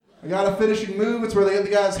I got a finishing move. It's where they get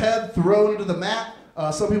the guy's head thrown into the mat.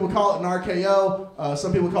 Some people call it an RKO.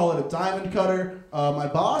 Some people call it a diamond cutter. My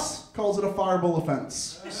boss calls it a fireball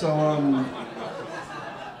offense. So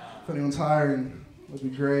if anyone's hiring, that'd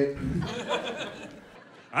be great.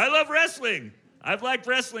 I love wrestling. I've liked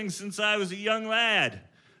wrestling since I was a young lad.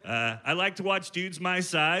 I like to watch dudes my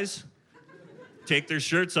size take their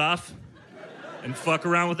shirts off and fuck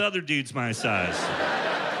around with other dudes my size.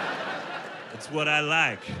 That's what I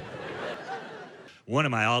like. One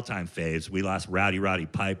of my all-time faves, we lost Rowdy Roddy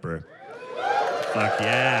Piper. Fuck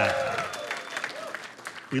yeah.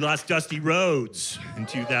 We lost Dusty Rhodes in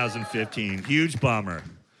 2015. Huge bummer.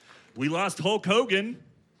 We lost Hulk Hogan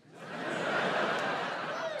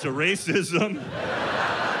to racism.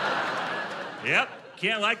 Yep,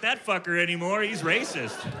 can't like that fucker anymore. He's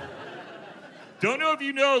racist. Don't know if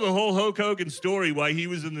you know the whole Hulk Hogan story, why he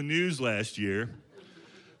was in the news last year.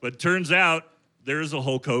 But turns out there's a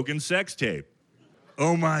Hulk Hogan sex tape.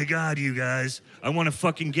 Oh my God, you guys. I want to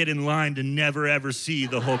fucking get in line to never ever see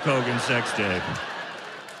the Hulk Hogan sex tape.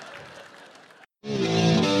 The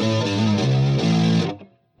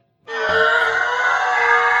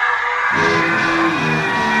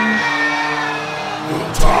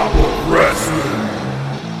Top of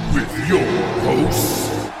Wrestling with your hosts,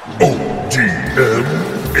 ODM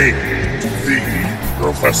and the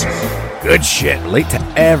Professor. Good shit. Late to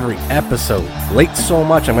every episode. Late so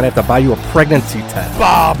much, I'm going to have to buy you a pregnancy test.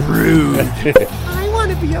 Bob Roode. I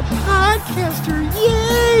want to be a podcaster.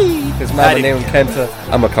 Yay! His mother named Kenta.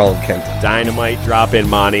 I'm going to call him Kenta. Dynamite drop in,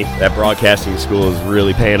 Monty. That broadcasting school is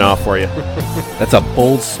really paying off for you. That's a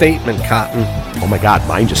bold statement, Cotton. Oh my God,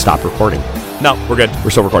 mine just stopped recording. No, we're good.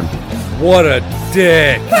 We're still recording. What a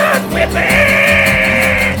dick.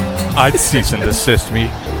 I'd cease and desist me.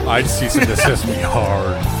 I'd cease and desist me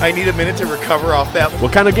hard. I need a minute to recover off that.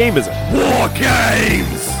 What kind of game is it? War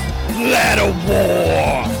Games! Let a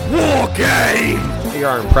war! War Game! You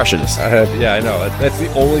are impressionist. Yeah, I know. That's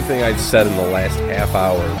the only thing I've said in the last half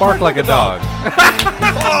hour. Bark like a dog.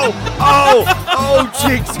 Oh,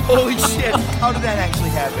 Jinx. Holy shit. How did that actually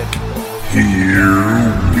happen? Here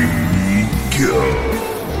we go.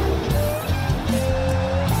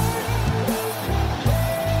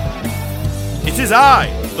 It is I,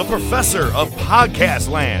 the Professor of Podcast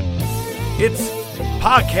Land. It's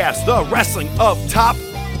Podcast, the Wrestling of Top.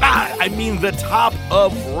 The Top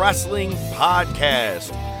of Wrestling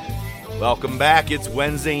Podcast. Welcome back. It's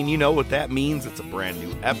Wednesday, and you know what that means. It's a brand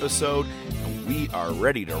new episode, and we are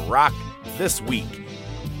ready to rock this week.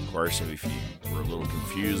 Of course, if you were a little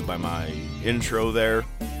confused by my intro there,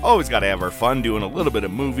 always got to have our fun doing a little bit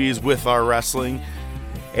of movies with our wrestling.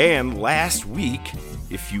 And last week,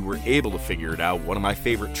 if you were able to figure it out, one of my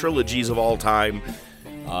favorite trilogies of all time,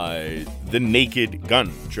 the Naked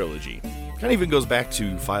Gun trilogy. Kind of even goes back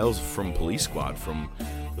to Files from Police Squad from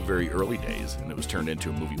the very early days, and it was turned into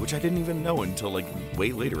a movie, which I didn't even know until like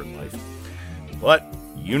way later in life. But,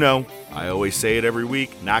 you know, I always say it every week,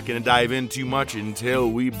 not going to dive in too much until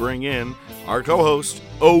we bring in our co-host,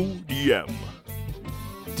 ODM.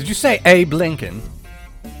 Did you say Abe Lincoln?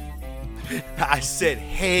 I said,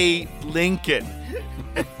 hey, Lincoln.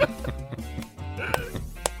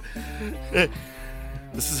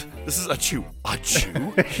 This is a chew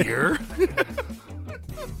here.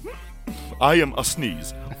 I am a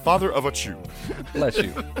sneeze, father of a chew. Bless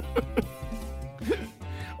you.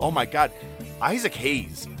 Oh my God, Isaac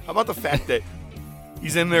Hayes. How about the fact that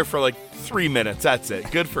he's in there for like 3 minutes? That's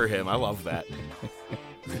it. Good for him. I love that.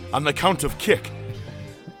 On the count of kick.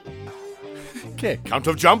 Count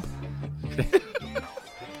of jump.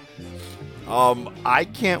 I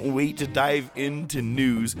can't wait to dive into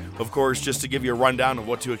news. Of course, just to give you a rundown of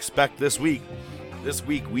what to expect this week. This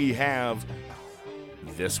week we have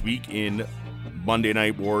This Week in Monday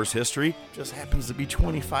Night Wars history. Just happens to be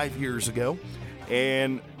 25 years ago.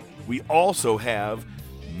 And we also have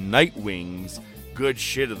Nightwing's Good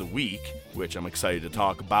Shit of the Week, which I'm excited to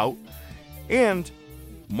talk about. And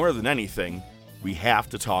more than anything, we have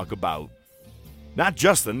to talk about not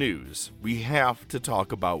just the news. We have to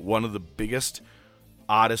talk about one of the biggest,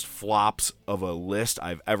 oddest flops of a list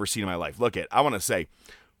I've ever seen in my life. Look, I want to say,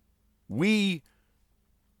 we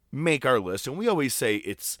make our list, and we always say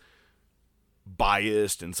it's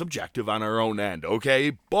biased and subjective on our own end,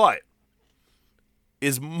 okay? But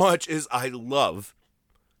as much as I love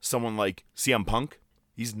someone like CM Punk,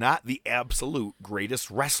 he's not the absolute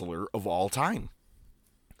greatest wrestler of all time.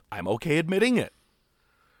 I'm okay admitting it.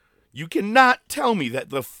 You cannot tell me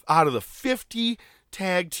that out of the 50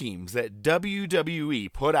 tag teams that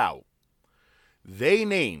WWE put out, they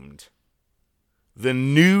named the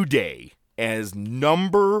New Day as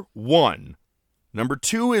number one Number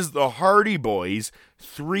 2 is the Hardy Boys.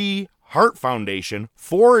 3, Hart Foundation.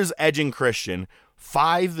 4 is Edge and Christian.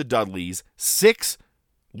 5, the Dudleys. 6,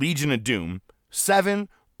 Legion of Doom. 7,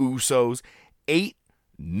 Usos. 8,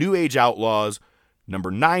 New Age Outlaws.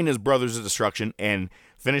 Number 9 is Brothers of Destruction. And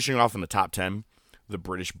finishing off in the top 10, the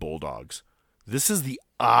British Bulldogs. This is the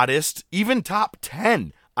oddest, even top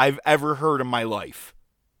 10 I've ever heard in my life.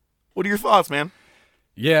 What are your thoughts, man?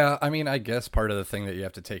 Yeah, I mean, I guess part of the thing that you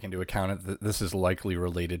have to take into account is that this is likely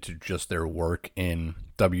related to just their work in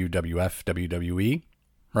WWF, WWE,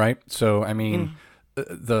 right? So, I mean,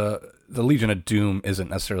 the Legion of Doom isn't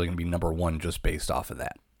necessarily going to be number 1 just based off of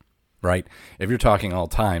that, right? If you're talking all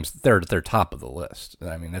times, they're top of the list.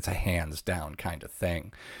 I mean, that's a hands down kind of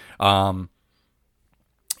thing.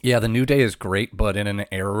 Yeah, the New Day is great, but in an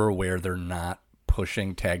era where they're not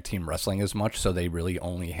pushing tag team wrestling as much, so they really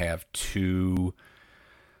only have 2,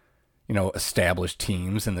 established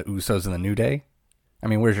teams in the Usos and the New Day. I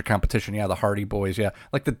mean, where's your competition? Yeah, the Hardy Boys, yeah.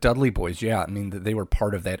 Like the Dudley Boys, yeah. I mean, they were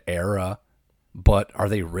part of that era, but are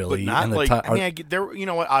they really but not in the like, top? I mean, you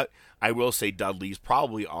know what? I will say Dudleys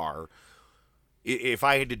probably are. If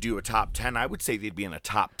I had to do a top 10, I would say they'd be in a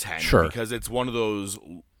top 10. Sure. Because it's one of those,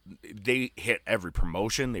 they hit every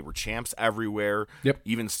promotion. They were champs everywhere. Yep.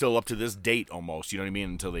 Even still up to this date almost, you know what I mean?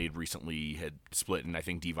 Until they recently had split, and I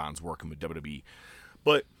think Devon's working with WWE.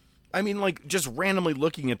 But, I mean, like, just randomly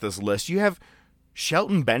looking at this list, you have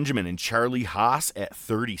Shelton Benjamin and Charlie Haas at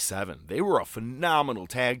 37. They were a phenomenal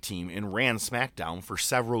tag team and ran SmackDown for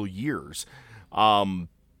several years.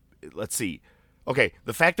 Let's see. Okay,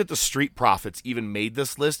 the fact that the Street Profits even made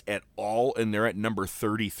this list at all and they're at number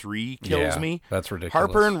 33 kills me. That's ridiculous.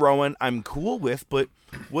 Harper and Rowan, I'm cool with, but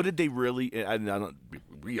what did they really...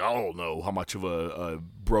 we all know how much of a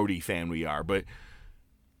Brody fan we are, but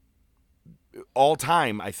all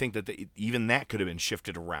time, I think that even that could have been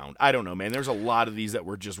shifted around. I don't know, man. There's a lot of these that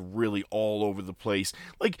were just really all over the place.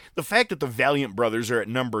 Like, the fact that the Valiant Brothers are at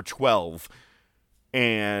number 12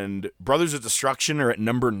 and Brothers of Destruction are at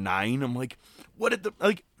number 9, I'm like... What did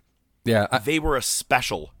they were a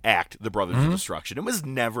special act, the Brothers of Destruction. It was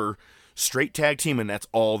never straight tag team, and that's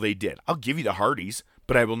all they did. I'll give you the Hardys,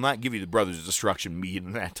 but I will not give you the Brothers of Destruction meet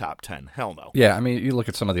in that top 10. Hell no. Yeah, I mean, you look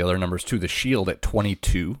at some of the other numbers, too. The Shield at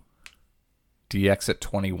 22. DX at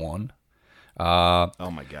 21. Oh,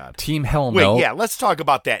 my God. Team Hell No. Wait, yeah, let's talk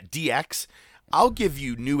about that. DX. I'll give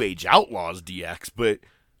you New Age Outlaws DX, but...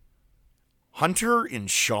 Hunter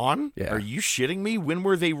and Sean? Yeah. Are you shitting me? When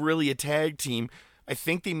were they really a tag team? I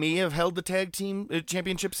think they may have held the tag team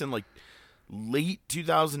championships in like late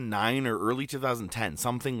 2009 or early 2010,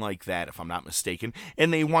 something like that, if I'm not mistaken.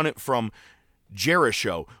 And they won it from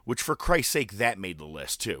Jericho, which for Christ's sake, that made the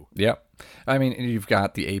list too. Yep. I mean, you've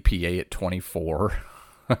got the APA at 24,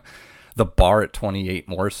 the Bar at 28,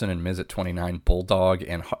 Morrison and Miz at 29, Bulldog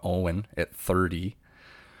and Owen at 30.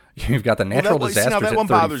 You've got the Natural Disasters that at one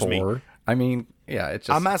 34. bothers me. I mean, yeah, it's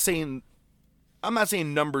just... I'm not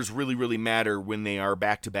saying numbers really matter when they are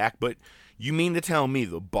back to back, but you mean to tell me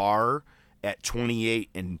the Bar at 28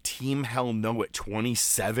 and Team Hell No at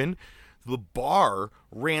 27? The Bar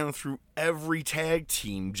ran through every tag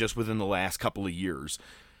team just within the last couple of years.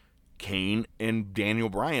 Kane and Daniel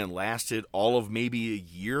Bryan lasted all of maybe a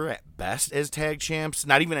year at best as tag champs,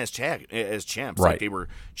 not even as champs. Right. Like they were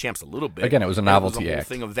champs a little bit. Again, it was a novelty the whole act.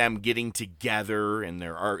 thing of them getting together and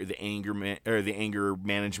the anger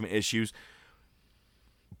management issues.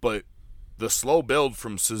 But the slow build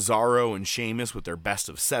from Cesaro and Sheamus with their best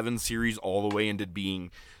of 7 series all the way into being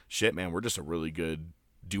shit, man, we're just a really good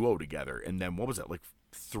duo together. And then what was it, like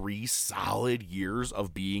 3 solid years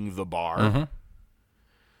of being the Bar? Mm-hmm.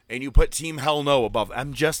 And you put Team Hell No above. I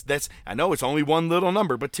know it's only one little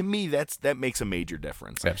number, but to me, that makes a major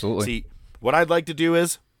difference. Absolutely. See, what I'd like to do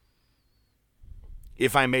is,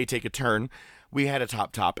 if I may take a turn, we had a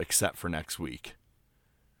top topic set for next week.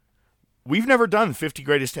 We've never done 50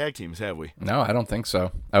 greatest tag teams, have we? No, I don't think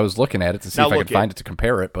so. I was looking at it to see if I could find it to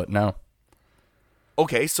compare it, but no.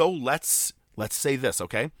 Okay, so let's say this,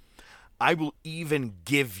 okay? I will even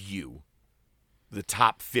give you the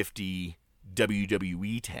top 50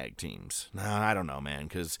 WWE tag teams. No, I don't know, man,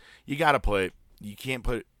 because you can't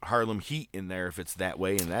put Harlem Heat in there if it's that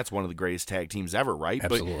way, and that's one of the greatest tag teams ever, right?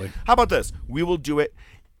 Absolutely. But how about this? We will do it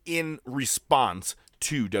in response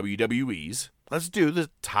to WWE's. Let's do the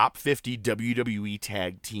top 50 WWE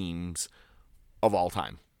tag teams of all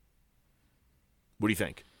time. What do you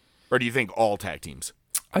think? Or do you think all tag teams?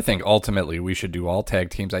 I think ultimately we should do all tag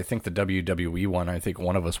teams. I think the WWE one, I think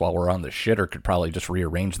one of us while we're on the shitter could probably just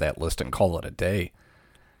rearrange that list and call it a day.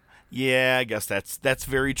 Yeah, I guess that's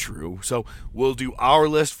very true. So we'll do our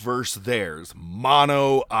list versus theirs.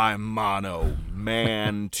 Mono a mono,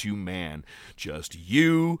 man to man. Just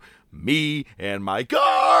you, me, and my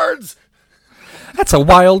guards. That's a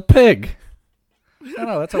wild pig.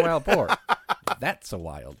 No, that's a wild boar. That's a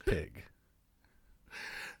wild pig.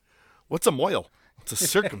 What's a moil? It's a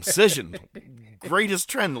circumcision. Greatest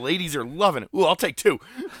trend. The ladies are loving it. Ooh, I'll take 2.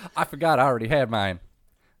 I forgot I already had mine.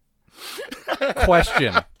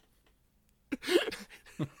 Question.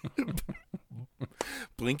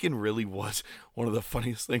 Blinken really was one of the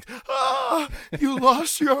funniest things. Ah, you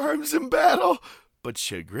lost your arms in battle,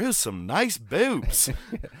 but you grew some nice boobs.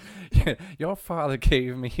 Your father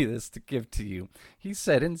gave me this to give to you. He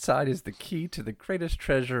said inside is the key to the greatest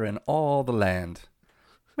treasure in all the land.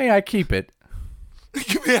 May I keep it?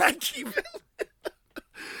 May I keep it?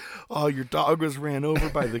 Oh, your dog was ran over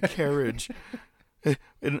by the carriage.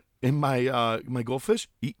 And my my goldfish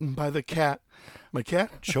eaten by the cat. My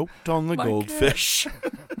cat choked on the goldfish.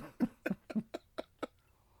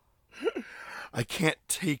 I can't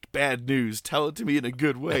take bad news. Tell it to me in a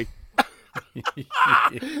good way.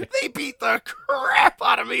 They beat the crap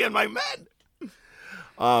out of me and my men.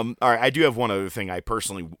 All right, I do have one other thing I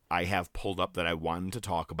have pulled up that I wanted to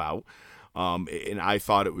talk about. And I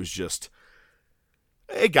thought it was just,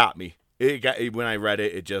 it got me. When I read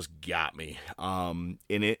it, it just got me. And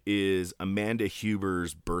it is Amanda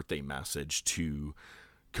Huber's birthday message to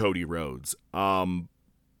Cody Rhodes.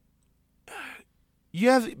 You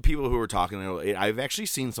have people who are talking. I've actually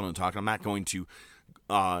seen someone talking. I'm not going to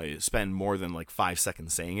spend more than like 5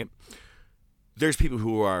 seconds saying it. There's people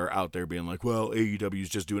who are out there being like, well, AEW is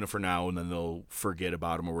just doing it for now, and then they'll forget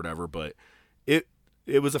about him or whatever. But it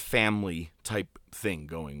was a family type thing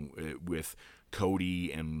going with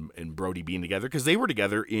Cody and Brody being together, because they were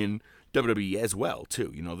together in WWE as well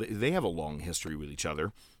too. You know, they have a long history with each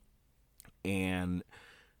other,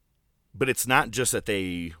 but it's not just that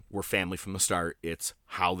they were family from the start. It's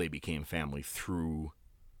how they became family through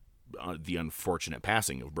the unfortunate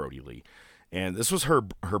passing of Brody Lee. And this was her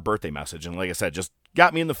birthday message, and like I said, just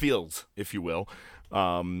got me in the feels, if you will.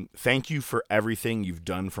 Thank you for everything you've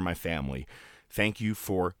done for my family. Thank you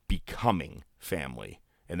for becoming family.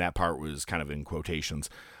 And that part was kind of in quotations.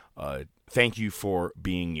 Thank you for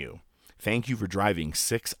being you. Thank you for driving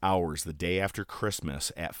 6 hours the day after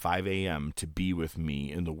Christmas at 5 a.m. to be with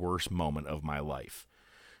me in the worst moment of my life.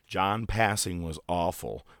 John passing was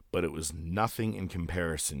awful, but it was nothing in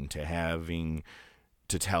comparison to having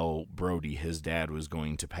to tell Brody his dad was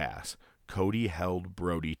going to pass. Cody held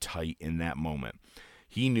Brody tight in that moment.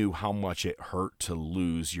 He knew how much it hurt to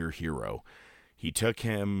lose your hero. He took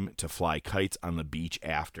him to fly kites on the beach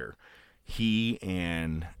after. He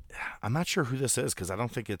and, I'm not sure who this is because I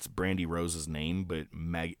don't think it's Brandy Rose's name, but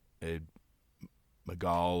Magal,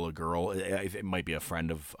 a girl, it might be a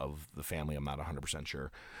friend of the family, I'm not 100%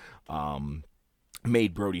 sure,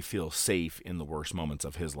 made Brody feel safe in the worst moments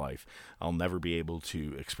of his life. I'll never be able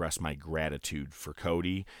to express my gratitude for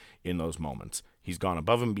Cody in those moments. He's gone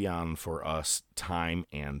above and beyond for us time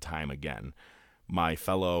and time again. My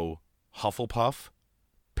fellow Hufflepuff,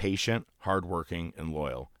 patient, hardworking, and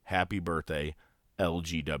loyal. Happy birthday,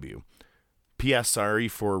 LGW. P.S. Sorry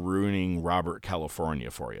for ruining Robert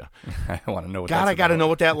California for you. I want to know what God, that's I got to about. know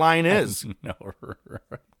what that line is. No,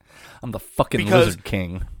 I'm the fucking Because- Lizard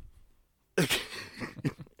King.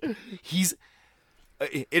 He's,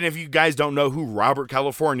 and if you guys don't know who Robert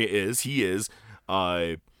California is, he is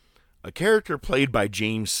a character played by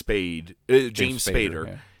James Spader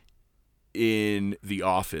Yeah. in The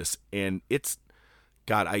Office, and it's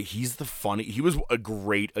he's the funny. He was a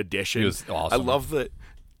great addition. He was awesome. I love the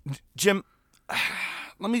Jim.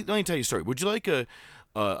 Let me tell you a story. Would you like a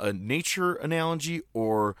nature analogy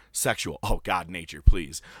or sexual? Oh God, nature,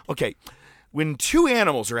 please. Okay, when two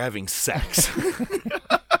animals are having sex.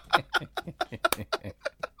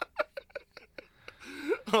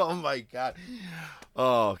 Oh my God.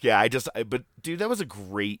 Oh yeah, but dude, that was a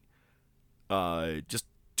great just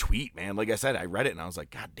tweet, man. Like I said, I read it and I was like,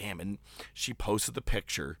 God damn. And she posted the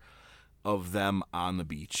picture of them on the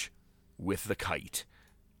beach with the kite.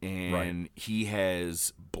 And he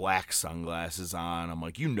has black sunglasses on. I'm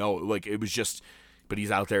like, like it was just, but he's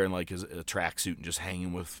out there in like his tracksuit and just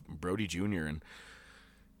hanging with Brody Jr. And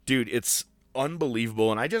dude, it's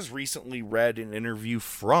unbelievable. And I just recently read an interview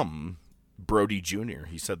from Brody Jr.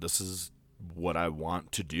 He said, this is what I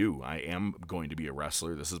want to do. I am going to be a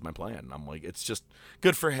wrestler. This is my plan. And I'm like, it's just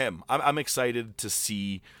good for him. I'm excited to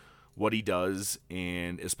see what he does,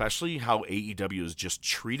 and especially how AEW has just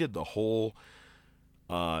treated the whole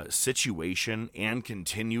situation and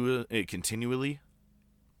continually.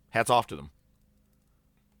 Hats off to them.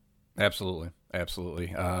 Absolutely.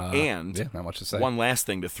 And yeah, not much to say. One last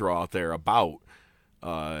thing to throw out there about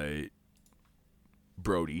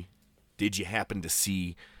Brody. Did you happen to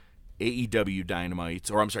see WWE Dynamites?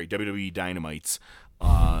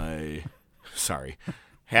 Sorry.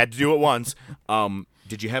 Had to do it once.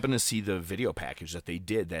 Did you happen to see the video package that they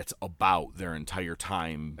did that's about their entire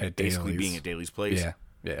time at basically Daly's. being at Daly's Place?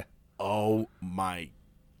 Yeah. Oh, my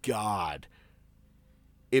God.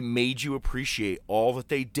 It made you appreciate all that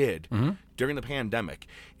they did during the pandemic.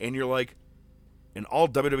 And you're like, and all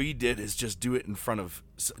WWE did is just do it in front of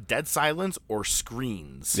dead silence or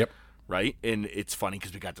screens. Yep. Right? And it's funny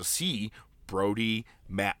because we got to see Brody,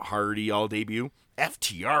 Matt Hardy all debut,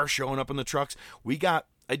 FTR showing up in the trucks. We got,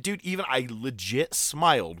 I legit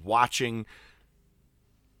smiled watching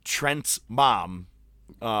Trent's mom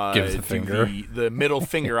Gives the finger. the middle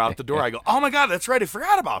finger out the door. I go, oh my God, that's right. I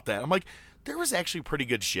forgot about that. I'm like, there was actually pretty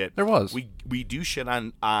good shit. There was. We do shit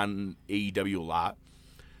on AEW a lot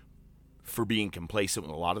for being complacent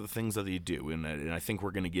with a lot of the things that they do, and I think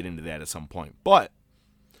we're going to get into that at some point. But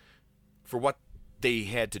for what they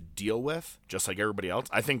had to deal with, just like everybody else,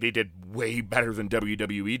 I think they did way better than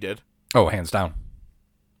WWE did. Oh, hands down.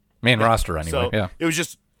 Main roster, anyway. So yeah. it was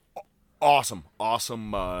just awesome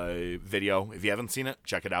video. If you haven't seen it,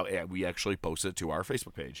 check it out. Yeah, we actually posted it to our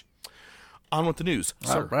Facebook page. On with the news,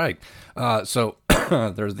 sir. All right. So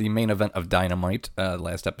there's the main event of Dynamite.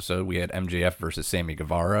 Last episode, we had MJF versus Sammy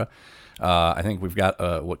Guevara. I think we've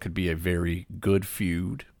got what could be a very good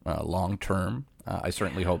feud long term. I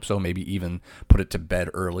certainly hope so. Maybe even put it to bed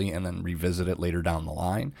early and then revisit it later down the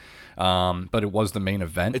line. But it was the main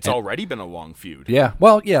event. It's already been a long feud. Yeah.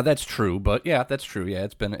 Well, yeah, that's true. But yeah, that's true. Yeah,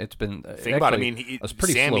 it's been. Think about it. I mean, a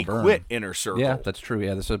pretty Sammy slow burn. quit Inner Circle. Yeah, that's true.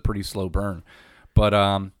 Yeah, this is a pretty slow burn. But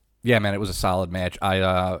yeah, man, it was a solid match.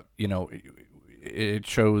 It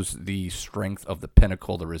shows the strength of the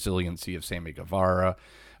Pinnacle, the resiliency of Sammy Guevara.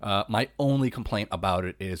 My only complaint about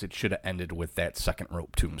it is it should have ended with that second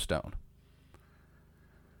rope tombstone.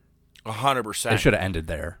 100%. It should have ended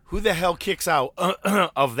there. Who the hell kicks out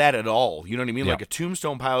of that at all? You know what I mean? Yeah. Like a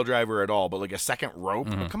tombstone pile driver at all, but like a second rope?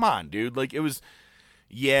 Come on, dude. Like it was,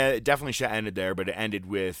 yeah, it definitely should have ended there, but it ended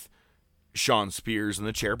with Shawn Spears in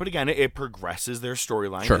the chair. But again, it progresses their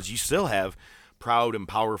storyline because you still have Proud and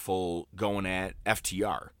Powerful going at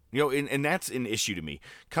FTR. You know, and that's an issue to me.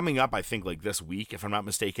 Coming up, I think like this week, if I'm not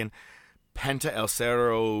mistaken, Penta El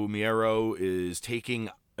Cerro Miedo is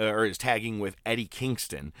tagging with Eddie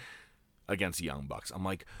Kingston against the Young Bucks. I'm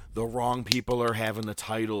like, the wrong people are having the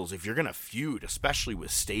titles. If you're going to feud, especially with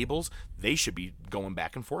stables, they should be going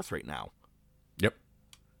back and forth right now. Yep.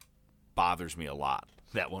 Bothers me a lot.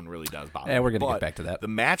 That one really does bother me. Yeah, we're going to But get back to that. The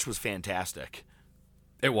match was fantastic.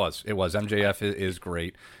 It was. MJF is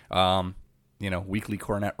great. Weekly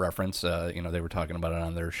Cornette reference. They were talking about it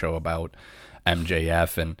on their show about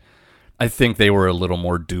MJF, and I think they were a little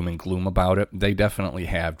more doom and gloom about it. They definitely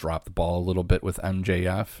have dropped the ball a little bit with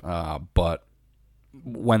MJF, but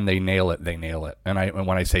when they nail it, they nail it. And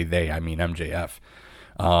when I say they, I mean MJF.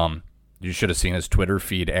 You should have seen his Twitter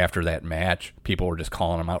feed after that match. People were just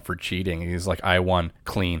calling him out for cheating. He's like, I won,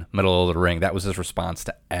 clean, middle of the ring. That was his response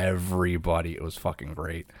to everybody. It was fucking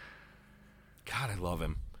great. God, I love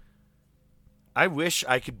him. I wish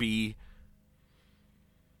I could be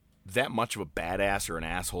that much of a badass or an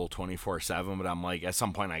asshole 24/7, but I'm like, at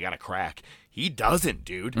some point I got to crack. He doesn't,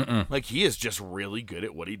 dude. Like, he is just really good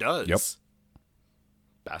at what he does. Yep.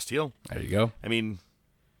 Best heel. There you go. I mean,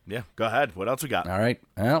 yeah, go ahead. What else we got? All right.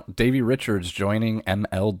 Well, Davey Richards joining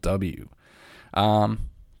MLW.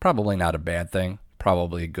 Probably not a bad thing.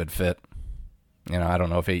 Probably a good fit. I don't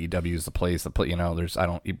know if AEW is the place to put, he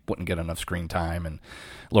wouldn't get enough screen time, and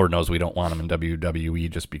Lord knows we don't want him in WWE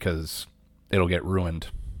just because it'll get ruined.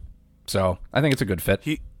 So I think it's a good fit.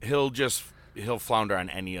 He'll flounder on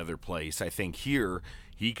any other place. I think here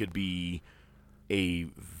he could be a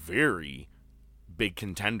very big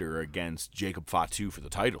contender against Jacob Fatu for the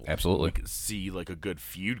title. Absolutely. We could see like a good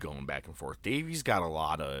feud going back and forth. Davey's got a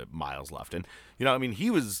lot of miles left. And, he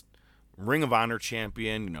was Ring of Honor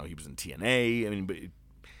champion. He was in TNA. But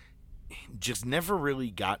just never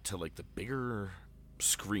really got to like the bigger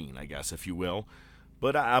screen, I guess, if you will.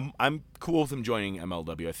 But I'm cool with him joining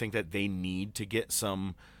MLW. I think that they need to get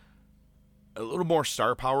a little more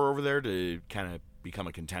star power over there to kind of become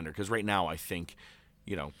a contender. Because right now I think,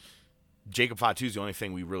 Jacob Fatu is the only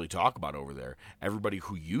thing we really talk about over there. Everybody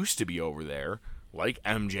who used to be over there, like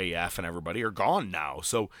MJF and everybody, are gone now.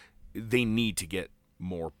 So they need to get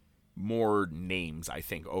more names, I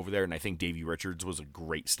think, over there. And I think Davey Richards was a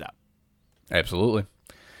great step. Absolutely.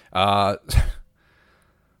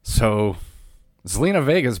 So Zelina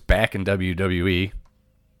Vega's back in WWE.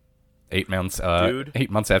 8 months. Dude.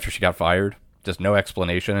 8 months after she got fired, just no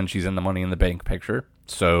explanation, and she's in the Money in the Bank picture.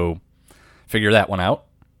 So, figure that one out.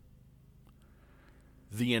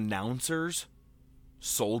 The announcers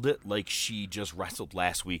sold it like she just wrestled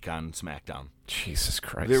last week on SmackDown. Jesus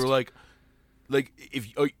Christ! They were like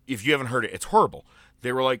if you haven't heard it, it's horrible.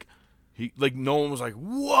 They were like, no one was like,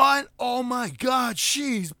 what? Oh my God,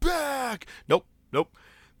 she's back. Nope.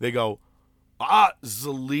 They go,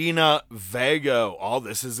 Zelina Vega. Oh,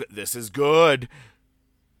 this is good.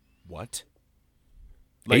 What?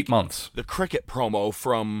 8 months. The cricket promo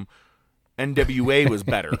from NWA was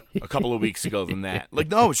better a couple of weeks ago than that. Like,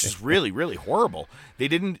 no, it's just really, really horrible. They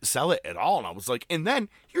didn't sell it at all. And I was like, and then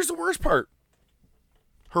here's the worst part.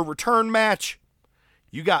 Her return match.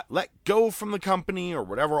 You got let go from the company or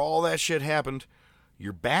whatever, all that shit happened.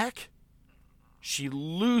 You're back. She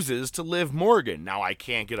loses to Liv Morgan. Now, I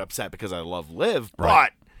can't get upset because I love Liv,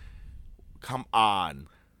 Right. but come on.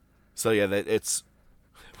 So, yeah, it's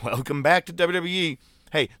welcome back to WWE.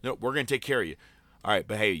 Hey, no, we're going to take care of you. All right,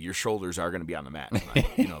 but hey, your shoulders are going to be on the mat tonight.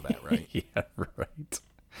 You know that, right? Yeah, right.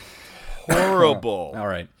 Horrible. All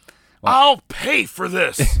right. I'll pay for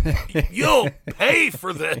this. You'll pay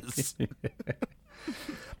for this.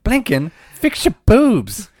 Blinken, fix your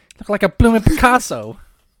boobs. Look like a blooming Picasso.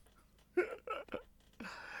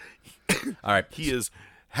 All right. He is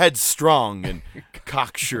headstrong and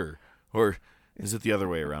cocksure. Or is it the other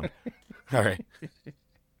way around? All right.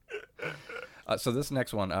 So this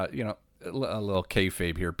next one, a little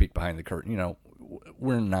kayfabe here, peek behind the curtain.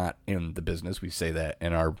 We're not in the business. We say that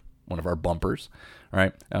in one of our bumpers,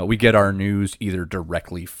 right? We get our news either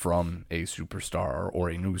directly from a superstar or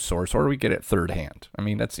a news source, or we get it third hand. I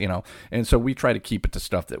mean, that's, and so we try to keep it to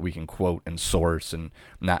stuff that we can quote and source and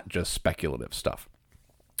not just speculative stuff.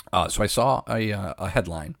 So I saw a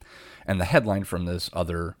headline, and the headline from this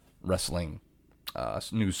other wrestling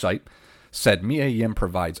news site said Mia Yim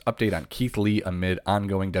provides update on Keith Lee amid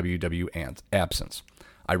ongoing WWE absence.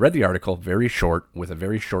 I read the article very short with a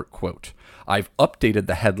very short quote. I've updated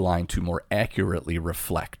the headline to more accurately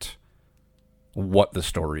reflect what the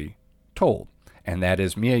story told. And that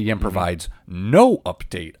is Mia Yim provides no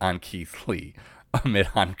update on Keith Lee amid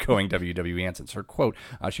ongoing WWE absence. Her quote,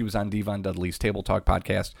 she was on Devon Dudley's Table Talk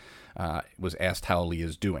podcast, was asked how Lee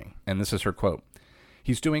is doing. And this is her quote.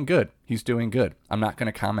 He's doing good. He's doing good. I'm not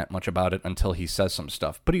going to comment much about it until he says some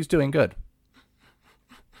stuff, but he's doing good.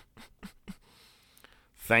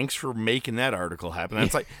 Thanks for making that article happen.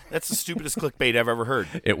 That's the stupidest clickbait I've ever heard.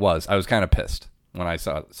 It was. I was kind of pissed when I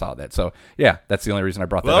saw that. So, yeah, that's the only reason I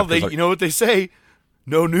brought that Well, up. you know what they say?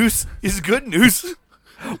 No news is good news.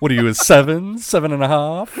 What are you, a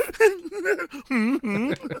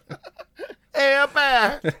 7.5? Hey,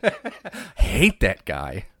 back. Hate that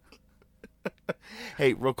guy.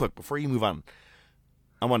 Hey, real quick, before you move on,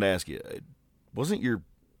 I wanted to ask you, wasn't your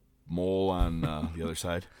mole on the other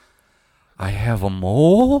side? I have a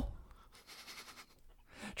mole?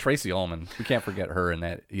 Tracy Ullman. We can't forget her in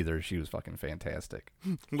that either. She was fucking fantastic.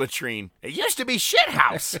 Latrine. It used to be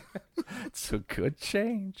shithouse. It's a good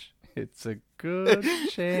change. It's a good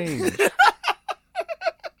change.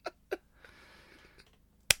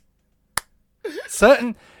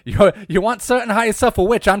 You want certain high yourself a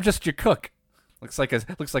witch. I'm just your cook. Looks like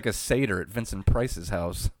a satyr at Vincent Price's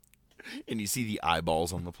house. And you see the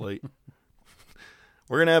eyeballs on the plate.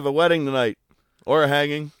 We're going to have a wedding tonight. Or a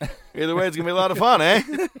hanging. Either way, it's going to be a lot of fun, eh?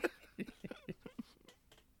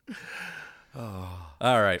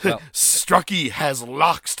 All right. Well, Strucky has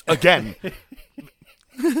loxed again.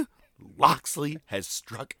 Loxley has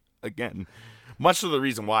struck again. Much of the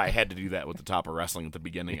reason why I had to do that with the top of wrestling at the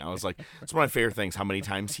beginning. I was like, it's one of my favorite things, how many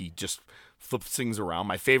times he just flips things around.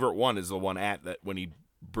 My favorite one is the one at that when he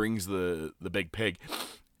brings the big pig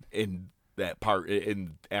in that part,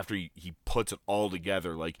 and after he puts it all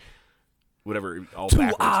together, like whatever, all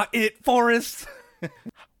backwards. It, Forrest.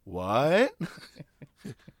 What?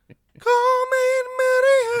 Call me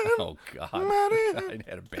Marianne. Oh, God. I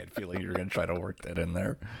had a bad feeling you were going to try to work that in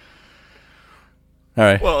there. All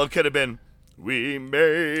right. Well, it could have been, we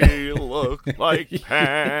may look like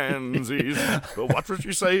pansies, but watch what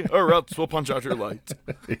you say, or else we'll punch out your light.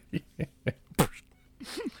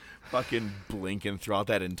 Fucking blinking throughout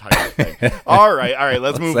that entire thing. All right,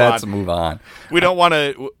 let's move on. Let's move on. We don't want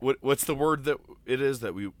to, what's the word that it is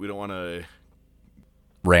that we don't want to...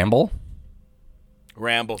 Ramble?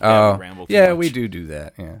 Ramble. Oh, we ramble too yeah, much. we do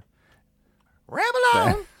that, yeah. Ramble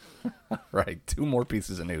on. Right, 2 more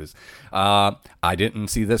pieces of news. I didn't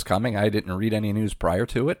see this coming. I didn't read any news prior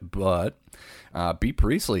to it, but Bea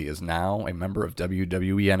Priestley is now a member of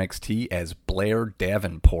WWE NXT as Blair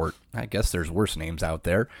Davenport. I guess there's worse names out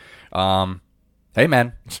there. Hey,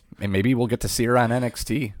 man, and maybe we'll get to see her on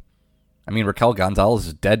NXT. I mean, Raquel Gonzalez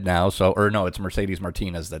is dead now, or no, it's Mercedes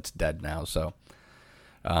Martinez that's dead now, so.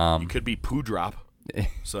 You could be Poo Drop.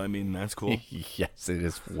 So, I mean, that's cool. Yes, it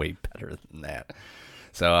is way better than that.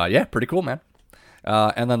 So, yeah, pretty cool, man.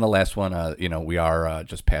 And then the last one, we are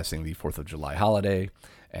just passing the 4th of July holiday,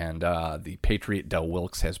 and the Patriot Del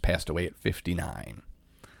Wilkes has passed away at 59.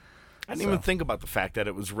 I didn't even think about the fact that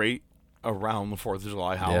it was right around the 4th of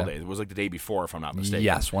July holiday. It was like the day before, if I'm not mistaken.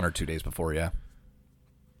 Yes, 1 or 2 days before, yeah.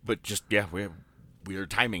 But just, we have weird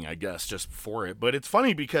timing, I guess, just before it. But it's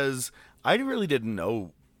funny because I really didn't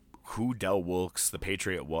know who Del Wilkes, the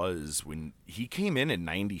Patriot, was when he came in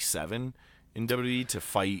 97 in WWE to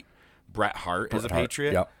fight Bret Hart as a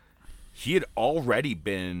Patriot. Yep. He had already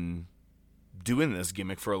been doing this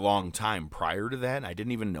gimmick for a long time prior to that, and I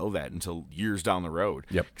didn't even know that until years down the road.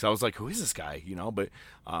 Yep. Because I was like, who is this guy? But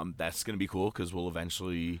that's going to be cool because we'll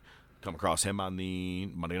eventually come across him on the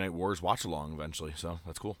Monday Night Wars watch-along eventually, so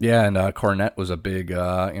that's cool. Yeah, and Cornette was a big,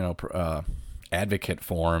 advocate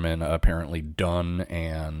for him, and apparently Dunn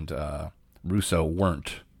and Russo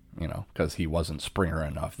weren't, because he wasn't Springer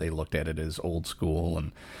enough. They looked at it as old school,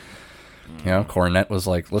 and, Cornette was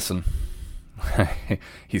like, listen,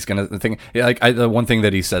 he's going to think, the one thing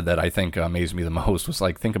that he said that I think amazed me the most was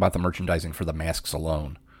like, think about the merchandising for the masks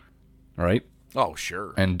alone, right? Oh,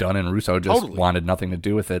 sure. And Dunn and Russo just wanted nothing to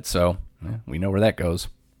do with it, so we know where that goes.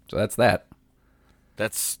 So that's that.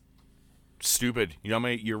 That's stupid.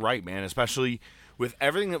 You're right, man, especially with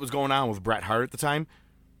everything that was going on with Bret Hart at the time.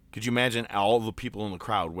 Could you imagine all the people in the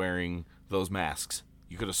crowd wearing those masks?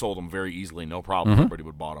 You could have sold them very easily, no problem. Everybody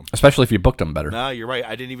would have bought them. Especially if you booked them better. No, you're right.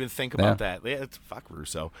 I didn't even think about that. Yeah, fuck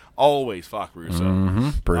Russo. Always fuck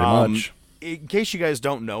Russo. Pretty much. In case you guys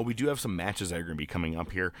don't know, we do have some matches that are going to be coming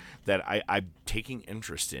up here that I'm taking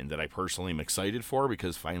interest in, that I personally am excited for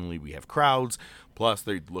because finally we have crowds, plus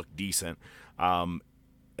they look decent.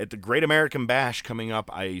 At the Great American Bash coming up,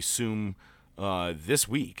 I assume this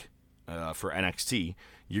week for NXT,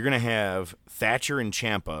 you're going to have Thatcher and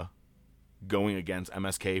Ciampa going against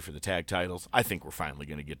MSK for the tag titles. I think we're finally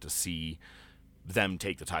going to get to see them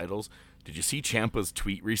take the titles. Did you see Ciampa's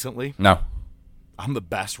tweet recently? No. I'm the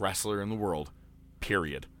best wrestler in the world,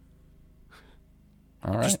 period.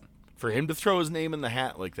 All right. Just for him to throw his name in the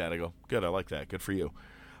hat like that, I go, good, I like that. Good for you.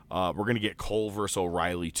 We're going to get Cole versus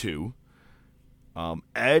O'Reilly, too.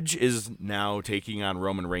 Edge is now taking on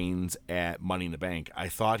Roman Reigns at Money in the Bank. I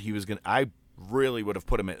thought he was going to... I really would have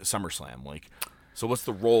put him at SummerSlam. So what's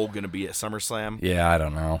the role going to be at SummerSlam? Yeah, I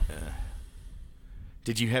don't know.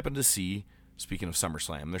 Did you happen to see, speaking of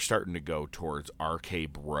SummerSlam, they're starting to go towards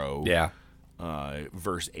RK Bro. Yeah.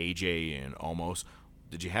 Versus AJ and Omos.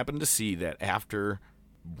 Did you happen to see that after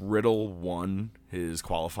Riddle won his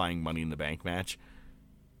qualifying Money in the Bank match,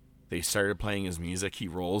 they started playing his music? He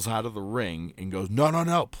rolls out of the ring and goes,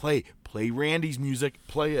 no, play Randy's music,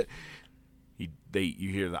 play it.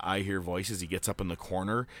 You hear the I hear voices. He gets up in the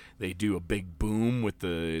corner. They do a big boom with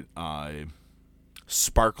the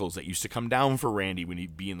sparkles that used to come down for Randy when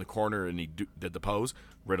he'd be in the corner and he did the pose.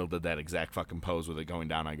 Riddle did that exact fucking pose with it going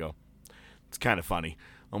down. I go, it's kind of funny.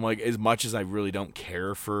 I'm like, as much as I really don't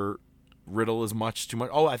care for Riddle too much.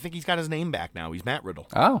 Oh, I think he's got his name back now. He's Matt Riddle.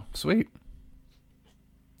 Oh, sweet.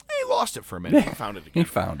 He lost it for a minute. He found it again. He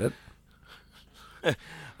found it.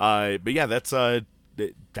 But yeah, that's going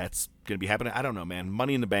to be happening. I don't know, man.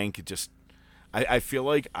 Money in the Bank, I feel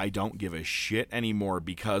like I don't give a shit anymore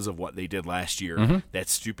because of what they did last year. That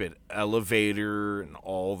stupid elevator and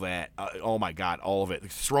all that. Oh, my God, all of it.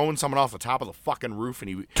 Throwing someone off the top of the fucking roof.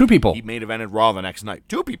 And 2 people. He main evented Raw the next night.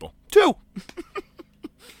 2 people. 2!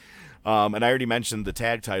 And I already mentioned the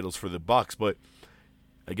tag titles for the Bucks, but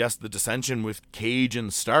I guess the dissension with Cage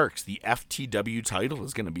and Starks, the FTW title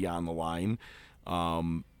is going to be on the line.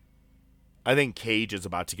 I think Cage is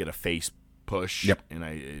about to get a face push, yep. and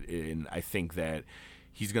I think that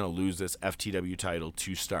he's going to lose this FTW title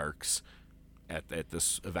to Starks at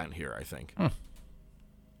this event here, I think.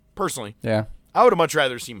 Personally. Yeah. I would have much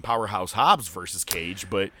rather seen Powerhouse Hobbs versus Cage,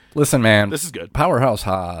 but listen, man, this is good. Powerhouse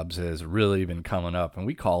Hobbs has really been coming up, and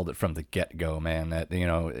we called it from the get-go, man, that,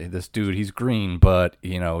 this dude, he's green, but,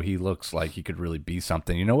 he looks like he could really be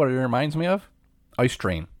something. You know what it reminds me of? Ice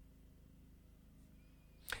Train.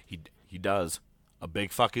 He does. A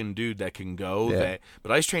big fucking dude that can go. Yeah.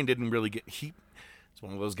 But Ice Train didn't really get... He's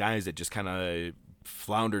one of those guys that just kind of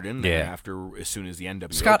floundered in there as soon as the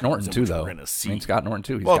NWO Scott Norton, too, though. Scott Norton,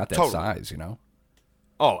 too. He's got that size,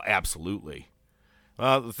 Oh, absolutely.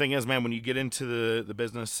 The thing is, man, when you get into the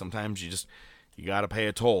business, sometimes you got to pay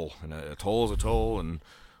a toll. And a toll is a toll, and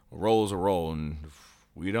a roll is a roll. And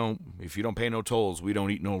if you don't pay no tolls, we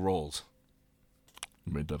don't eat no rolls.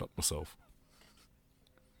 I made that up myself.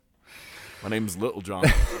 My name's Little John.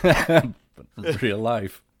 But in real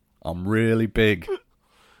life, I'm really big.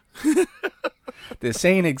 This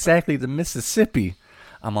ain't exactly the Mississippi.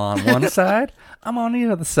 I'm on one side, I'm on the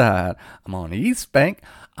other side. I'm on the East Bank,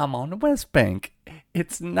 I'm on the West Bank.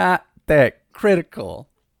 It's not that critical.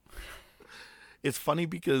 It's funny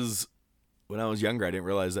because when I was younger, I didn't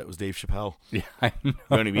realize that was Dave Chappelle. Yeah, I know. You know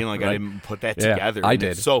what I mean? Like, I didn't put that Yeah, together. I And did.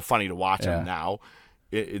 It's so funny to watch Yeah. him now.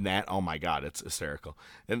 In that, oh my God, it's hysterical.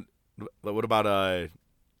 And what about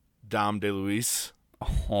Dom DeLuise?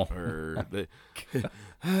 Oh, Or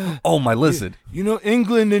oh, my lizard. you know,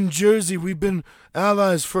 England and Jersey, we've been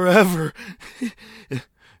allies forever.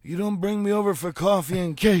 You don't bring me over for coffee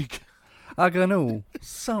and cake. I gotta know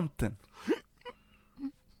something.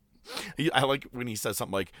 I like when he says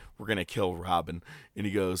something like, "We're gonna kill Robin," and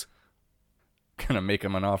he goes, Gonna make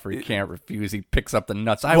him an offer he can't refuse. He picks up the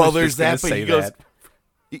nuts. Well, was there's just gonna that, but say he goes-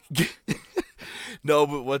 that. No,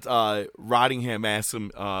 but what Rottingham asked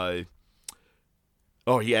him,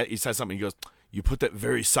 he says something, he goes, "You put that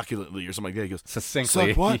very succulently," or something like that. He goes,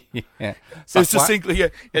 Succinctly. "Suck what?" Yeah. So Suck what? succinctly, yeah.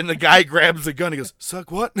 And the guy grabs the gun, he goes, "Suck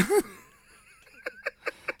what?"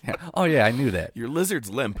 Yeah. Oh, yeah, I knew that. Your lizard's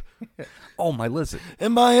limp. Oh, my lizard.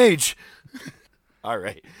 And my age. All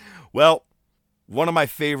right. Well, one of my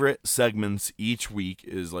favorite segments each week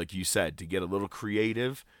is, like you said, to get a little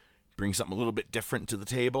creative, bring something a little bit different to the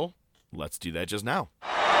table. Let's do that just now.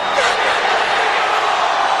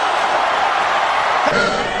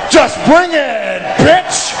 Just bring it,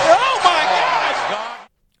 bitch! Oh my God!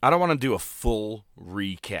 I don't want to do a full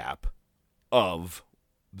recap of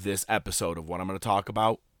this episode of what I'm going to talk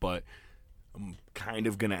about, but I'm kind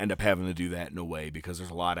of going to end up having to do that in a way because there's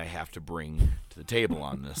a lot I have to bring to the table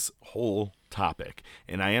on this whole topic.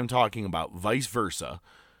 And I am talking about Vice Versa,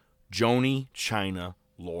 Joni China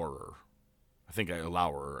Laurer. I think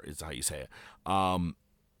Laurer is how you say it.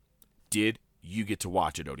 Did you get to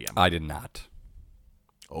watch it, ODM? I did not.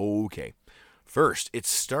 Okay. First, it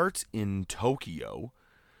starts in Tokyo.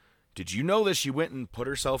 Did you know that she went and put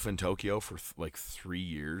herself in Tokyo for like 3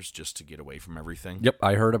 years just to get away from everything? Yep,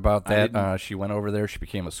 I heard about I that. She went over there. She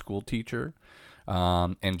became a school teacher.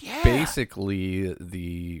 And Yeah. basically,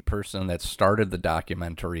 the person that started the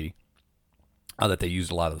documentary that they used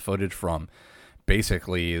a lot of the footage from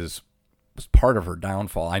basically was part of her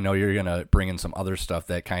downfall. I know you're going to bring in some other stuff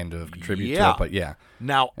that kind of contribute to Yeah. it, but yeah.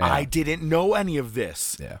 Now, Yeah. I didn't know any of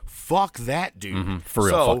this. Yeah. Fuck that dude. Mhm, for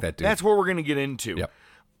real, So, fuck that dude. That's what we're going to get into. Yep.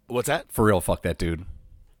 What's that? For real, fuck that dude.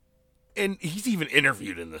 And he's even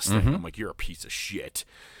interviewed in this Mm-hmm. thing. I'm like, you're a piece of shit.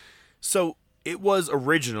 So it was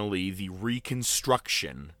originally the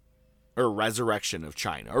reconstruction or resurrection of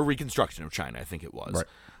China, or reconstruction of China, I think it was.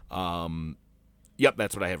 Right. Yep,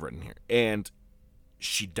 that's what I have written here. And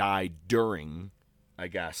she died during, I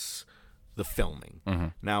guess, the filming. Mm-hmm.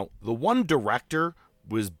 Now, the one director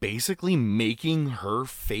was basically making her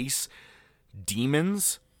face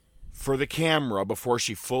demons for the camera before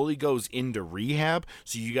she fully goes into rehab.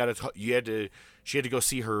 So she had to go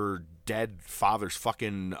see her dead father's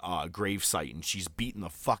fucking grave site, and she's beating the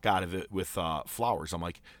fuck out of it with flowers. I'm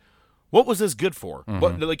like, what was this good for?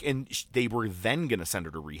 But like, and they were then gonna send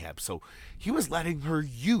her to rehab. So he was letting her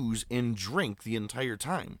use and drink the entire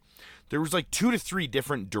time. There was like 2 to 3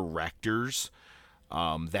 different directors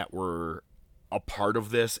that were a part of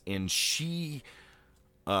this, and she.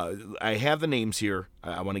 I have the names here.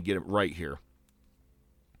 I want to get it right here.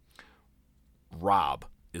 Rob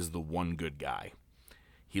is the one good guy.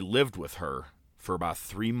 He lived with her for about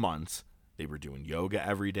 3 months. They were doing yoga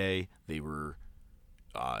every day. They were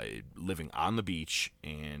living on the beach,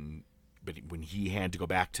 but when he had to go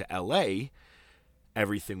back to LA,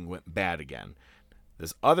 everything went bad again.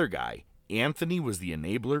 This other guy, Anthony, was the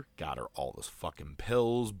enabler, got her all those fucking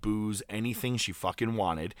pills, booze, anything she fucking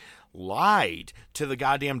wanted, lied to the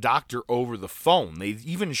goddamn doctor over the phone. They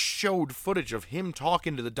even showed footage of him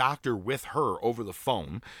talking to the doctor with her over the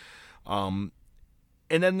phone. And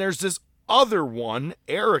then there's this other one,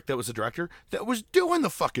 Eric, that was the director, that was doing the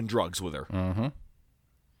fucking drugs with her. Mm-hmm.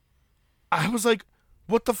 I was like,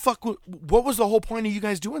 what the fuck? What was the whole point of you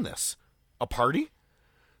guys doing this? A party?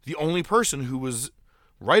 The only person who was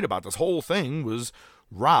right about this whole thing was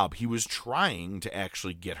Rob. He was trying to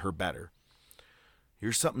actually get her better.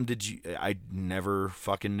 Here's something I never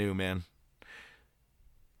fucking knew, man.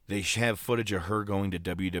 They have footage of her going to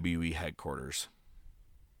WWE headquarters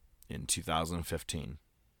in 2015.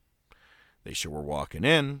 They show her walking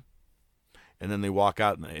in, and then they walk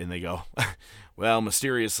out and they go, well,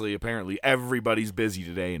 mysteriously, apparently everybody's busy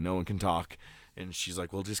today and no one can talk. And she's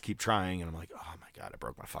like, well, just keep trying. And I'm like, oh my God, it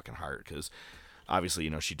broke my fucking heart because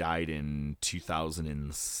obviously, she died in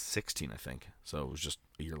 2016, I think. So it was just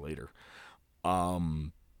a year later.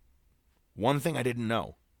 One thing I didn't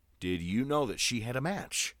know. Did you know that she had a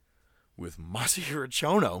match with Masahiro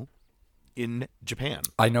Chono in Japan?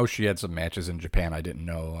 I know she had some matches in Japan. I didn't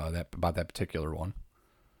know about that particular one.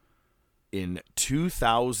 In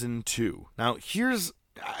 2002. Now, here's...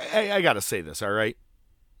 I got to say this, all right?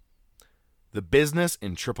 The business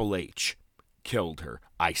in Triple H killed her.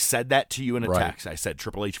 I said that to you in a text. I said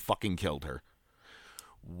Triple H fucking killed her.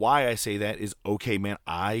 Why I say that is, okay, man,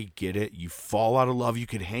 I get it. You fall out of love. You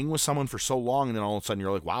could hang with someone for so long, and then all of a sudden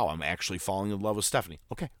you're like, wow, I'm actually falling in love with Stephanie.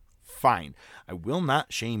 Okay, fine. I will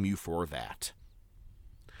not shame you for that.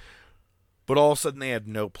 But all of a sudden they had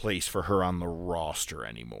no place for her on the roster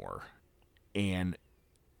anymore. And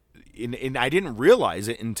I didn't realize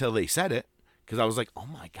it until they said it, because I was like, oh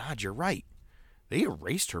my God, you're right. They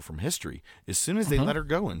erased her from history. As soon as they let her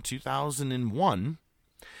go in 2001,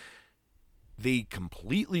 they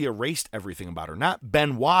completely erased everything about her. Not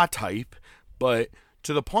Benoit type, but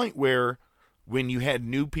to the point where when you had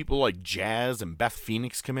new people like Jazz and Beth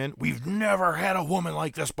Phoenix come in, we've never had a woman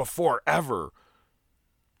like this before, ever.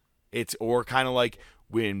 Or kind of like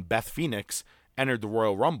when Beth Phoenix entered the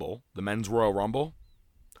Royal Rumble, the Men's Royal Rumble,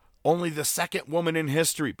 only the second woman in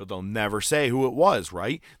history, but they'll never say who it was,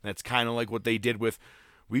 right? That's kind of like what they did with,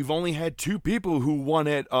 we've only had two people who won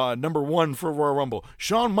at number 1 for Royal Rumble,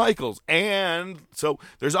 Shawn Michaels, and so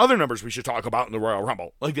there's other numbers we should talk about in the Royal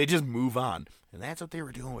Rumble. Like, they just move on. And that's what they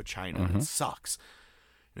were doing with Chyna, and it sucks.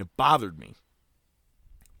 And it bothered me.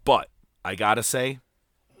 But, I gotta say,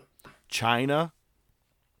 Chyna,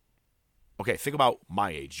 okay, think about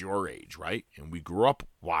my age, your age, right? And we grew up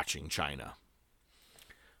watching Chyna.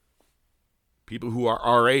 People who are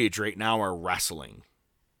our age right now are wrestling.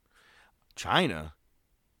 Chyna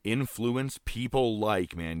influenced people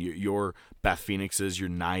like, man, your Beth Phoenixes, your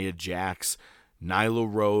Nia Jax, Nyla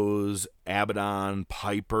Rose, Abaddon,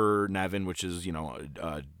 Piper, Nevin, which is,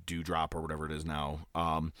 Dewdrop or whatever it is now.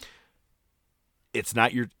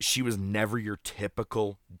 She was never your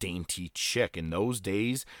typical dainty chick. And those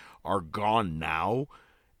days are gone now,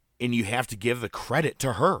 and you have to give the credit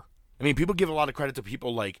to her. I mean, people give a lot of credit to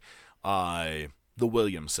people like the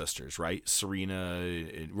Williams sisters, right? Serena,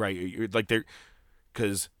 right? Like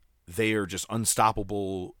because they are just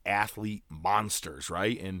unstoppable athlete monsters,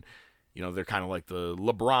 right? And, they're kind of like the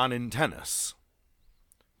LeBron in tennis.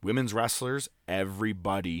 Women's wrestlers,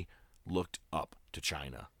 everybody looked up to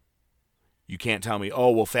Chyna. You can't tell me,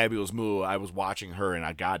 oh, well, Fabulous Moolah, I was watching her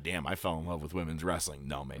and goddamn, I fell in love with women's wrestling.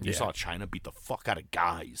 No, man. You saw Chyna beat the fuck out of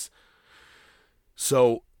guys.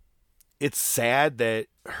 So it's sad that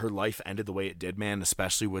her life ended the way it did, man,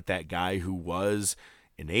 especially with that guy who was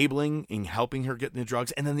enabling and helping her get into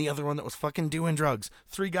drugs, and then the other one that was fucking doing drugs.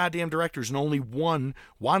 3 goddamn directors, and only one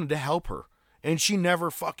wanted to help her. And she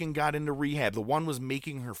never fucking got into rehab. The one was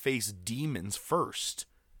making her face demons first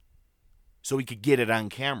so he could get it on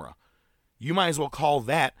camera. You might as well call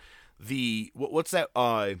that what's that?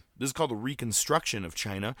 This is called the reconstruction of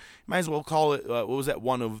Chyna. You might as well call it, what was that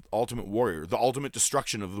one of Ultimate Warrior? The ultimate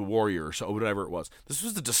destruction of the warrior, or so, whatever it was. This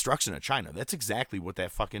was the destruction of Chyna. That's exactly what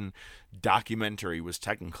that fucking documentary was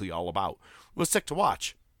technically all about. It was sick to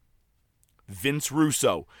watch. Vince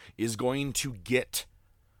Russo is going to get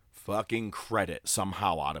fucking credit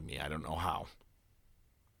somehow out of me. I don't know how.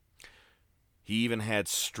 He even had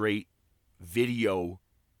straight video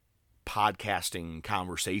podcasting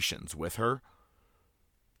conversations with her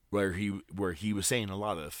where he was saying a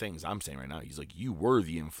lot of the things I'm saying right now. He's like, you were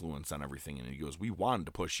the influence on everything, and he goes, we wanted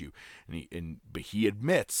to push you, but he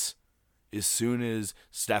admits as soon as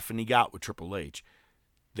Stephanie got with Triple H,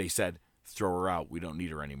 they said, throw her out, we don't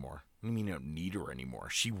need her anymore. What do you mean you don't need her anymore?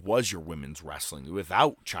 She was your women's wrestling.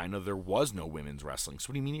 Without Chyna, there was no women's wrestling. So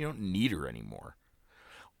what do you mean you don't need her anymore?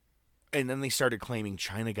 And then they started claiming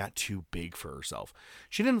Chyna got too big for herself.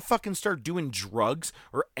 She didn't fucking start doing drugs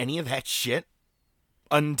or any of that shit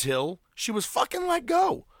until she was fucking let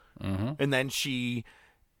go. Mm-hmm. And then she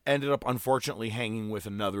ended up, unfortunately, hanging with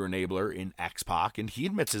another enabler in X-Pac, and he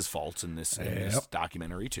admits his faults in this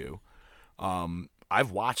documentary, too.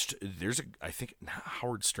 I've watched, I think, not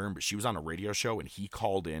Howard Stern, but she was on a radio show, and he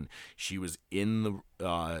called in. She was in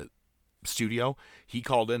the studio. He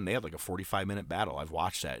called in. They had like a 45-minute battle. I've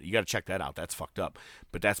watched that. You got to check that out. That's fucked up.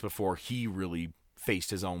 But that's before he really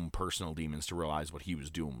faced his own personal demons to realize what he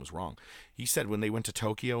was doing was wrong. He said when they went to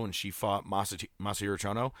Tokyo and she fought Masahiro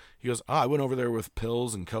Chono, he goes, I went over there with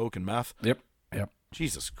pills and coke and meth. Yep.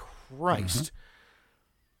 Jesus Christ. Mm-hmm.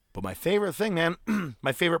 But my favorite thing, man,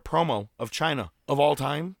 my favorite promo of Chyna of all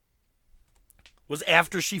time was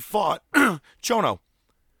after she fought Chono.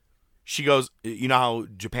 she goes, you know how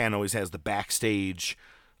Japan always has the backstage,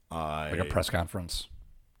 Like a press conference.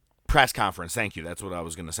 Press conference. Thank you. That's what I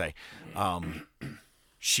was going to say.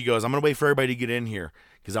 She goes, I'm going to wait for everybody to get in here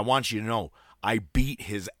because I want you to know I beat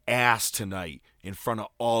his ass tonight in front of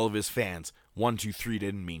all of his fans. 1, 2, 3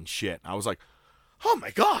 didn't mean shit. I was like, oh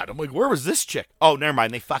my God. I'm like, where was this chick? Oh, never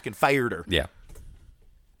mind. They fucking fired her. Yeah.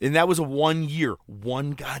 And that was a 1 year,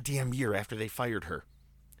 one goddamn year after they fired her.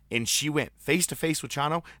 And she went face to face with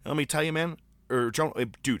Chano. And let me tell you, man,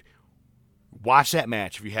 dude, watch that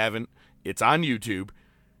match if you haven't. It's on YouTube.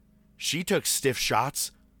 She took stiff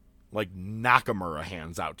shots like Nakamura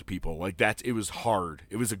hands out to people. Like that, it was hard.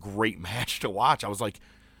 It was a great match to watch. I was like,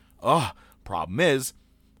 oh, problem is,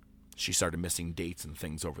 she started missing dates and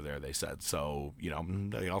things over there, they said. So,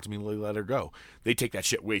 they ultimately let her go. They take that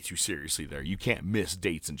shit way too seriously there. You can't miss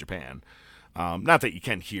dates in Japan. Not that you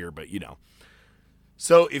can here, but,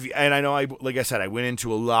 So, and I know, like I said, I went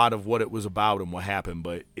into a lot of what it was about and what happened,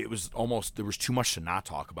 but it was almost, there was too much to not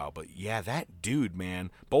talk about. But, yeah, that dude, man,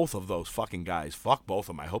 both of those fucking guys, fuck both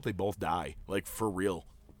of them. I hope they both die. Like, for real.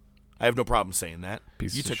 I have no problem saying that.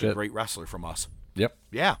 You took a great wrestler from us. Yep.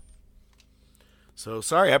 Yeah. So,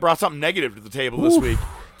 sorry, I brought something negative to the table this week.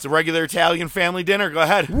 It's a regular Italian family dinner. Go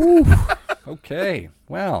ahead. Okay.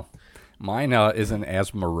 Well, mine isn't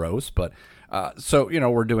as morose, but so,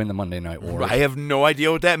 we're doing the Monday Night Wars. I have no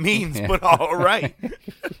idea what that means, but all right.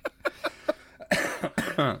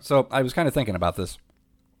 So, I was kind of thinking about this.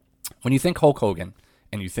 When you think Hulk Hogan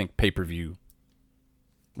and you think pay-per-view,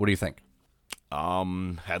 what do you think?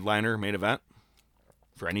 Headliner, main event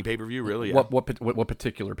for any pay-per-view, really. Yeah. What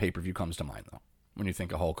particular pay-per-view comes to mind, though, when you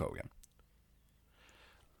think of Hulk Hogan?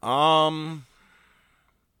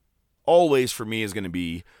 Always for me is going to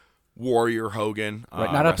be Warrior Hogan.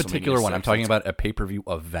 Right, not a particular one. I'm talking about a pay-per-view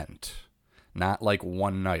event, not like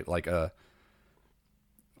one night, like a.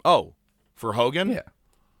 Oh, for Hogan? Yeah,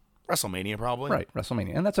 WrestleMania probably. Right,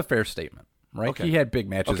 WrestleMania, and that's a fair statement, right? Okay. He had big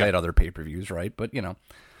matches at other pay-per-views, right? But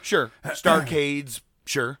sure, Starcades,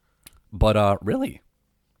 sure. But really,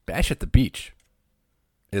 Bash at the Beach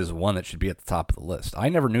is one that should be at the top of the list. I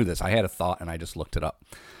never knew this. I had a thought, and I just looked it up.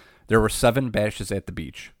 There were 7 Bashes at the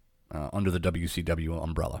Beach under the WCW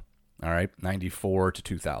umbrella. All right, 94 to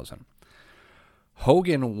 2000.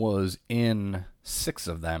 Hogan was in 6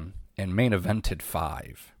 of them and main evented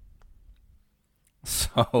 5.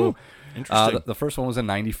 So interesting. The first one was in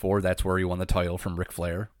 94. That's where he won the title from Ric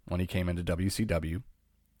Flair when he came into WCW.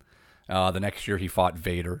 The next year he fought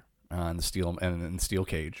Vader in the steel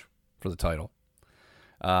cage for the title.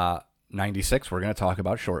 96 we're going to talk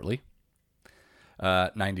about shortly.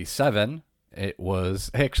 97 it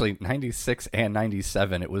was actually 96 and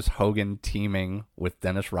 97. It was Hogan teaming with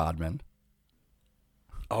Dennis Rodman.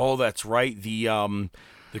 Oh, that's right. The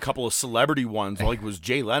couple of celebrity ones, like was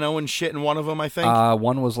Jay Leno and shit in one of them, I think.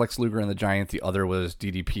 One was Lex Luger and the Giant. The other was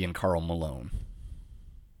DDP and Karl Malone.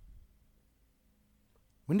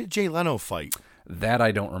 When did Jay Leno fight? That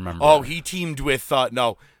I don't remember. Oh, he teamed with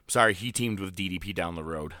he teamed with DDP down the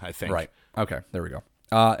road, I think. Right. Okay, there we go.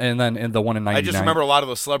 And then in the one in 99. I just remember a lot of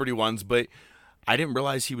the celebrity ones, but I didn't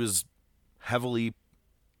realize he was heavily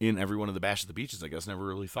in every one of the Bash at the Beaches. I guess never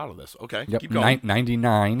really thought of this. Okay, yep. Keep going.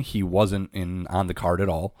 99, he wasn't on the card at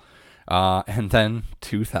all. And then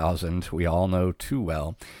 2000, we all know too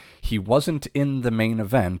well, he wasn't in the main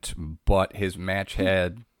event, but his match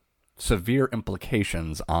had severe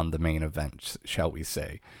implications on the main event, shall we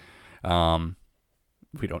say.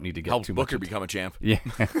 We don't need to get Helped too Booker much. become a champ. Yeah,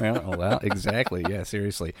 well, exactly. Yeah,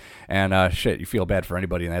 seriously. And shit, you feel bad for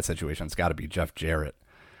anybody in that situation. It's got to be Jeff Jarrett.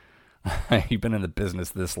 You've been in the business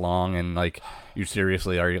this long, and like, you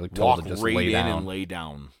seriously are told Walk to just right lay in down and lay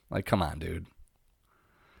down. Like, come on, dude.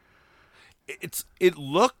 It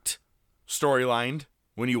looked storylined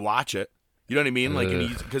when you watch it. You know what I mean? Like,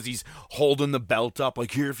 because he's holding the belt up,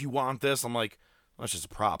 like, here if you want this. I'm like, well, that's just a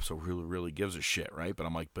prop, so who really gives a shit, right? But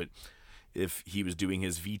I'm like, but if he was doing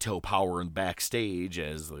his veto power in backstage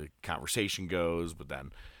as the conversation goes, but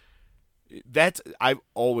then I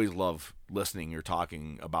always love listening or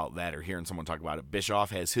talking about that or hearing someone talk about it.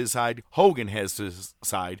 Bischoff has his side, Hogan has his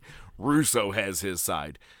side, Russo has his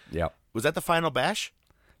side. Yep. Was that the final Bash?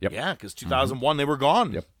 Yep. Yeah, because 2001 they were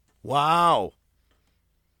gone. Yep. Wow.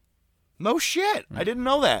 No shit. I didn't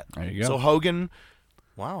know that. There you go. So Hogan,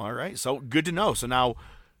 wow, all right. So good to know. So now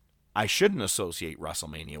I shouldn't associate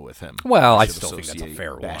WrestleMania with him. Well, I should still think that's a associate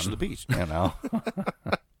fair Bash one. of the Beach. You know?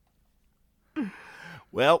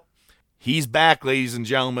 Well, he's back, ladies and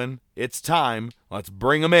gentlemen. It's time. Let's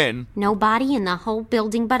bring him in. Nobody in the whole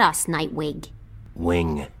building but us, Nightwing.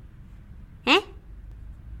 Wing. Eh?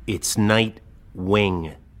 It's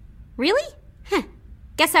Nightwing. Really? Huh.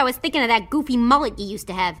 Guess I was thinking of that goofy mullet you used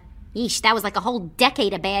to have. Yeesh, that was like a whole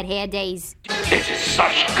decade of bad hair days. This is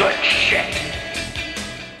such good shit.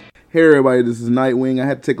 Hey everybody, this is Nightwing. I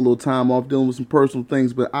had to take a little time off dealing with some personal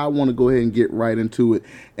things, but I want to go ahead and get right into it.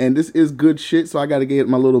 And this is good shit, so I got to get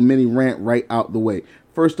my little mini rant right out the way.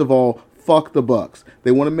 First of all, fuck the Bucks.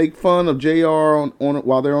 They want to make fun of JR on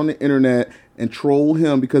while they're on the internet and troll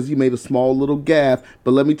him because he made a small little gaffe.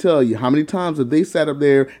 But let me tell you, how many times have they sat up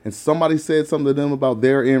there and somebody said something to them about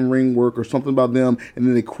their in-ring work or something about them, and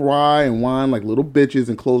then they cry and whine like little bitches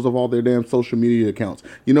and close off all their damn social media accounts?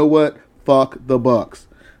 You know what? Fuck the Bucks.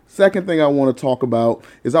 Second thing I want to talk about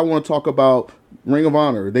is Ring of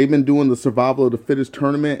Honor. They've been doing the Survival of the Fittest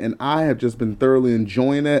tournament, and I have just been thoroughly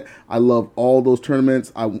enjoying it. I love all those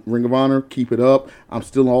tournaments. Ring of Honor, keep it up. I'm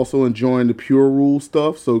still also enjoying the Pure Rules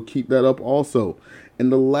stuff, so keep that up also.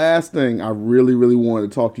 And the last thing I really, really wanted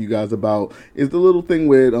to talk to you guys about is the little thing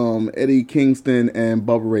with Eddie Kingston and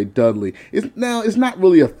Bubba Ray Dudley. It's not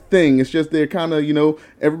really a thing. It's just they're kind of,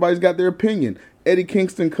 everybody's got their opinion. Eddie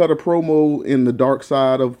Kingston cut a promo in the Dark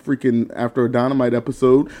Side of freaking After a Dynamite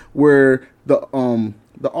episode where the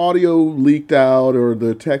audio leaked out or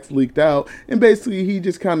the text leaked out, and basically he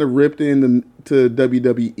just kind of ripped into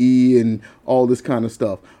WWE and all this kind of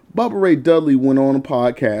stuff. Bubba Ray Dudley went on a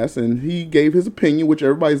podcast and he gave his opinion, which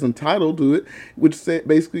everybody's entitled to it, which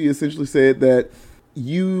essentially said that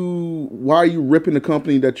why are you ripping a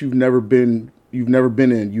company that you've never been in,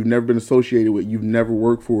 you've never been associated with, you've never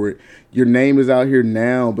worked for it. Your name is out here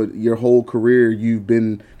now, but your whole career you've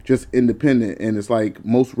been just independent. And it's like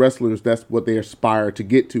most wrestlers, that's what they aspire to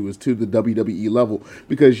get to, is to the WWE level,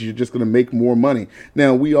 because you're just going to make more money.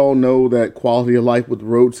 Now, we all know that quality of life with the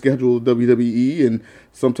road schedule of WWE and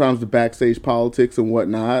sometimes the backstage politics and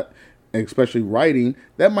whatnot, and especially writing,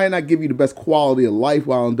 that might not give you the best quality of life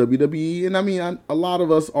while in WWE. And I mean, a lot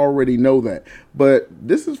of us already know that. But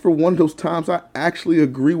this is for one of those times I actually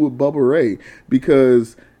agree with Bubba Ray,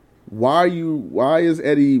 because why is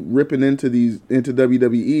Eddie ripping into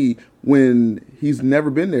WWE when he's never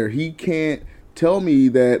been there? He can't tell me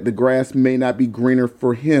that the grass may not be greener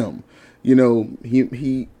for him. He's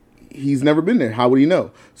never been there. How would he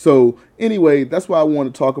know? So anyway, that's what I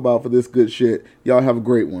want to talk about for this good shit. Y'all have a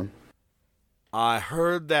great one. I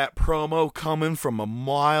heard that promo coming from a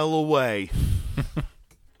mile away.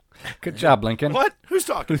 Good job, Lincoln. What? Who's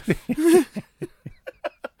talking?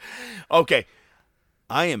 Okay.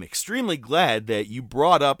 I am extremely glad that you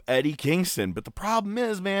brought up Eddie Kingston, but the problem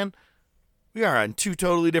is, man, we are on two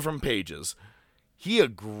totally different pages. He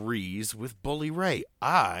agrees with Bully Ray.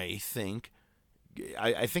 I think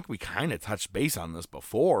we kind of touched base on this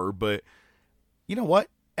before, but you know what?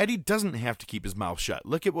 Eddie doesn't have to keep his mouth shut.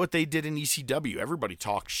 Look at what they did in ECW. Everybody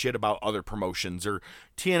talks shit about other promotions, or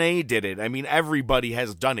TNA did it. I mean, everybody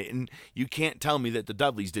has done it, and you can't tell me that the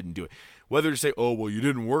Dudleys didn't do it. Whether to say, oh, well, you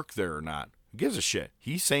didn't work there or not, who gives a shit?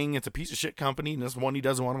 He's saying it's a piece of shit company, and it's one he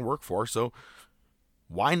doesn't want to work for, so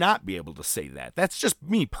why not be able to say that? That's just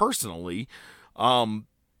me personally.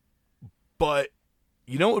 But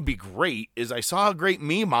you know what would be great is I saw a great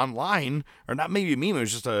meme online, or not maybe a meme, it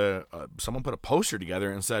was just someone put a poster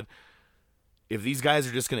together and said, if these guys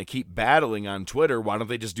are just going to keep battling on Twitter, why don't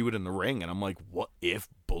they just do it in the ring? And I'm like, what if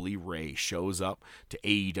Bully Ray shows up to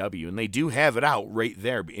AEW? And they do have it out right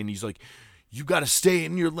there. And he's like, you got to stay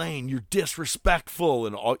in your lane. You're disrespectful.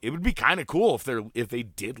 And all. It would be kind of cool if they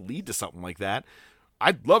did lead to something like that.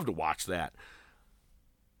 I'd love to watch that.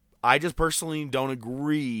 I just personally don't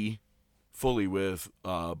agree fully with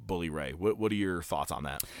Bully Ray. What are your thoughts on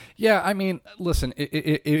that? Yeah, I mean, listen,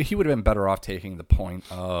 he would have been better off taking the point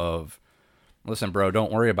of, listen, bro,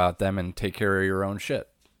 don't worry about them and take care of your own shit,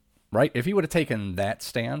 right? If he would have taken that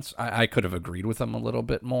stance, I could have agreed with him a little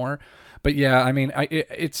bit more. But yeah, I mean,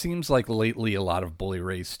 it seems like lately a lot of Bully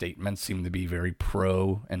Ray's statements seem to be very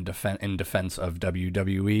pro and in defense of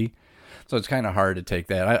WWE. So it's kind of hard to take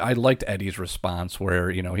that. I liked Eddie's response where,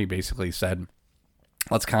 he basically said,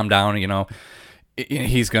 let's calm down.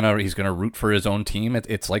 He's gonna root for his own team.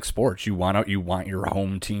 It's like sports. You want your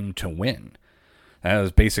home team to win. That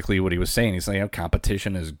was basically what he was saying. He's saying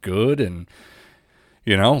competition is good, and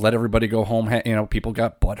let everybody go home. People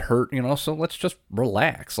got butt hurt. So let's just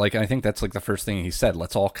relax. Like, I think that's like the first thing he said.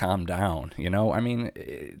 Let's all calm down. I mean,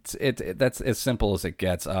 that's as simple as it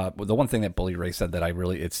gets. The one thing that Bully Ray said that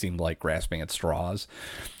it seemed like grasping at straws.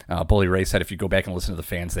 Bully Ray said, if you go back and listen to the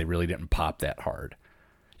fans, they really didn't pop that hard.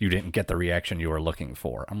 You didn't get the reaction you were looking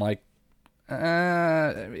for. I'm like,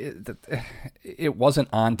 it wasn't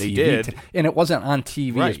on TV. They did. And it wasn't on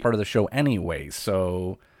TV right. as part of the show anyway.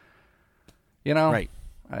 So, right.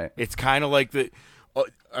 It's kind of like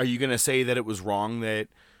are you going to say that it was wrong that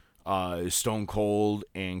Stone Cold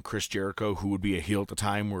and Chris Jericho, who would be a heel at the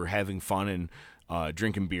time, were having fun and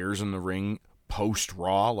drinking beers in the ring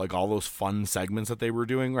post-Raw, like all those fun segments that they were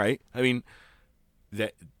doing, right? I mean,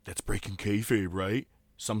 that's breaking kayfabe, right?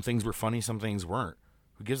 Some things were funny, some things weren't.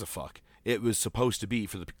 Who gives a fuck? It was supposed to be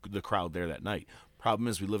for the crowd there that night. Problem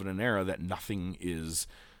is, we live in an era that nothing is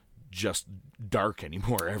just dark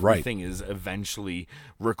anymore. Everything is eventually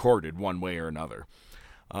recorded one way or another.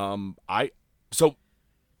 So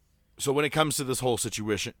when it comes to this whole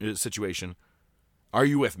situation, are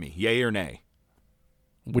you with me? Yay or nay?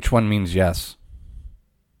 Which one means yes?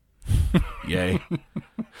 Yay.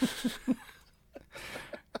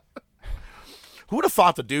 Who would have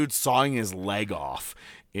thought the dude sawing his leg off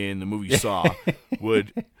in the movie Saw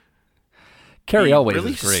would... Carrie Elways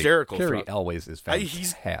really is great. Hysterical. Carrie Elways is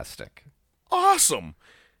fantastic. He's awesome.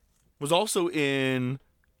 Was also in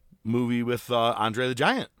movie with Andre the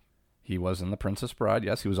Giant. He was in The Princess Bride.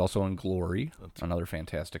 Yes, he was also in Glory, another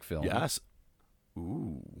fantastic film. Yes.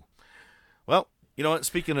 Ooh. Well, you know what?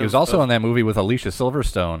 Speaking of... He was also in that movie with Alicia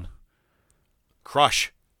Silverstone.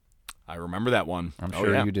 Crush. I remember that one. I'm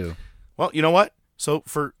sure you do. Well, you know what? So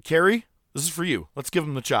for Carrie, this is for you. Let's give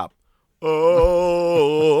him the chop. Oh.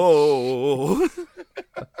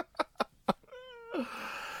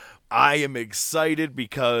 I am excited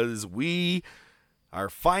because we are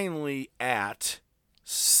finally at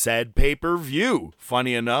said pay-per-view,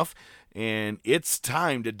 funny enough, and it's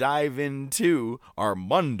time to dive into our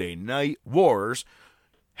Monday Night Wars.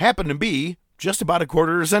 Happened to be just about a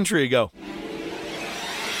quarter of a century ago.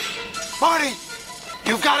 Marty,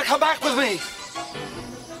 you've got to come back with me.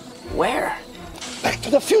 Where? Back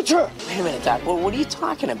to the future. Wait a minute, Doc. What are you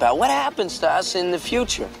talking about? What happens to us in the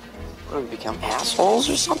future? What, do we become assholes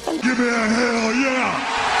or something? Give me a hell yeah!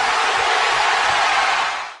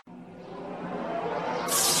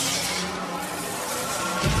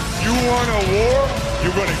 You want a war?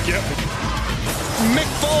 You're going to get me. Mick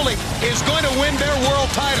Foley is going to win their world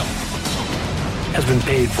title. Has been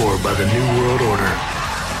paid for by the New World Order.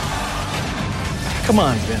 Come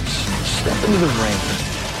on, Vince. Step into the ring.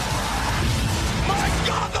 My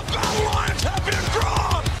God, the battle lines have been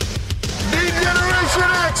drawn! D-Generation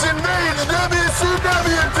X invades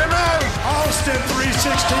WCW tonight! Austin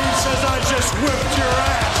 316 says I just whipped your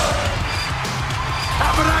ass.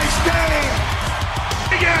 Have a nice day!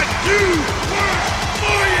 We got 2 words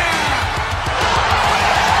for ya!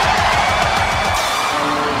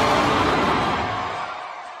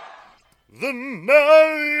 The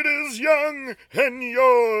night is young and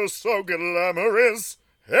you're so glamorous.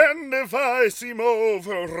 And if I seem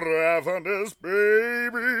over ravenous,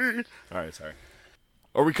 baby. All right, sorry.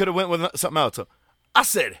 Or we could have went with something else. So, I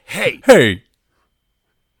said, hey. Hey.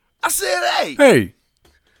 I said, hey. Hey.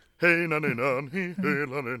 Hey, hey,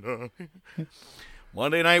 hey.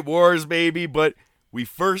 Monday Night Wars, baby. But we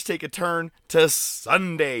first take a turn to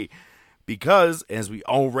Sunday. Because, as we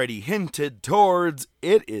already hinted towards,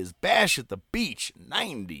 it is Bash at the Beach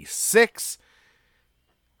 96.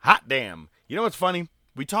 Hot damn. You know what's funny?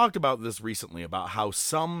 We talked about this recently, about how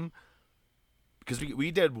some... Because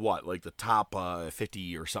we did, what, like the top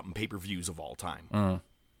 50 or something pay-per-views of all time.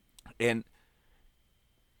 And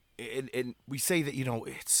we say that, you know,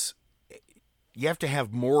 it's... You have to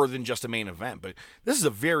have more than just a main event. But this is a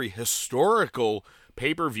very historical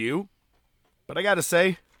pay-per-view. But I gotta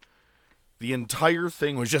say... The entire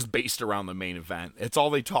thing was just based around the main event. It's all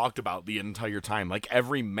they talked about the entire time. Like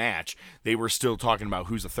every match, they were still talking about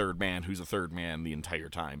who's a third man the entire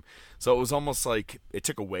time. So it was almost like it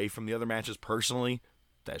took away from the other matches personally.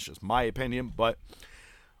 That's just my opinion, but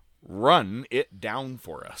run it down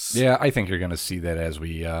for us. Yeah, I think you're going to see that as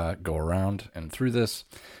we go around and through this.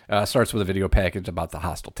 Starts with a video package about the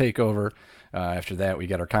Hostile Takeover. After that, we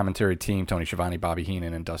get our commentary team, Tony Schiavone, Bobby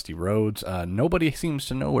Heenan, and Dusty Rhodes. Nobody seems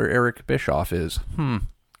to know where Eric Bischoff is.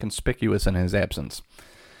 Conspicuous in his absence.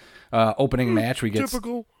 Opening match, we get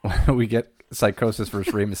Psychosis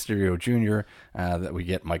versus Rey Mysterio Jr. That we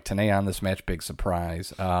get Mike Tenay on this match. Big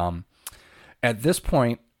surprise. At this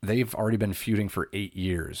point, they've already been feuding for 8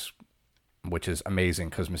 years, which is amazing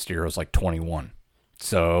because Mysterio's like 21.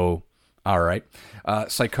 So... All right.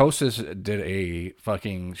 Psychosis did a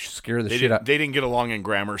fucking scare the shit out. They didn't get along in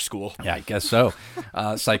grammar school. Yeah, I guess so.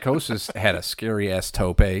 Psychosis had a scary-ass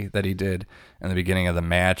tope that he did in the beginning of the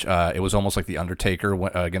match. It was almost like The Undertaker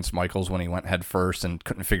against Michaels when he went head first and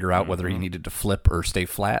couldn't figure out whether he needed to flip or stay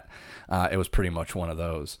flat. It was pretty much one of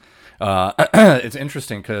those. It's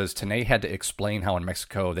interesting because Tenay had to explain how in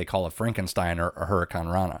Mexico they call a Frankenstein or a Hurricane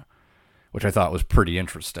Rana, which I thought was pretty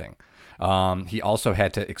interesting. He also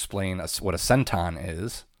had to explain what a senton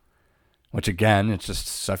is, Which, again, it's just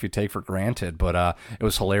stuff you take for granted. But it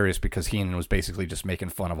was hilarious because Heenan was basically just making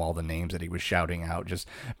fun of all the names that he was shouting out. Just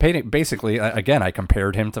basically, again, I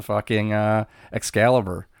compared him to fucking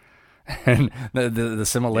Excalibur. And the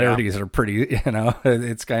similarities are pretty,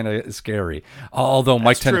 it's kind of scary. Although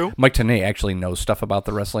Mike Tenay actually knows stuff about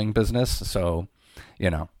the wrestling business. So,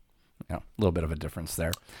 a little bit of a difference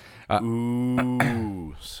there.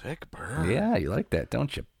 Ooh, sick burn. Yeah, you like that,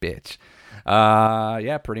 don't you, bitch?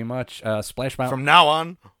 Yeah, pretty much. Splash Mountain. From now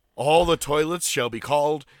on, all the toilets shall be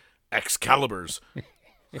called Excaliburs.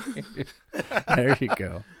 There you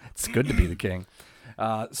go. It's good to be the king.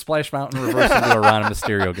 Splash Mountain reverse into a Ron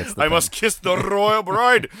Mysterio gets the I pin. must kiss the royal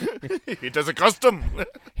bride. It is a custom.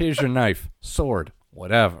 Here's your knife, sword,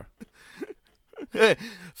 whatever.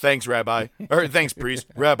 Thanks, Rabbi. Or thanks, priest.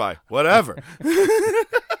 Rabbi, whatever.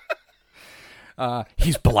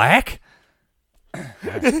 He's black?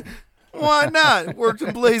 Why not? Worked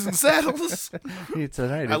in Blazing Saddles.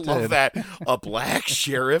 Tonight I love that. A black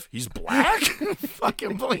sheriff. He's black?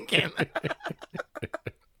 Fucking blinking.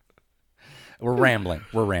 We're rambling.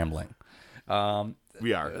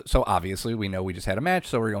 We are. So obviously we know we just had a match,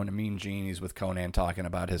 so we're going to Mean Gene. He's with Conan talking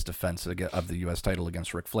about his defense of the U.S. title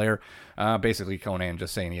against Ric Flair. Basically Conan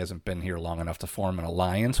just saying he hasn't been here long enough to form an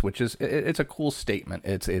alliance, which is it's a cool statement.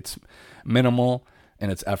 It's minimal in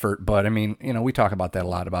its effort, but I mean, we talk about that a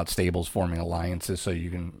lot about stables forming alliances so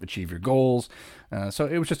you can achieve your goals. So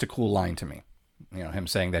it was just a cool line to me. Him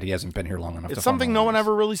saying that he hasn't been here long enough. It's something no one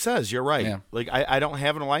ever really says. You're right. Yeah. Like I don't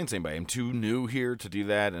have an alliance with anybody. I'm too new here to do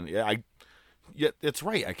that, and it's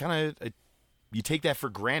right. You take that for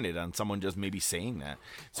granted on someone just maybe saying that.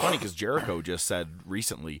 It's funny because Jericho just said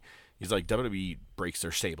recently, he's like, WWE breaks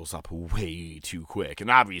their stables up way too quick, and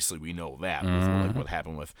obviously we know that with like what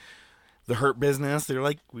happened with the Hurt Business. They're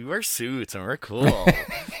like, we wear suits and we're cool.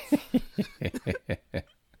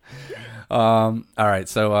 All right,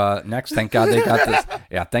 so next, thank God they got this.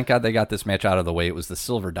 Yeah, thank God they got this match out of the way. It was the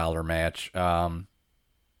Silver Dollar match. I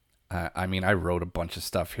mean, I wrote a bunch of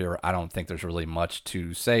stuff here. I don't think there's really much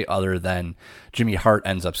to say other than Jimmy Hart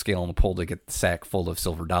ends up scaling the pole to get the sack full of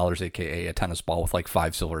silver dollars, a.k.a. a tennis ball with like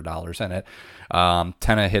 5 silver dollars in it.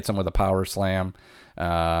 Tenna hits him with a power slam.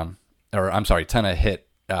 Tenna hit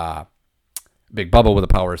Big Bubba with a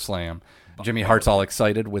power slam. Jimmy Hart's all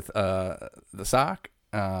excited with the sock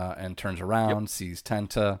and turns around, sees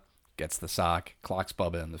Tenta, gets the sock, clocks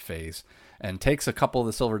Bubba in the face, and takes a couple of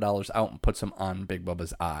the silver dollars out and puts them on Big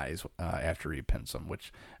Bubba's eyes after he pins him,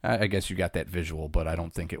 which I guess you got that visual, but I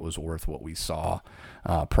don't think it was worth what we saw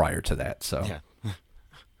prior to that. So yeah.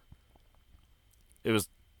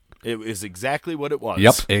 It was exactly what it was.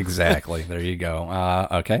 Yep, exactly. There you go.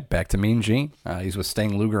 Okay, back to Mean Gene. He's with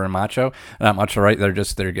Sting, Luger, and Macho. Not much, all right.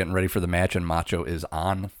 They're getting ready for the match, and Macho is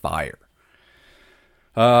on fire.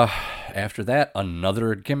 After that,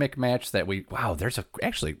 another gimmick match there's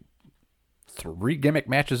actually 3 gimmick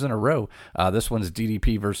matches in a row. This one's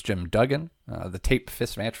DDP versus Jim Duggan, the taped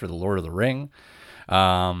fist match for the Lord of the Ring.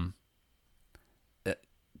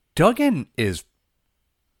 Duggan is,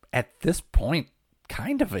 at this point,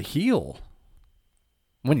 kind of a heel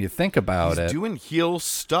when you think about it. He's doing heel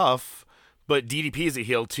stuff, but DDP is a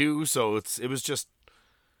heel too, so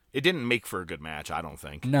it didn't make for a good match, I don't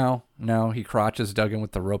think. No, he crotches Duggan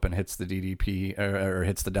with the rope and hits the DDP or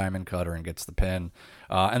hits the Diamond Cutter and gets the pin.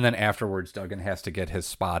 And then afterwards, Duggan has to get his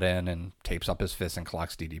spot in and tapes up his fist and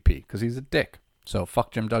clocks DDP because he's a dick. So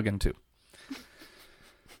fuck Jim Duggan too.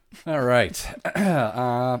 All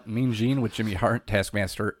right, Mean Gene with Jimmy Hart,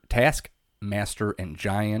 Taskmaster, and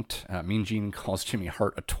Giant. Mean Gene calls Jimmy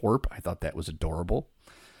Hart a twerp. I thought that was adorable.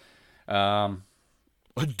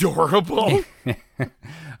 Adorable.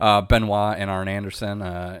 Benoit and Arn Anderson,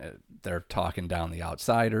 they're talking down the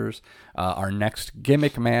Outsiders. Our next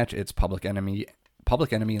gimmick match, it's Public Enemy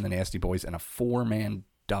and the Nasty Boys in a 4-man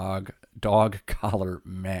dog collar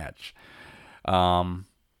match.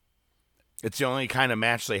 It's the only kind of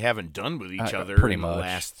match they haven't done with each other pretty in much. The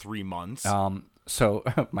last 3 months. So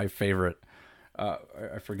my favorite,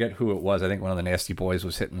 I forget who it was. I think one of the Nasty Boys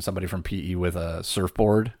was hitting somebody from PE with a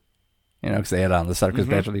surfboard. Because they had it on the Suckers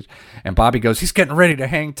Badge League. And Bobby goes, he's getting ready to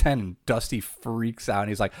hang 10. And Dusty freaks out. And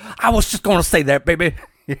he's like, I was just going to say that, baby.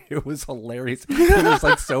 It was hilarious. He was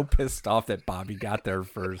like so pissed off that Bobby got there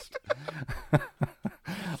first.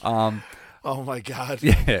 Oh, my God.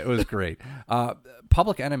 Yeah, it was great.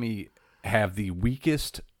 Public Enemy have the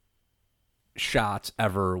weakest shots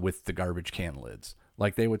ever with the garbage can lids.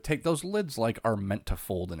 Like, they would take those lids, like, are meant to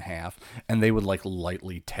fold in half. And they would, like,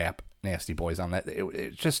 lightly tap Nasty Boys on that.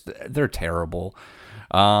 It's just, they're terrible.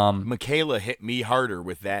 Michaela hit me harder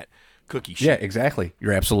with that cookie shit. Yeah, exactly.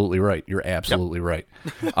 You're absolutely right. You're absolutely right.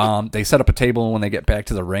 They set up a table, and when they get back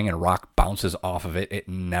to the ring and Rock bounces off of it, it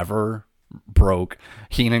never broke.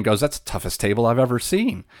 Heenan goes, "That's the toughest table I've ever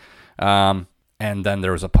seen." And then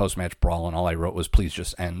there was a post-match brawl, and all I wrote was, "Please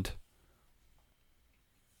just end."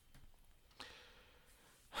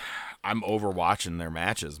 I'm overwatching their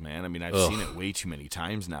matches, man. I mean, I've seen it way too many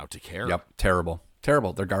times now to care. Yep, terrible.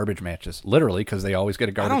 They're garbage matches, literally, because they always get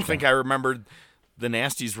a garbage. I don't think I remembered the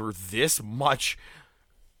Nasties were this much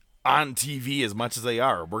on TV as much as they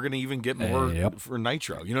are. We're gonna even get more for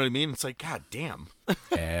Nitro. You know what I mean? It's like, god damn.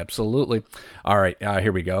 Absolutely. All right,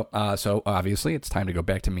 here we go. So obviously, it's time to go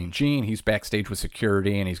back to Mean Gene. He's backstage with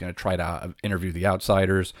security, and he's going to try to interview the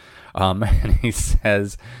Outsiders. And he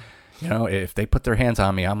says, "You know, if they put their hands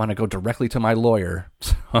on me, I'm going to go directly to my lawyer."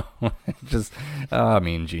 So just,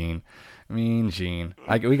 Mean Gene. Mean Gene.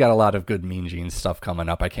 We got a lot of good Mean Gene stuff coming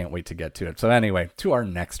up. I can't wait to get to it. So anyway, to our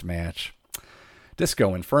next match.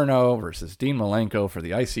 Disco Inferno versus Dean Malenko for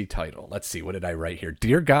the IC title. Let's see, what did I write here?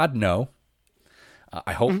 Dear God, no.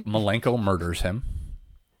 I hope Malenko murders him.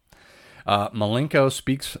 Malenko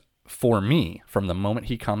speaks for me from the moment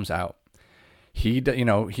he comes out. He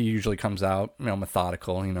usually comes out,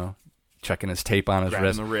 methodical, checking his tape on his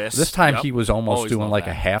Grabbing the wrist. This time Yep. he was almost Always doing love like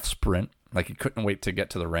that. a half sprint, like he couldn't wait to get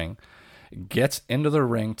to the ring. Gets into the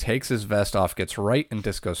ring, takes his vest off, gets right in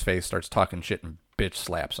Disco's face, starts talking shit, and bitch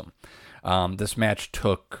slaps him. This match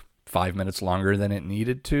took 5 minutes longer than it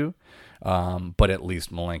needed to, but at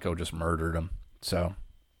least Malenko just murdered him. So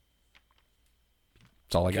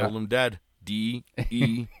that's all I got. Killed him dead.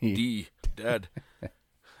 D-E-D. Dead.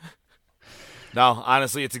 No,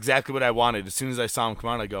 honestly, it's exactly what I wanted. As soon as I saw him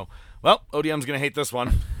come out, I go, well, ODM's going to hate this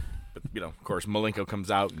one. But, of course, Malenko comes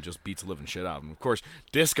out and just beats the living shit out of him. Of course,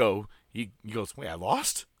 Disco, he goes, wait, I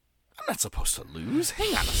lost? I'm not supposed to lose.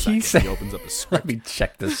 Hang on a second. He opens up his script. Let me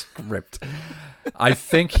check the script. I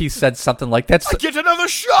think he said something like that. I get another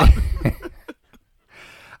shot!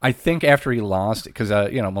 I think after he lost, because,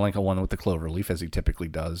 Malenko won with the clover leaf, as he typically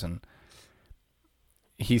does, and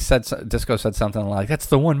Disco said something like, "That's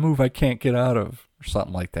the one move I can't get out of," or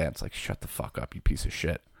something like that. It's like, shut the fuck up, you piece of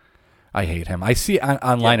shit. I hate him. I see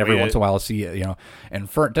online every once in a while, I'll see, and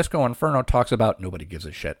Disco Inferno talks about nobody gives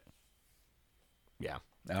a shit. Yeah.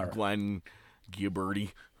 All right. Glenn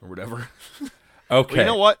Gioberti or whatever. Okay. Well, you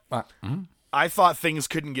know what? I thought things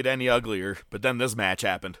couldn't get any uglier, but then this match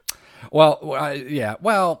happened. Well, yeah.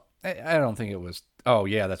 Well, I don't think it was. Oh,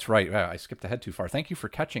 yeah, that's right. Wow, I skipped ahead too far. Thank you for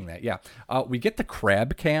catching that. Yeah. We get the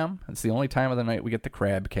crab cam. It's the only time of the night we get the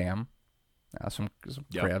crab cam. Some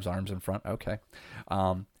crab's arms in front. Okay.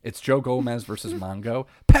 It's Joe Gomez versus Mongo.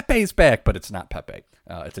 Pepe's back, but it's not Pepe.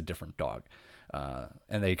 It's a different dog.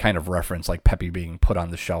 And they kind of reference like Pepe being put on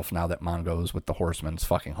the shelf now that Mongo's with the Horsemen. It's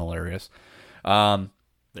fucking hilarious.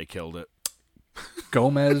 They killed it.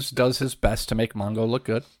 Gomez does his best to make Mongo look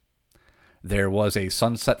good. There was a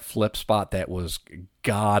sunset flip spot that was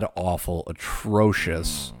god-awful,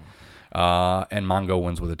 atrocious. And Mongo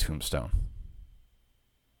wins with a tombstone.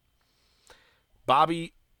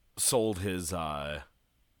 Bobby sold his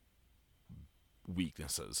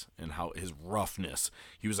weaknesses and how his roughness.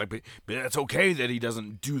 He was like, but it's okay that he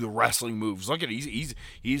doesn't do the wrestling moves. Look at it.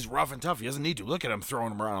 He's rough and tough. He doesn't need to. Look at him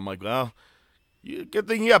throwing him around. I'm like, well, good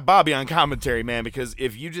thing you got Bobby on commentary, man, because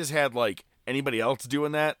if you just had like anybody else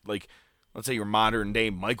doing that, like let's say your modern day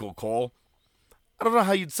Michael Cole, I don't know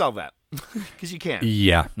how you'd sell that because you can't.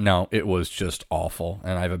 Yeah, no, it was just awful,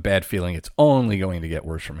 and I have a bad feeling it's only going to get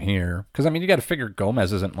worse from here. Because I mean, you got to figure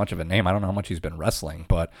Gomez isn't much of a name. I don't know how much he's been wrestling,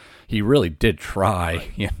 but he really did try.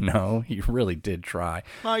 Right. He really did try.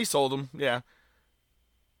 Well, he sold him, yeah.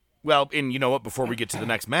 Well, and you know what? Before we get to the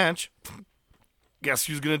next match, guess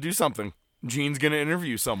who's gonna do something? Gene's gonna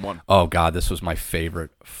interview someone. Oh God, this was my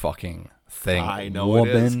favorite fucking thing. I know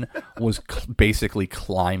Woman it is. was basically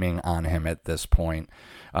climbing on him at this point.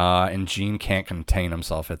 And Gene can't contain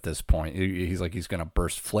himself at this point. He's like, he's going to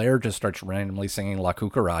burst. Flair just starts randomly singing La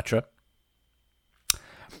Cucaracha.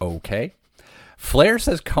 Okay. Flair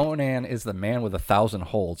says Conan is the man with 1,000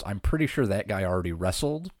 holds. I'm pretty sure that guy already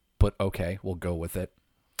wrestled, but okay, we'll go with it.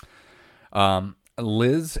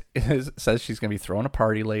 Liz says she's going to be throwing a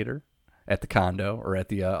party later at the condo or at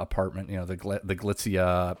the apartment, the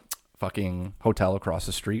glitzy fucking hotel across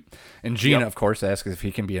the street. And Gina, of course, asks if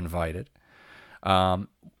he can be invited.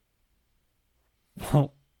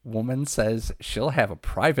 Woman says she'll have a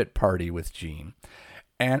private party with Gene.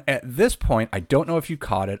 And at this point, I don't know if you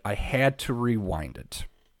caught it. I had to rewind it.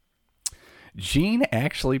 Gene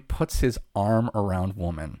actually puts his arm around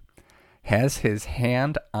Woman, has his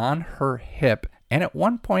hand on her hip, and at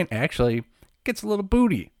one point actually gets a little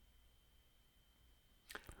booty.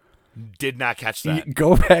 Did not catch that.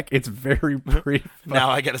 Go back. It's very brief. Now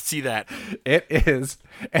I got to see that. It is.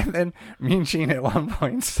 And then Mean Gene at one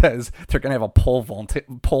point says they're going to have a pole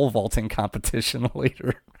vaulting competition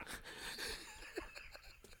later.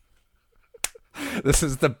 This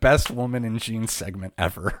is the best Woman in Jeans segment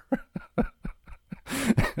ever.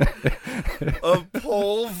 A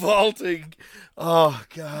pole vaulting. Oh,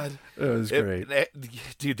 God. It was great.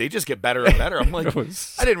 Dude, they just get better and better. I'm like,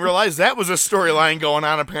 I didn't realize that was a storyline going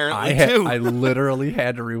on apparently, too. I literally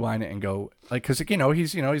had to rewind it and go, like, because,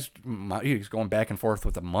 he's going back and forth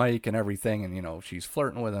with the mic and everything, and, she's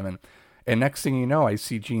flirting with him. And next thing you know, I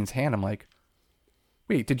see Gene's hand. I'm like,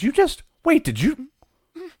 did you?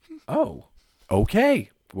 Oh, okay.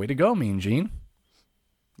 Way to go, Mean Gene.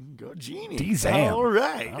 Go Genie. D-Zam. All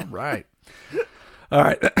right. All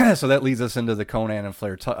right. So that leads us into the Conan and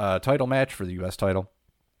Flair title match for the U.S. title.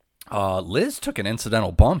 Liz took an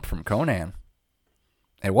incidental bump from Conan.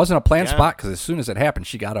 It wasn't a planned spot because as soon as it happened,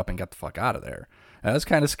 she got up and got the fuck out of there. That was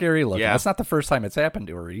kind of scary looking. That's not the first time it's happened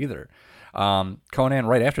to her either. Conan,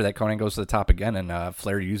 right after that, Conan goes to the top again, and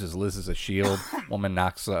Flair uses Liz as a shield. Woman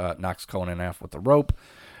knocks Conan off with the rope.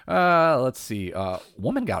 Let's see.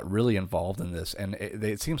 Woman got really involved in this, and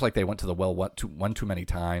it seems like they went to the well one too many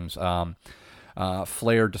times.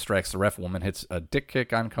 Flair distracts the ref. Woman hits a dick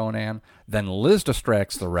kick on Conan. Then Liz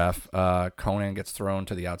distracts the ref. Conan gets thrown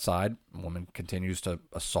to the outside. Woman continues to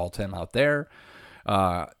assault him out there.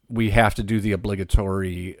 We have to do the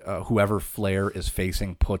obligatory, whoever Flair is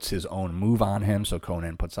facing puts his own move on him, so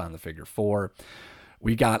Conan puts on the figure 4.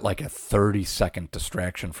 We got like a 30-second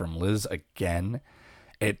distraction from Liz again.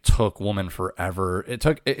 It took Woman forever. It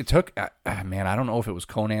took man, I don't know if it was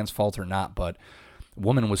Conan's fault or not, but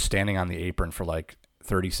Woman was standing on the apron for like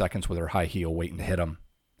 30 seconds with her high heel waiting to hit him,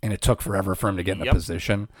 and it took forever for him to get in a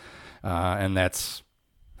position, and that's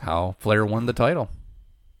how Flair won the title.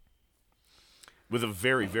 With a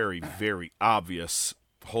very, very, very obvious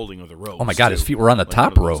holding of the rope. Oh my God, his feet were on the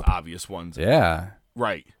top rope. Obvious ones. Yeah.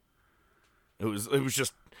 Right. It was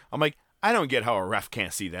just, I'm like, I don't get how a ref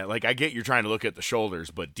can't see that. Like, I get you're trying to look at the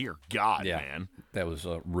shoulders, but dear God, man. That was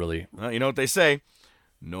really... You know what they say?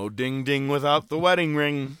 No ding-ding without the wedding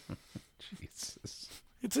ring. Jesus.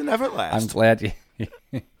 It's an everlast. I'm glad you...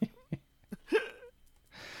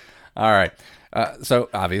 All right. So,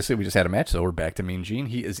 obviously, we just had a match, so we're back to Mean Gene.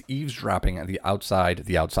 He is eavesdropping at the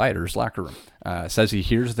Outsiders' locker room. Says he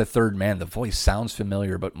hears the third man. The voice sounds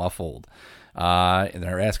familiar but muffled. And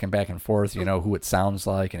they're asking back and forth, who it sounds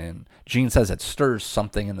like. And Gene says it stirs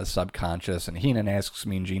something in the subconscious. And Heenan asks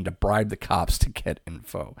Mean Gene to bribe the cops to get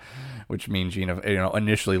info, which Mean Gene,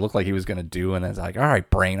 initially looked like he was going to do. And then it's like, all right,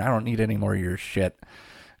 Brain, I don't need any more of your shit.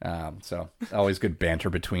 So always good banter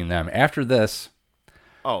between them. After this,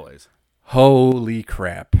 always. Holy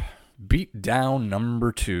crap. Beat down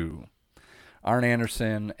number 2. Arn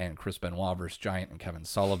Anderson and Chris Benoit versus Giant and Kevin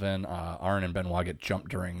Sullivan. Arn and Benoit get jumped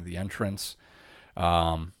during the entrance.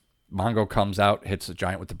 Mongo comes out, hits the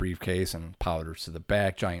Giant with the briefcase, and powders to the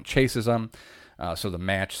back. Giant chases him. So the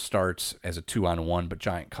match starts as a 2-on-1, but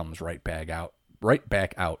Giant comes right back out.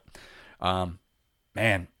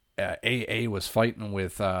 Man, AA was fighting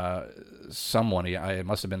with someone. It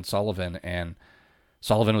must have been Sullivan, and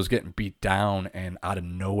Sullivan was getting beat down, and out of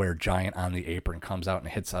nowhere, Giant on the apron comes out and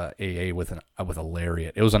hits AA with a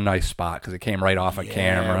lariat. It was a nice spot because it came right off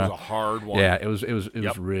camera. It was a hard one. Yeah, it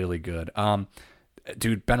was really good.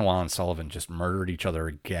 Dude, Benoit and Sullivan just murdered each other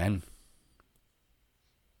again.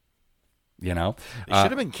 They should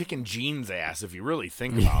have been kicking Gene's ass if you really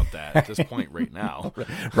think about that at this point right now.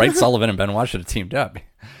 Right, Sullivan and Benoit should have teamed up.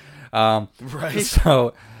 Right.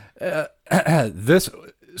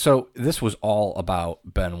 So this was all about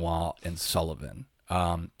Benoit and Sullivan.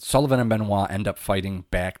 Sullivan and Benoit end up fighting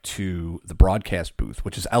back to the broadcast booth,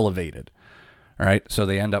 which is elevated. All right, so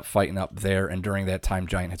they end up fighting up there, and during that time,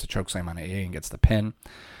 Giant hits a chokeslam on AA and gets the pin.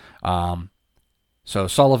 So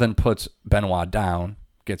Sullivan puts Benoit down,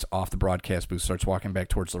 gets off the broadcast booth, starts walking back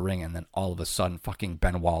towards the ring, and then all of a sudden, fucking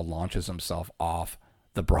Benoit launches himself off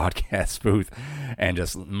the broadcast booth and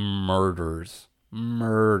just murders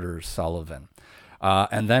Sullivan.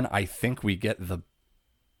 And then I think we get the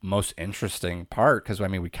most interesting part, because,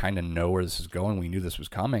 we kind of know where this is going. We knew this was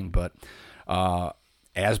coming, but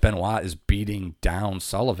as Benoit is beating down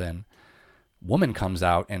Sullivan, Woman comes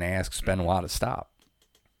out and asks Benoit to stop.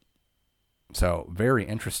 So, very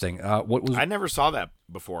interesting. I never saw that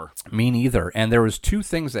before. Me neither. And there was 2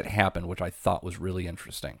 things that happened, which I thought was really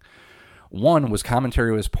interesting. One was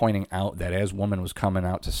commentary was pointing out that as Woman was coming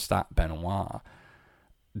out to stop Benoit,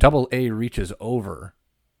 Double A reaches over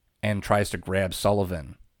and tries to grab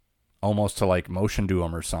Sullivan, almost to motion to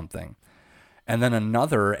him or something. And then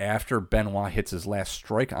another, after Benoit hits his last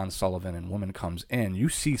strike on Sullivan and Woman comes in, you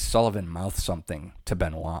see Sullivan mouth something to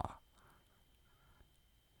Benoit.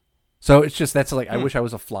 So it's just, that's like, I wish I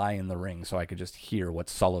was a fly in the ring so I could just hear what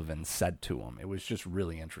Sullivan said to him. It was just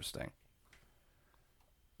really interesting.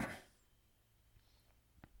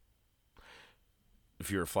 If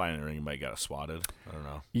you were flying in the ring, you might get swatted. I don't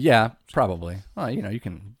know. Yeah, probably. Well, you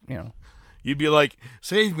can, You'd be like,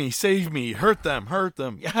 save me, hurt them.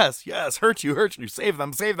 Yes, hurt you, save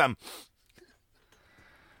them.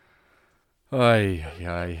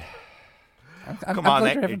 Ay. Come on, glad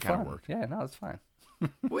that you're having kind of fun. worked. Yeah, no, it's fine.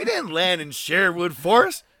 We didn't land in Sherwood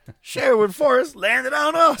Forest. Sherwood Forest landed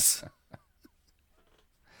on us.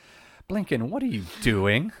 Blinken, what are you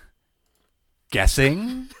doing?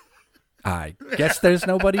 Guessing? I guess there's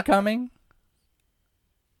nobody coming.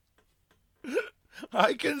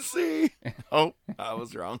 I can see. Oh, I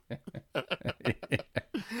was wrong. Oh,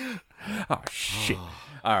 shit.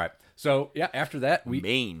 All right. So, yeah, after that, we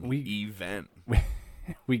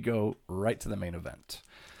go right to the main event.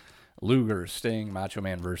 Luger, Sting, Macho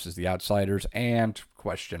Man versus the Outsiders, and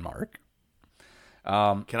question mark.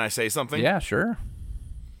 Can I say something? Yeah, sure.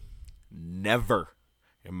 Never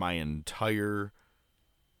in my entire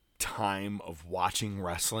time of watching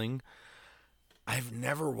wrestling, I've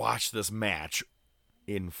never watched this match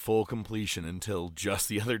in full completion until just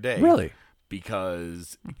the other day. Really?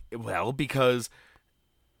 Because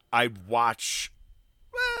I'd watch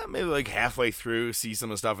maybe like halfway through, see some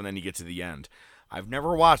of the stuff, and then you get to the end. I've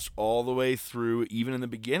never watched all the way through, even in the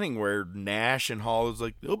beginning, where Nash and Hall was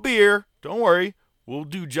like, they'll be here. Don't worry. We'll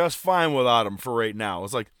do just fine without them for right now.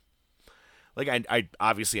 It's like I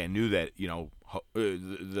obviously I knew that,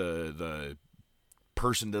 the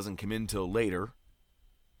person doesn't come in till later,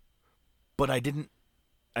 but I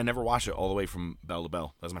never watched it all the way from bell to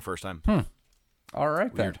bell. That was my first time. All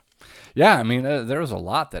right, Weird. then. Yeah, I mean, there was a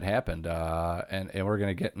lot that happened, and we're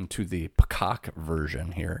going to get into the Peacock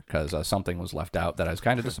version here because something was left out that I was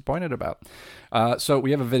kind of disappointed about. So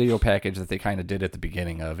we have a video package that they kind of did at the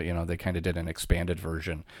beginning of, they kind of did an expanded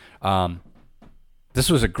version. This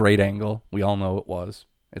was a great angle. We all know it was.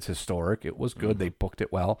 It's historic. It was good. They booked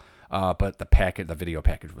it well, but the video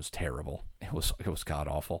package was terrible. It was god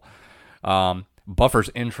awful.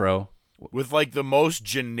 Buffer's intro with like the most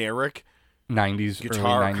generic 90s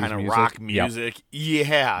guitar kind of rock Yep. music.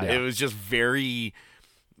 Yeah, it was just very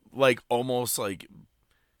like almost like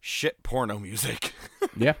shit porno music.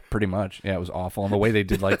 Yeah, pretty much. Yeah, it was awful. And the way they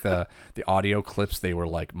did like the audio clips, they were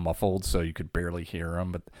like muffled so you could barely hear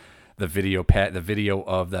them, but the video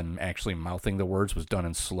of them actually mouthing the words was done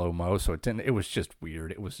in slow-mo, so it was just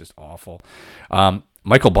weird. It was just awful.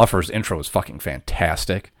 Michael Buffer's intro was fucking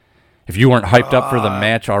fantastic. If you weren't hyped up for the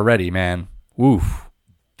match already, man, woof.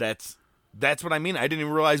 That's what I mean. I didn't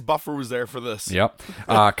even realize Buffer was there for this. Yep.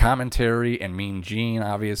 Commentary and Mean Gene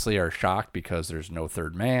obviously are shocked because there's no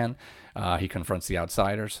third man. He confronts the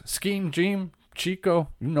Outsiders. Scheme, Gene, Chico,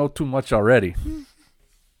 you know too much already.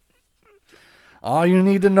 All you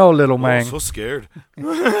need to know, little man. I'm so scared.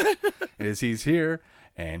 is he's here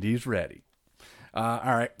and he's ready. All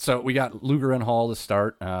right, so we got Luger and Hall to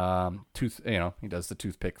start. He does the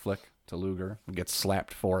toothpick flick to Luger and gets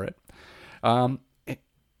slapped for it.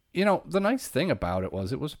 The nice thing about it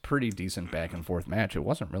was a pretty decent back and forth match. It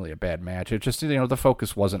wasn't really a bad match. It just, the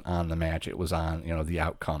focus wasn't on the match. It was on, the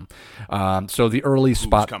outcome. So the early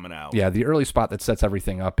spot coming out. Yeah, the early spot that sets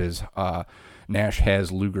everything up is Nash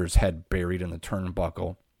has Luger's head buried in the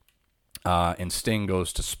turnbuckle. And Sting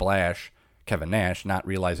goes to splash Kevin Nash, not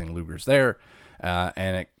realizing Luger's there.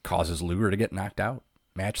 And it causes Luger to get knocked out.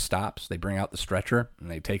 Match stops. They bring out the stretcher and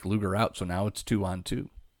they take Luger out. So now it's 2-on-2.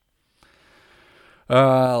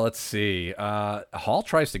 Let's see. Hall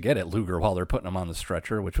tries to get at Luger while they're putting him on the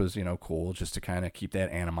stretcher, which was, cool, just to kind of keep that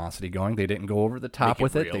animosity going. They didn't go over the top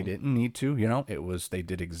with it. They didn't need to, they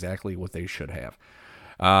did exactly what they should have.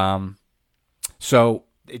 So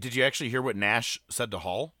did you actually hear what Nash said to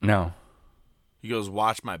Hall? No. He goes,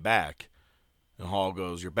 "Watch my back." And Hall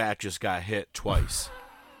goes, "Your back just got hit twice."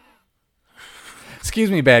 Excuse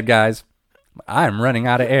me, bad guys. I'm running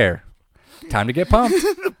out of air. Time to get pumped.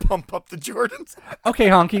 Pump up the Jordans. Okay,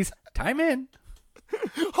 honkies. Time in.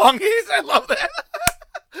 Honkies? I love that.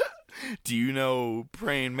 Do you know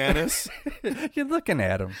Praying Mantis? You're looking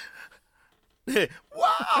at him.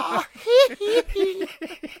 Wow.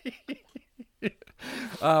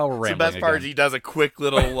 Oh, we're the best part is he does a quick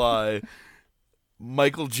little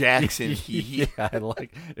Michael Jackson. Yeah,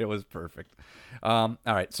 it was perfect. All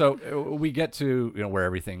right, so we get to where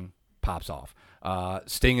everything pops off.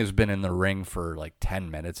 Sting has been in the ring for like 10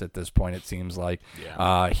 minutes at this point, it seems like.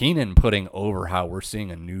 Yeah. Heenan putting over how we're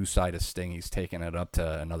seeing a new side of Sting. He's taking it up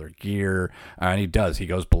to another gear, and he does. He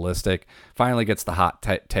goes ballistic. Finally gets the hot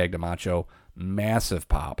tag to Macho. Massive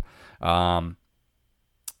pop.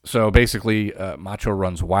 So basically, Macho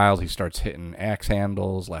runs wild. He starts hitting axe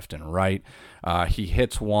handles left and right. He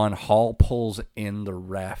hits one. Hall pulls in the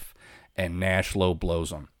ref, and Nash low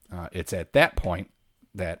blows him. It's at that point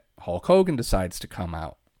that Hulk Hogan decides to come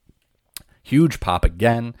out. Huge pop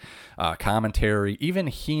again. Commentary. Even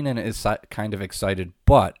Heenan is kind of excited,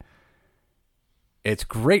 but it's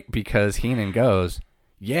great because Heenan goes,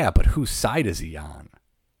 yeah, but whose side is he on?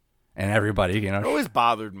 And everybody, you know. It always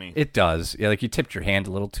bothered me. It does. Yeah, like you tipped your hand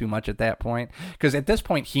a little too much at that point. Because at this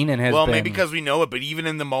point, Heenan has Well, been... maybe because we know it, but even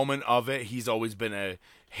in the moment of it, he's always been a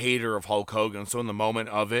hater of Hulk Hogan. So in the moment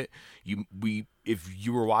of it, if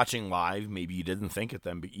you were watching live, maybe you didn't think it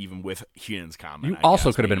then, but even with Heenan's comment. You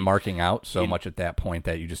also could have been marking out so much at that point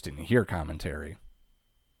that you just didn't hear commentary.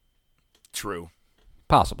 True.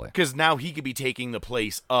 Possibly. Because now he could be taking the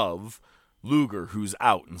place of Luger, who's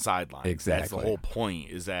out and sidelined. Exactly. That's the whole point,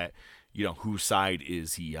 is that, you know, whose side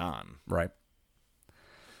is he on? Right.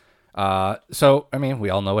 So, I mean, we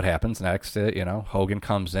all know what happens next. You know, Hogan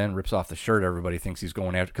comes in, rips off the shirt. Everybody thinks he's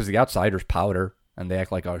going after, because the outsiders powder, and they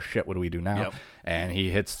act like, oh, shit, what do we do now? Yep. And he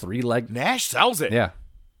hits 3 leg. Nash sells it. Yeah.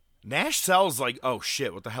 Nash sells like, oh,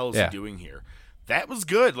 shit, what the hell is he doing here? That was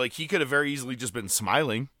good. Like, he could have very easily just been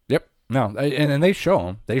smiling. Yep. No, and they show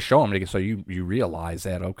him. They show him, so you realize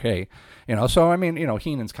that, okay. You know, so, I mean, you know,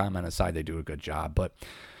 Heenan's comment aside, they do a good job, but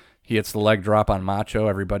he hits the leg drop on Macho.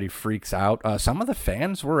 Everybody freaks out. Some of the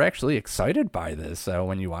fans were actually excited by this.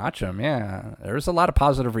 When you watch them, yeah, there's a lot of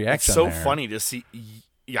positive reaction. It's so there. funny to see.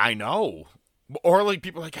 Yeah, I know. Or like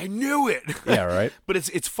people are like, I knew it. Yeah, right. But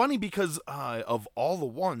it's funny because of all the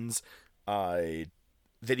ones that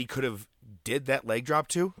he could have did that leg drop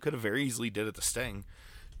to, could have very easily did it to Sting.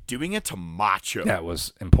 Doing it to Macho. That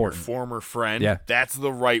was important. Former friend. Yeah. That's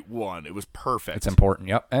the right one. It was perfect. It's important,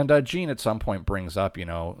 yep. And Gene at some point brings up, you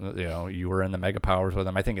know, you were in the Mega Powers with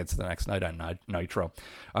him. I think it's the next night on Nitro.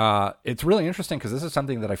 It's really interesting because this is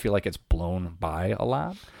something that I feel like it's blown by a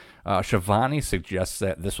lot. Schiavone suggests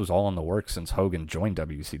that this was all in the works since Hogan joined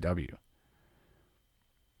WCW.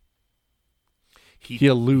 He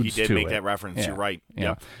alludes to it. He did make that reference. Yeah. You're right.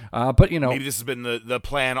 Yeah. But, you know. Maybe this has been the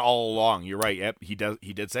plan all along. You're right. Yep. He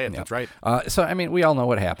did say it. Yep. That's right. So, I mean, we all know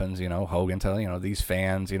what happens. You know, Hogan telling, you know, these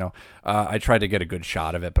fans, you know. I tried to get a good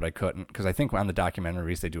shot of it, but I couldn't. Because I think on the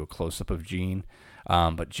documentaries, they do a close-up of Gene.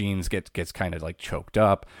 But Gene gets kind of like choked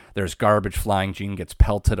up. There's garbage flying. Gene gets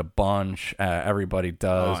pelted a bunch. Everybody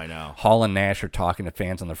does. Oh, I know. Hall and Nash are talking to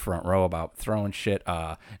fans on the front row about throwing shit.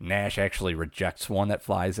 Nash actually rejects one that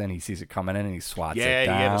flies in. He sees it coming in and he swats it down. Yeah,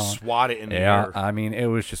 he had to swat it in the air. Yeah, I mean, it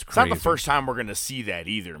was just crazy. It's not the first time we're going to see that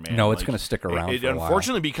either, man. No, it's going to stick around It for a while.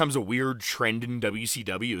 unfortunately becomes a weird trend in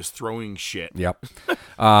WCW is throwing shit. Yep.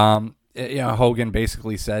 You know, Hogan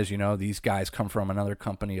basically says, you know, these guys come from another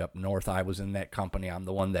company up north. I was in that company. I'm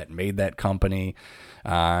the one that made that company,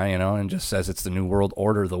 you know, and just says it's the New World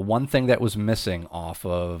Order. The one thing that was missing off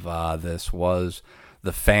of this was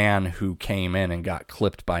the fan who came in and got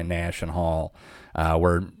clipped by Nash and Hall,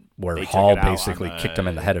 where Hall basically kicked him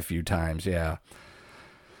in the head a few times. Yeah.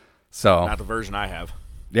 So not the version I have.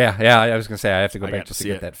 Yeah. I was gonna say I have to go back just to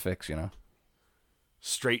get that fix. You know,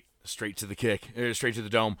 straight to the kick, straight to the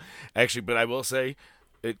dome. Actually, but I will say,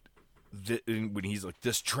 when he's like,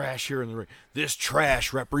 this trash here in the ring, this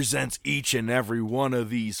trash represents each and every one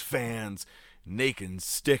of these fans. And they can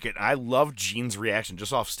stick it. I love Gene's reaction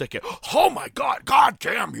just off stick it. Oh my God, God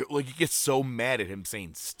damn you! Like he gets so mad at him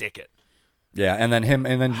saying stick it. Yeah, and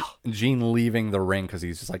then Gene leaving the ring because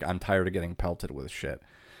he's just like, I'm tired of getting pelted with shit.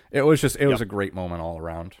 It was a great moment all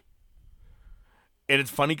around. And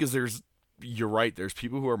it's funny because you're right. There's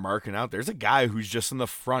people who are marking out. There's a guy who's just in the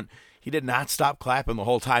front. He did not stop clapping the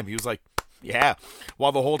whole time. He was like, yeah.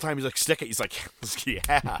 While the whole time he's like, stick it. He's like,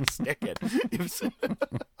 yeah, stick it.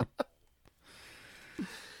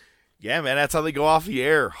 Yeah, man, that's how they go off the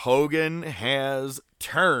air. Hogan has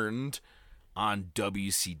turned on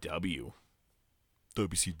WCW.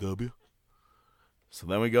 So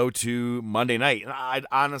then we go to Monday night. And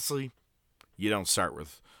honestly, you don't start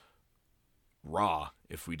with Raw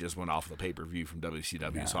if we just went off the pay-per-view from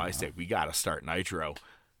WCW. Yeah. So I say we got to start Nitro.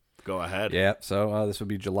 Go ahead. Yeah, so this would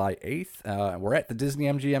be July 8th. We're at the Disney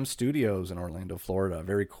MGM Studios in Orlando, Florida.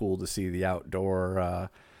 Very cool to see the outdoor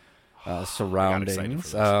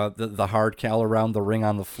surroundings. The hard cal around the ring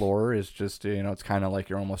on the floor is just, you know, it's kind of like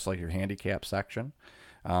almost like your handicap section.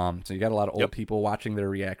 So you got a lot of old people watching. Their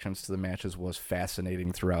reactions to the matches was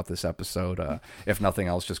fascinating throughout this episode. If nothing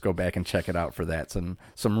else, just go back and check it out for that.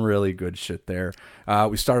 Some really good shit there.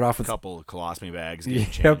 We started off with a couple of colostomy bags.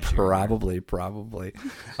 Yeah, probably.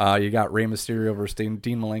 You got Rey Mysterio versus Dean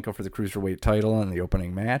Malenko for the Cruiserweight title in the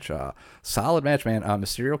opening match. Solid match, man.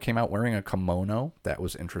 Mysterio came out wearing a kimono. That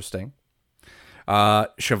was interesting.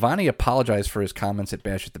 Shivani apologized for his comments at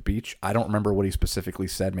Bash at the Beach. I don't remember what he specifically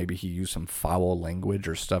said. Maybe he used some foul language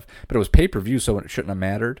or stuff. But it was pay-per-view, so it shouldn't have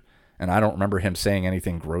mattered. And I don't remember him saying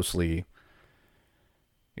anything grossly,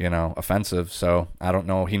 offensive. So I don't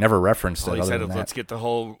know. He never referenced it. He said, than let's get the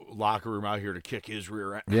whole locker room out here to kick his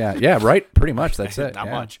rear end. Yeah, right. Pretty much. That's it. Not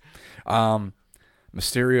much.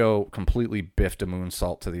 Mysterio completely biffed a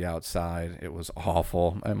moonsault to the outside. It was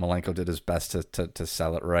awful. And Malenko did his best to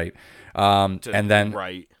sell it right. And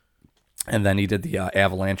then he did the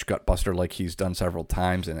avalanche gutbuster like he's done several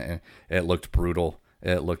times, and it looked brutal.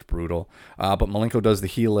 But Malenko does the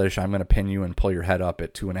heelish, I'm going to pin you and pull your head up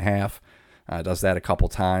at 2.5. Does that a couple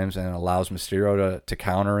times and allows Mysterio to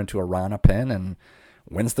counter into a Rana pin and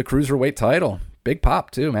wins the Cruiserweight title. Big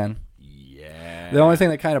pop too, man. The only thing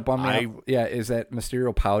that kind of bummed me out, is that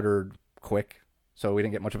Mysterio powdered quick, so we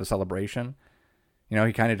didn't get much of a celebration. He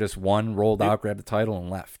kind of just won, rolled out, grabbed the title, and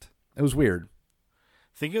left. It was weird.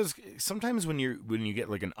 Thing is, sometimes when you get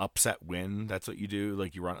like an upset win, that's what you do.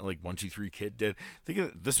 Like you run it like 1, 2, 3 Kid did.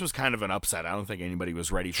 This was kind of an upset. I don't think anybody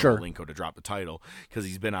was ready for Malenko to drop the title because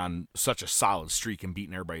he's been on such a solid streak and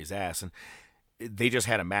beating everybody's ass. And they just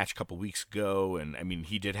had a match a couple weeks ago, and I mean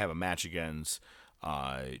he did have a match against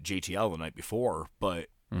JTL the night before, but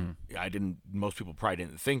most people probably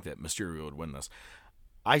didn't think that Mysterio would win this.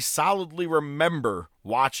 I solidly remember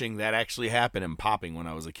watching that actually happen and popping when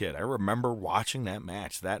I was a kid. I remember watching that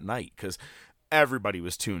match that night because everybody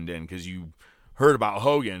was tuned in because you heard about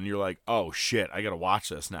Hogan and you're like, oh shit, I gotta watch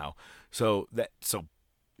this now. So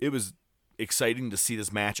it was exciting to see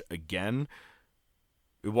this match again.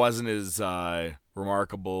 It wasn't as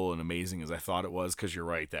remarkable and amazing as I thought it was because you're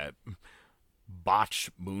right, that botch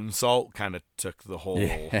moonsault kind of took the whole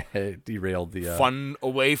derailed the fun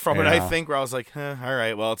away from it, I think, where I was like, all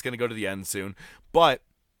right, well, it's going to go to the end soon. But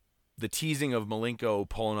the teasing of Malenko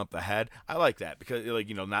pulling up the head, I like that because,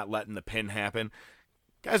 not letting the pin happen.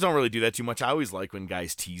 Guys don't really do that too much. I always like when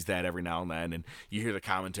guys tease that every now and then, and you hear the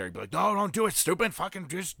commentary be like, no, don't do it, stupid, fucking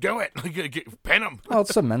just do it. Pin him. Well, it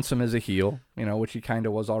cements him as a heel, which he kind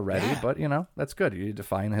of was already, but, that's good. You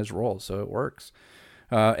define his role, so it works.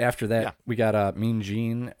 After that, we got Mean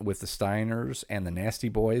Gene with the Steiners and the Nasty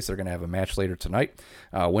Boys. They're going to have a match later tonight.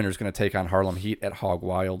 Winner's going to take on Harlem Heat at Hog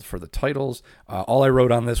Wild for the titles. All I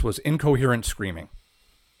wrote on this was incoherent screaming.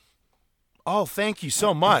 Oh, thank you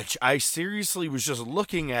so much. I seriously was just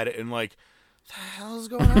looking at it and like, what the hell is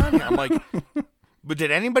going on here? I'm like, but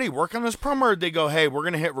did anybody work on this promo or did they go, hey, we're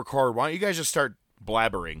going to hit record. Why don't you guys just start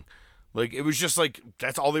blabbering? Like, it was just like,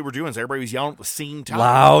 that's all they were doing. Everybody was yelling at the same time.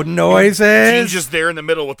 Loud noises. Gene's just there in the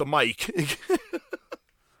middle with the mic.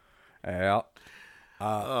 Yeah. It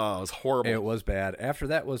was horrible. It was bad. After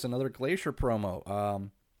that was another Glacier promo.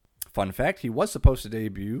 Fun fact, he was supposed to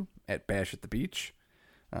debut at Bash at the Beach.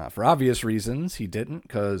 For obvious reasons, he didn't,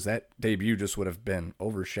 because that debut just would have been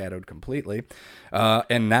overshadowed completely.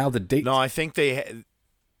 And now the date... No, I think he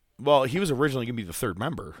was originally going to be the third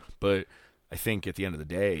member, but... I think at the end of the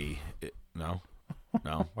day, no.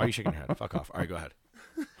 Why are you shaking your head? Fuck off. All right, go ahead.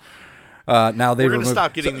 Now we're going to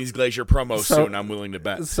stop getting these Glacier promos soon. I'm willing to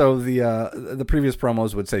bet. So the previous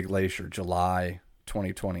promos would say Glacier July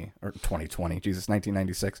 2020 or 2020. Jesus,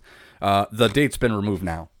 1996. The date's been removed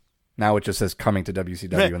now. Now it just says coming to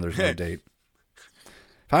WCW and there's no date.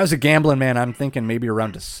 If I was a gambling man, I'm thinking maybe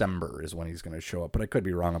around December is when he's going to show up, but I could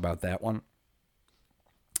be wrong about that one.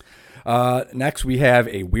 Next, we have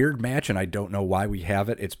a weird match, and I don't know why we have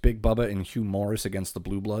it. It's Big Bubba and Hugh Morris against the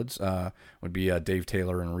Blue Bloods. Would be Dave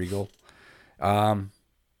Taylor and Regal.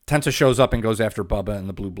 Tenta shows up and goes after Bubba, and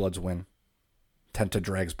the Blue Bloods win. Tenta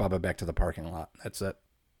drags Bubba back to the parking lot. That's it.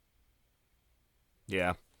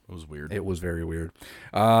 Yeah, it was weird. It was very weird.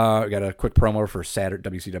 We got a quick promo for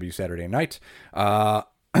WCW Saturday Night.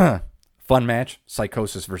 Fun match,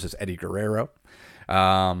 Psychosis versus Eddie Guerrero. It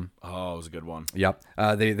was a good one. Yep.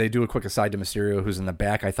 They do a quick aside to Mysterio, who's in the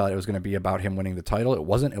back. I thought it was going to be about him winning the title. It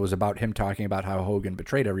wasn't. It was about him talking about how Hogan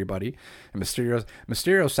betrayed everybody. And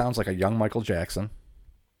Mysterio sounds like a young Michael Jackson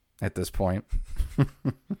at this point.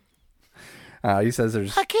 He says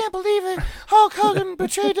there's... I can't believe it. Hulk Hogan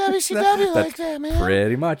betrayed WCW like that, man.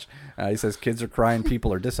 Pretty much. He says kids are crying,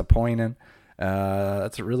 people are disappointed.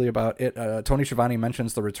 That's really about it. Tony Schiavone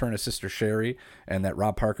mentions the return of Sister Sherry and that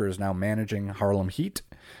Rob Parker is now managing Harlem Heat.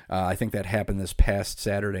 I think that happened this past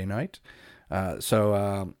Saturday night.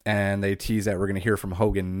 And they tease that we're going to hear from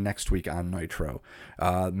Hogan next week on Nitro.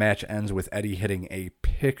 Match ends with Eddie hitting a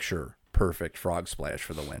picture-perfect frog splash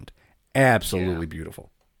for the win. Absolutely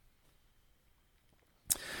beautiful.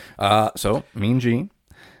 So, Mean Gene.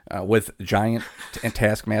 With Giant and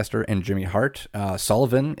Taskmaster and Jimmy Hart.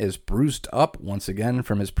 Sullivan is bruised up once again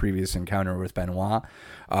from his previous encounter with Benoit.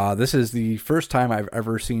 This is the first time I've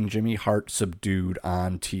ever seen Jimmy Hart subdued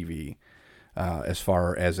on TV, as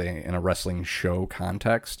far as in a wrestling show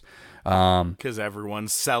context. Because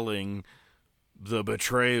everyone's selling the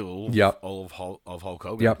betrayal of Hulk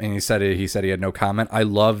Hogan. Yep, and he said he had no comment. I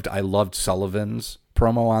loved Sullivan's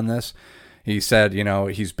promo on this. He said,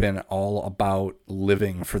 he's been all about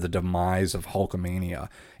living for the demise of Hulkamania,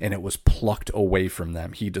 and it was plucked away from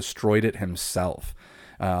them. He destroyed it himself.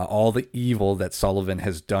 All the evil that Sullivan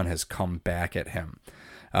has done has come back at him.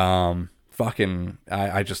 I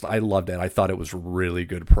loved it. I thought it was really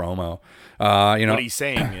good promo. What he's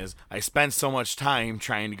saying is, I spent so much time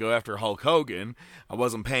trying to go after Hulk Hogan, I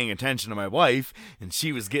wasn't paying attention to my wife, and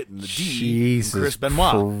she was getting the D from Chris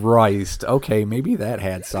Benoit. Christ. Okay, maybe that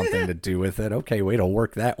had something to do with it. Okay, way to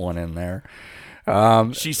work that one in there.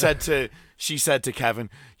 She said to Kevin,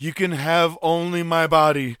 "You can have only my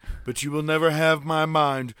body, but you will never have my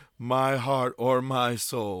mind, my heart, or my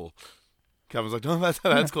soul." Kevin's like, "No, that's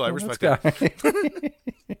cool. I respect that."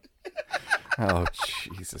 Oh,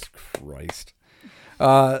 Jesus Christ.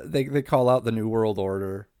 They call out the New World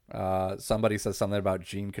Order. Somebody says something about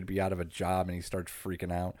Gene could be out of a job, and he starts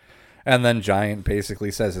freaking out. And then Giant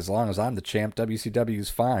basically says, as long as I'm the champ, WCW's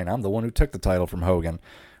fine. I'm the one who took the title from Hogan.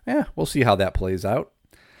 Yeah, we'll see how that plays out.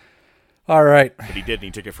 All right. But he did, and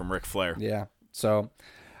he took it from Ric Flair. Yeah, so...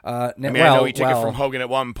 I know he took it from Hogan at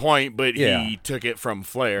one point, but he took it from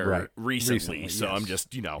Flair recently. So yes. I'm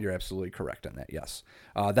just, You're absolutely correct on that, yes.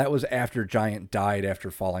 That was after Giant died after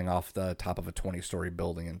falling off the top of a 20-story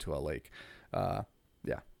building into a lake.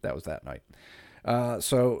 That was that night.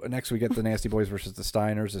 So next we get the Nasty Boys versus the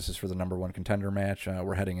Steiners. This is for the number 1 contender match.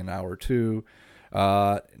 We're heading in hour 2.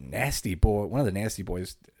 Nasty Boy, one of the Nasty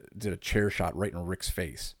Boys did a chair shot right in Rick's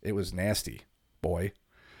face. It was nasty, boy.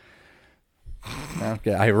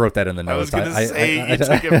 Okay, I wrote that in the notes. I was going to say, you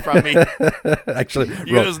took it from me. Actually,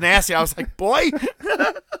 it was nasty. I was like, boy.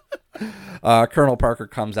 Colonel Parker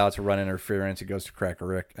comes out to run interference. He goes to crack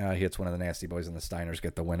Rick. He hits one of the Nasty Boys, and the Steiners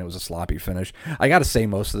get the win. It was a sloppy finish. I got to say,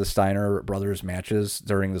 most of the Steiner brothers matches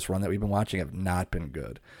during this run that we've been watching have not been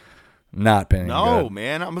good. Not been good. No,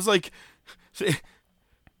 man. I was like,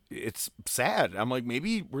 it's sad. I'm like,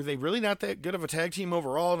 maybe were they really not that good of a tag team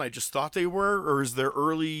overall, and I just thought they were? Or is their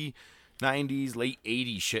early 90s, late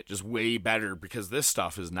 80s shit just way better? Because this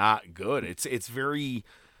stuff is not good. It's very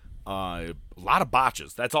a lot of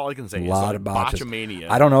botches. That's all I can say. A lot of botches. Botchamania.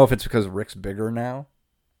 I don't know if it's because Rick's bigger now.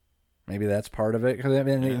 Maybe that's part of it. Because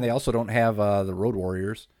they also don't have the Road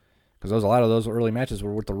Warriors. Because a lot of those early matches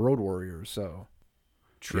were with the Road Warriors. So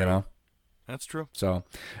true. That's true. So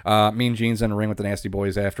Mean Gene's in the ring with the Nasty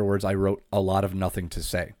Boys afterwards. I wrote a lot of nothing to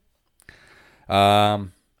say.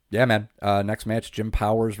 Yeah, man. Next match, Jim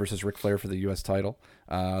Powers versus Ric Flair for the U.S. title.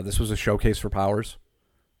 This was a showcase for Powers.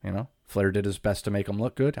 Flair did his best to make him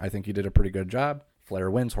look good. I think he did a pretty good job.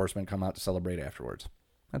 Flair wins. Horsemen come out to celebrate afterwards.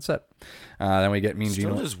 That's it. Then we get Mean Gene.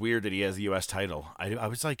 Still is weird that he has the U.S. title. I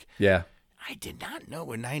was like, yeah. I did not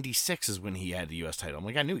know in 96 is when he had the U.S. title. I'm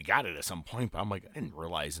like, I knew he got it at some point, but I'm like, I didn't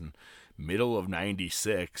realize in middle of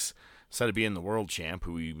 96, instead of being the world champ,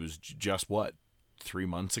 who he was just, 3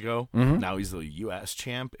 months ago. Mm-hmm. Now he's the U.S.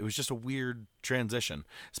 champ. It was just a weird transition,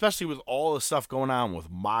 especially with all the stuff going on with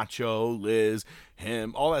Macho, Liz,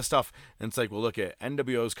 him, all that stuff. And it's like, well, look at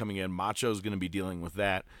NWO's coming in. Macho's going to be dealing with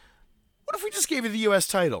that. What if we just gave you the U.S.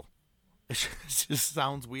 title? It just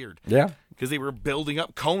sounds weird. Yeah. Because they were building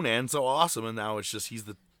up Conan so awesome, and now it's just he's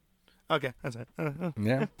the... Okay, that's it.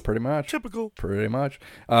 Yeah, pretty much. Typical. Pretty much.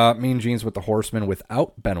 Mean Gene's with the Horsemen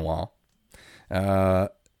without Benoit.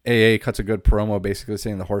 AA cuts a good promo basically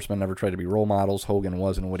saying the Horsemen never tried to be role models. Hogan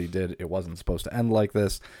was, and what he did, it wasn't supposed to end like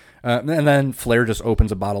this. And then Flair just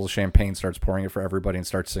opens a bottle of champagne, starts pouring it for everybody, and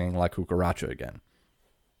starts singing La Cucaracha again.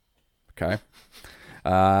 Okay.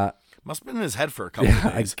 Must have been in his head for a couple of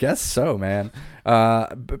days. I guess so, man.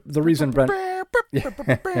 The reason Brent...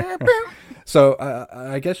 So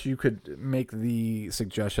I guess you could make the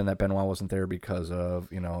suggestion that Benoit wasn't there because of,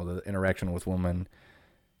 the interaction with women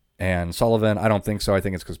and Sullivan. I don't think so. I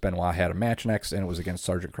think it's because Benoit had a match next, and it was against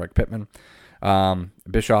Sergeant Craig Pittman.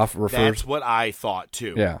 Bischoff refers... That's what I thought,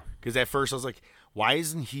 too. Yeah. Because at first I was like, Why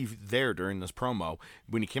isn't he there during this promo?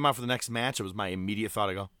 When he came out for the next match, it was my immediate thought.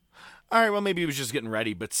 I go, all right, well, maybe he was just getting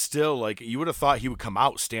ready, but still, like, you would have thought he would come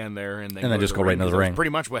out, stand there, and then just go right into the ring.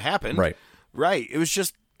 Pretty much what happened. Right. It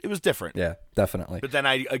was different. Yeah, definitely. But then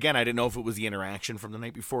I didn't know if it was the interaction from the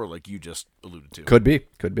night before, like you just alluded to. Could be.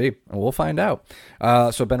 And we'll find out.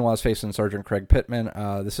 So Benoit's facing Sergeant Craig Pittman.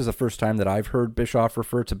 This is the first time that I've heard Bischoff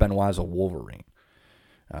refer to Benoit as a Wolverine.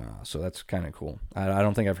 So that's kind of cool. I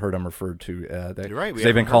don't think I've heard him referred to. You're right.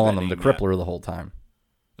 They've been calling him the Crippler the whole time.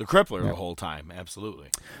 The Crippler the whole time, absolutely.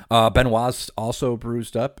 Benoit's also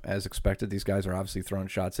bruised up, as expected. These guys are obviously throwing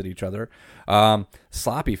shots at each other.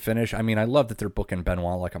 Sloppy finish. I mean, I love that they're booking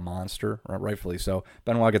Benoit like a monster, rightfully so.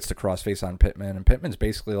 Benoit gets to crossface on Pittman, and Pittman's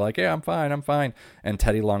basically like, yeah, I'm fine. And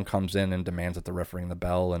Teddy Long comes in and demands that the ref ring the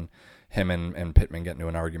bell, and him and Pittman get into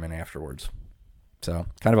an argument afterwards. So,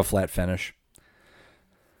 kind of a flat finish.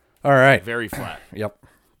 All right. Very flat. Yep.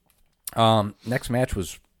 Next match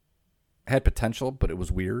had potential, but it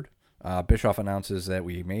was weird. Bischoff announces that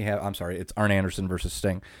we may have... I'm sorry, it's Arn Anderson versus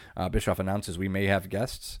Sting. Bischoff announces we may have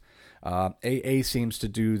guests. AA seems to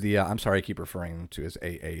do the... I'm sorry, I keep referring to as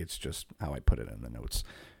AA. It's just how I put it in the notes.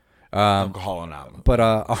 Alcohol and out. But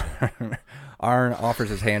Arn offers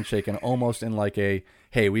his handshake and almost in like a,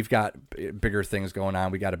 hey, we've got bigger things going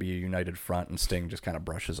on. We got to be a united front, and Sting just kind of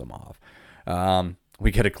brushes him off. We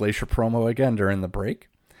get a Glacier promo again during the break.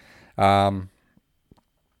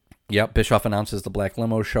 Yep, Bischoff announces the black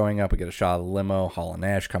limo showing up. We get a shot of the limo. Hall and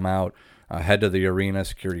Nash come out, head to the arena.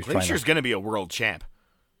 Security's Glacier's going to be a world champ.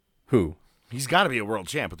 Who? He's got to be a world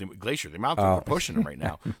champ with Glacier. The amount that we're pushing him right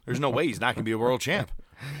now. There's no way he's not going to be a world champ.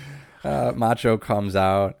 Macho comes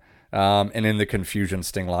out, and in the confusion,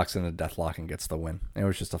 Sting locks in the deathlock and gets the win. It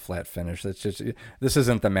was just a flat finish. This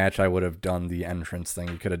isn't the match I would have done the entrance thing.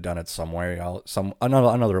 You could have done it somewhere else,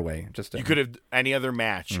 another way. You could have any other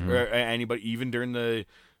match, or anybody, even during the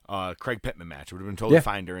Craig Pittman match. It would have been totally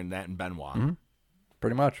fine during that and Benoit. Mm-hmm.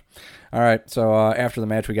 Pretty much. All right, so after the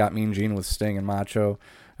match, we got Mean Gene with Sting and Macho.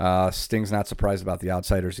 Sting's not surprised about the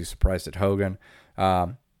Outsiders. He's surprised at Hogan.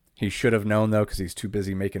 He should have known, though, because he's too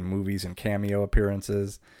busy making movies and cameo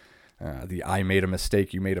appearances. The I made a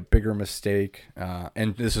mistake, you made a bigger mistake.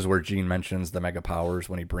 And this is where Gene mentions the Mega Powers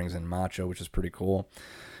when he brings in Macho, which is pretty cool.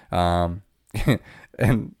 And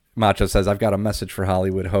Macho says, I've got a message for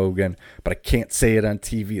Hollywood Hogan, but I can't say it on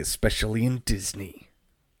TV, especially in Disney.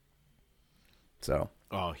 So.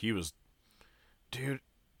 Oh, he was... Dude,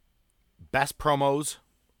 best promos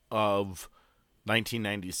of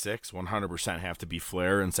 1996, 100% have to be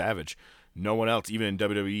Flair and Savage. No one else, even in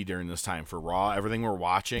WWE during this time, for Raw, everything we're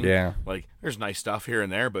watching, like, there's nice stuff here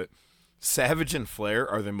and there, but Savage and Flair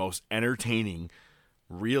are the most entertaining,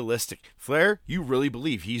 realistic. Flair, you really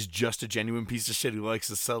believe he's just a genuine piece of shit who likes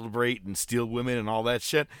to celebrate and steal women and all that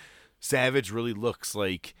shit. Savage really looks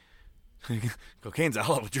like cocaine's a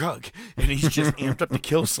hell of a drug, and he's just amped up to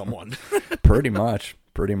kill someone. Pretty much.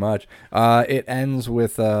 It ends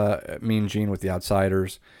with Mean Gene with the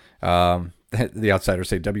Outsiders. The Outsiders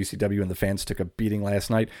say WCW and the fans took a beating last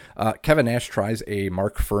night. Kevin Nash tries a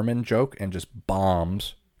Mark Furman joke and just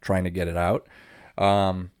bombs trying to get it out.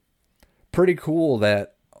 Pretty cool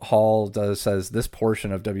that Hall says this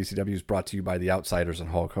portion of WCW is brought to you by the Outsiders and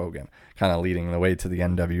Hulk Hogan, kind of leading the way to the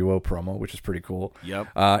NWO promo, which is pretty cool. Yep.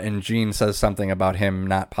 And Gene says something about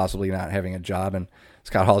him possibly not having a job, and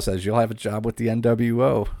Scott Hall says, you'll have a job with the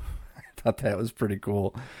NWO. I thought that was pretty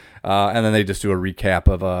cool. And then they just do a recap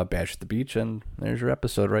of Bash at the Beach, and there's your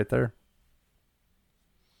episode right there.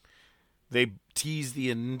 They tease the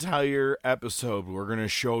entire episode. We're going to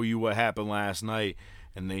show you what happened last night,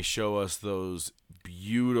 and they show us those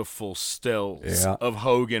beautiful stills of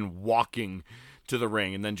Hogan walking to the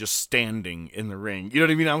ring and then just standing in the ring. You know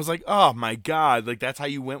what I mean? I was like, oh my God, like that's how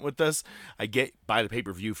you went with this? I get buy the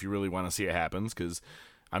pay-per-view if you really want to see it happens, because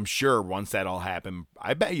I'm sure once that all happened,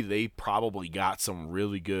 I bet you they probably got some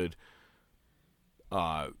really good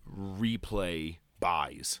replay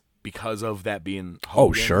buys because of that being Hogan.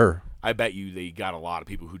 Oh, sure. I bet you they got a lot of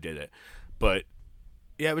people who did it. But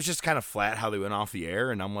yeah, it was just kind of flat how they went off the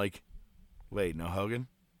air, and I'm like, wait, no Hogan?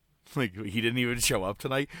 Like, he didn't even show up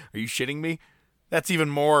tonight? Are you shitting me? That's even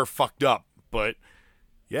more fucked up. But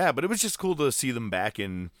yeah, but it was just cool to see them back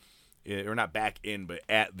in, or not back in, but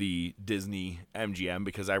at the Disney MGM,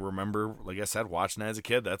 because I remember, like I said, watching as a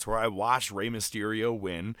kid. That's where I watched Rey Mysterio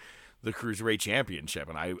win the Cruiserweight Championship,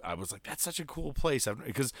 and I was like, that's such a cool place,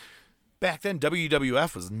 because back then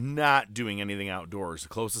WWF was not doing anything outdoors. The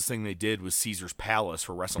closest thing they did was Caesar's Palace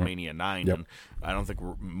for WrestleMania 9, and I don't think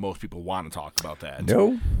most people want to talk about that.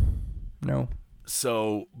 No.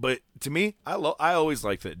 So, but to me, I always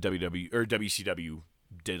liked that WCW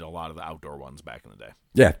did a lot of the outdoor ones back in the day.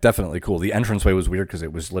 Yeah, definitely cool. The entranceway was weird because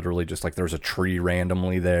it was literally just like there was a tree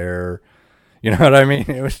randomly there. You know what I mean?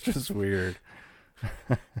 It was just weird.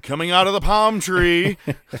 Coming out of the palm tree.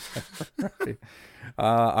 Right.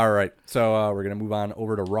 All right, so we're going to move on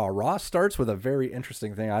over to Raw. Raw starts with a very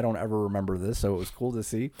interesting thing. I don't ever remember this, so it was cool to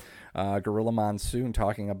see. Gorilla Monsoon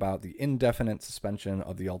talking about the indefinite suspension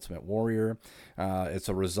of the Ultimate Warrior. It's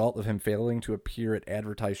a result of him failing to appear at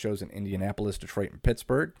advertised shows in Indianapolis, Detroit, and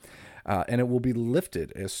Pittsburgh. And it will be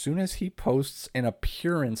lifted as soon as he posts an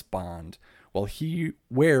appearance bond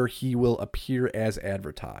where he will appear as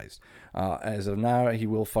advertised. As of now, he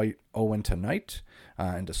will fight Owen tonight.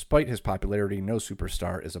 And despite his popularity, no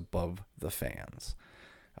superstar is above the fans.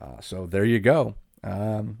 So there you go.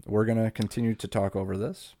 We're going to continue to talk over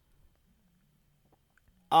this.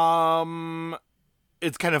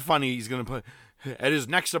 It's kind of funny. He's going to put at his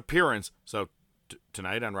next appearance. So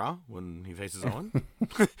tonight on Raw when he faces Owen.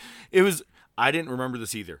 I didn't remember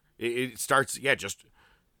this either. It starts,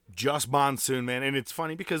 just Monsoon, man. And it's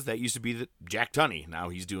funny because that used to be the Jack Tunney. Now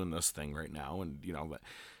he's doing this thing right now. And, but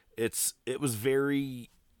it was very,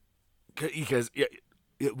 because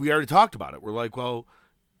we already talked about it. We're like, well,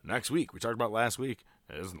 next week. We talked about last week.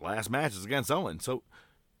 His last match is against Owen. So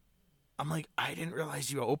I'm like, I didn't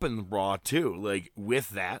realize you opened Raw too, like with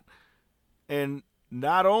that. And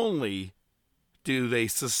not only do they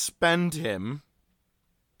suspend him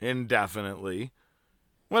indefinitely,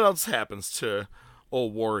 what else happens to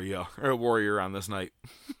old Warrior on this night?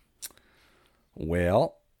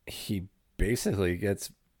 Well, he basically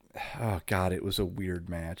gets, oh God, it was a weird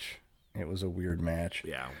match.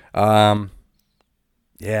 Yeah.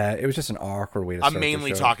 Yeah, it was just an awkward way to start I'm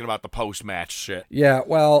mainly the show. talking about the post-match shit. Yeah,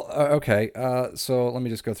 well, okay. So let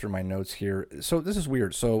me just go through my notes here. So this is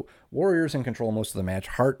weird. So Warrior's in control most of the match.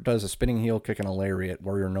 Hart does a spinning heel kick and a lariat.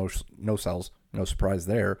 Warrior no sells. No surprise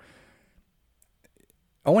there.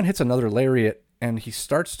 Owen hits another lariat, and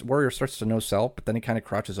Warrior starts to no sell, but then he kind of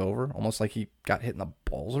crouches over, almost like he got hit in the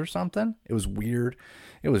balls or something. It was weird.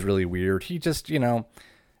 It was really weird. He just,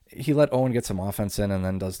 he let Owen get some offense in and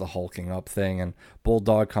then does the hulking up thing, and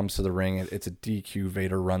Bulldog comes to the ring. It's a DQ.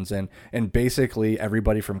 Vader runs in, and basically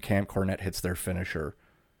everybody from Camp Cornette hits their finisher,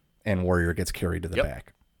 and Warrior gets carried to the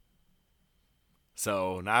back.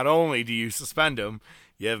 So not only do you suspend him,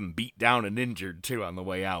 you have him beat down and injured too on the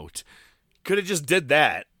way out. Could have just did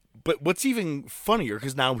that. But what's even funnier,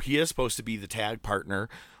 because now he is supposed to be the tag partner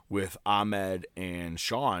with Ahmed and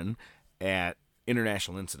Sean at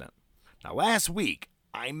International Incident. Now last week,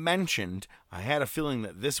 I mentioned I had a feeling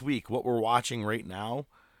that this week what we're watching right now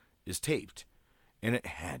is taped. And it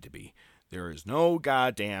had to be. There is no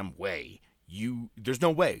goddamn way. There's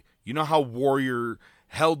no way. You know how Warrior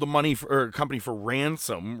held the money company for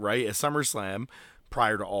ransom, right, at SummerSlam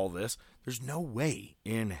prior to all this? There's no way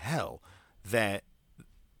in hell that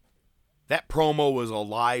promo was a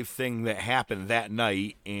live thing that happened that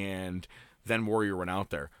night and then Warrior went out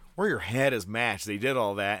there. Warrior had his match. They did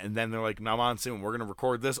all that, and then they're like, now Monsoon, we're going to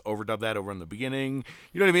record this, overdub that over in the beginning.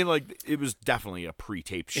 You know what I mean? Like, it was definitely a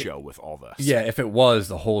pre-taped show with all this. Yeah, if it was,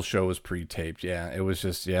 the whole show was pre-taped. Yeah, it was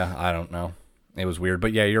just, I don't know. It was weird.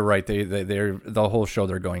 But yeah, you're right. They're the whole show,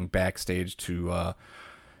 they're going backstage to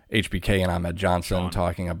HBK and Ahmed Johnson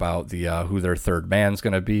talking about who their third man's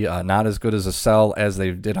going to be. Not as good as a sell as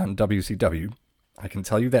they did on WCW. I can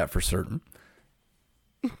tell you that for certain.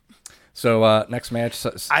 So next match.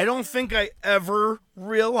 I don't think I ever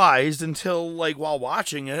realized until while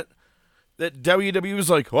watching it that WWE was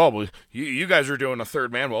like, oh, well, you guys are doing a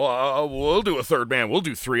third man. Well, we'll do a third man. We'll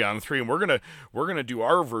do 3-on-3, and we're gonna do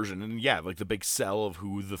our version. And yeah, the big sell of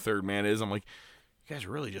who the third man is. I'm like, you guys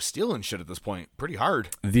are really just stealing shit at this point. Pretty hard.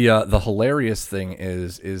 The hilarious thing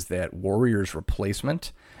is that Warrior's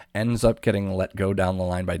replacement ends up getting let go down the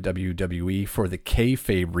line by WWE for the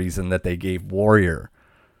kayfabe reason that they gave Warrior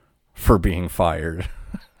for being fired.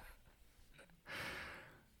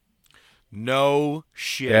 No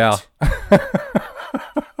shit. Yeah.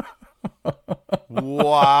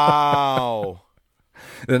 Wow.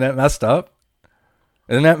 Isn't that messed up?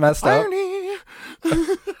 Irony.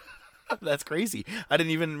 That's crazy. I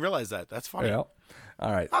didn't even realize that. That's funny. Yeah.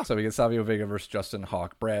 All right. So we get Savio Vega versus Justin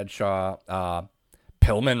Hawk Bradshaw.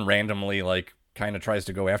 Pillman randomly kind of tries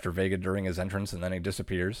to go after Vega during his entrance, and then he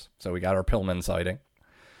disappears. So we got our Pillman sighting.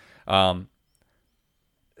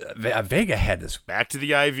 Vega had this back to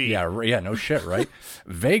the IV. Yeah, no shit, right?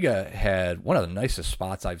 Vega had one of the nicest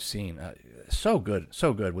spots I've seen. So good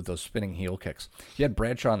with those spinning heel kicks. He had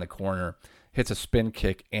Bradshaw in the corner, hits a spin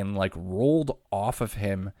kick, and rolled off of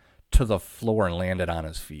him to the floor and landed on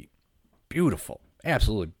his feet. Beautiful,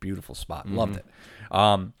 absolutely beautiful spot. Loved it.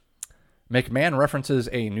 McMahon references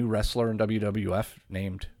a new wrestler in WWF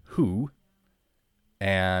named Who,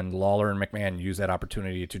 and Lawler and McMahon use that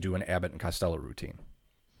opportunity to do an Abbott and Costello routine.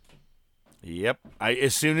 Yep.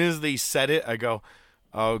 As soon as they said it, I go,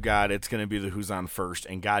 oh, God, it's going to be the Who's On First.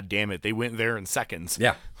 And God damn it, they went there in seconds.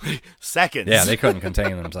 Yeah. Seconds. Yeah, they couldn't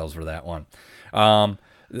contain themselves for that one.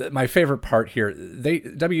 My favorite part here,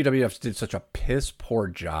 WWF did such a piss poor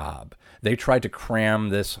job. They tried to cram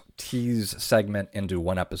this tease segment into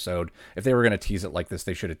one episode. If they were going to tease it like this,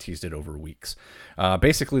 they should have teased it over weeks.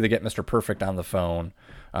 Basically, they get Mr. Perfect on the phone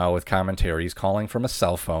with commentary. He's calling from a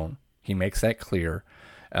cell phone. He makes that clear.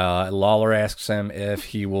 Lawler asks him if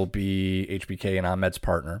he will be HBK and Ahmed's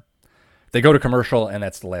partner. They go to commercial, and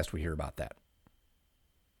that's the last we hear about that.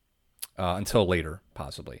 Until later,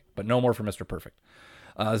 possibly. But no more for Mr. Perfect.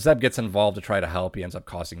 Zeb gets involved to try to help. He ends up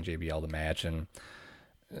costing JBL the match, and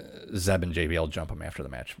Zeb and JBL jump him after the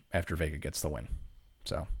match, after Vega gets the win.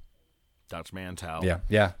 So, Dutch Mantel.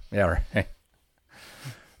 Yeah, right.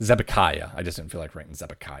 Zebekiah. I just didn't feel like writing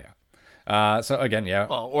Zebekiah. So again, yeah.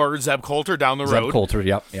 Well, or Zeb Coulter down the road. Zeb Coulter,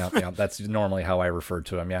 yep. That's normally how I refer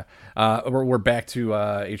to him, yeah. We're back to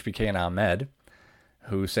HBK and Ahmed,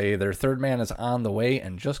 who say their third man is on the way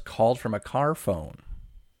and just called from a car phone.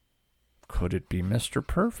 Could it be Mr.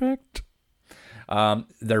 Perfect?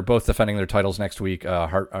 They're both defending their titles next week.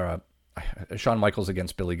 Shawn Michaels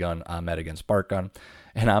against Billy Gunn, Ahmed against Bart Gunn.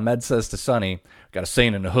 And Ahmed says to Sonny, got a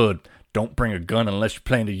saying in the hood, don't bring a gun unless you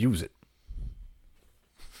plan to use it.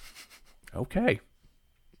 Okay.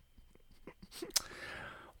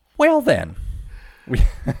 Well then.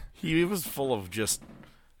 He was full of just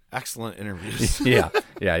excellent interviews. yeah,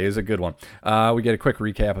 he was a good one. We get a quick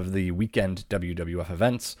recap of the weekend WWF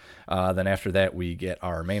events. Then after that, we get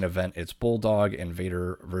our main event. It's Bulldog and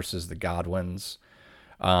Vader versus the Godwins.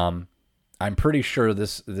 I'm pretty sure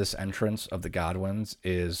this entrance of the Godwins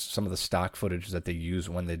is some of the stock footage that they use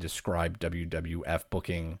when they describe WWF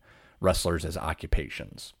booking wrestlers as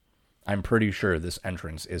occupations. I'm pretty sure this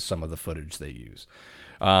entrance is some of the footage they use.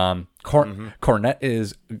 Cornette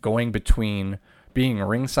is going between being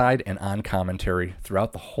ringside and on commentary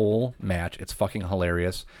throughout the whole match. It's fucking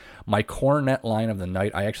hilarious. My Cornette line of the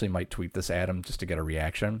night, I actually might tweet this at him just to get a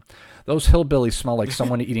reaction. Those hillbillies smell like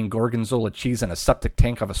someone eating gorgonzola cheese in a septic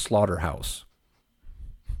tank of a slaughterhouse.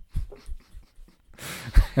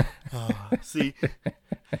 See,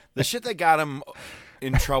 the shit that got him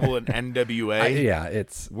in trouble in NWA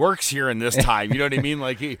it's works here in this time. You know what I mean?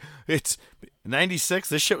 Like, it's 96,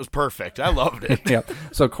 this shit was perfect. I loved it. Yep.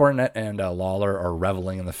 So Cornette and Lawler are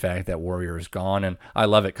reveling in the fact that Warrior is gone, and I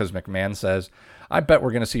love it because McMahon says, I bet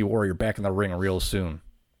we're going to see Warrior back in the ring real soon.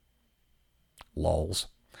 Lols.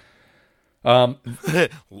 Lols.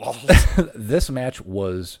 This match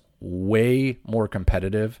was way more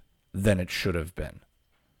competitive than it should have been.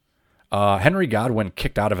 Henry Godwin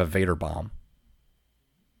kicked out of a Vader bomb.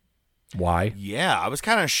 Why? Yeah, I was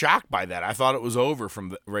kind of shocked by that. I thought it was over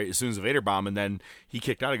from right as soon as the Vader bomb, and then he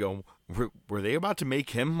kicked out. I go, were they about to make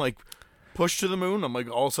him like push to the moon? I'm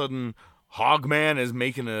like, all of a sudden, Hogman is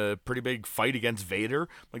making a pretty big fight against Vader.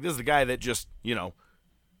 Like, this is the guy that just,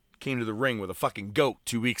 came to the ring with a fucking goat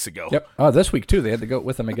 2 weeks ago. Yep. This week too, they had the goat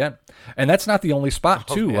with him again, and that's not the only spot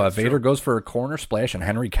too. Man, Vader goes for a corner splash, and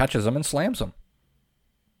Henry catches him and slams him.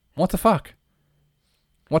 What the fuck?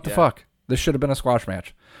 What the fuck? This should have been a squash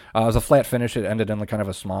match. It was a flat finish. It ended in kind of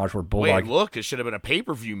a smudge where Bulldog... Wait, look, it should have been a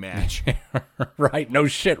pay-per-view match. Right, no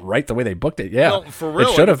shit, right, the way they booked it, yeah. No, for real,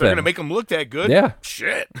 it should have they're been. going to make them look that good, yeah.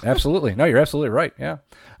 Shit. Absolutely. No, you're absolutely right, yeah.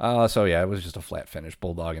 So, yeah, it was just a flat finish.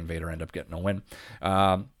 Bulldog and Vader end up getting a win.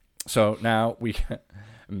 So now we...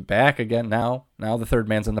 back again now. Now the third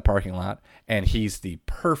man's in the parking lot, and he's the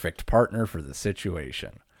perfect partner for the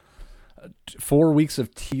situation. 4 weeks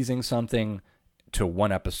of teasing something to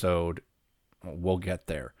one episode... We'll get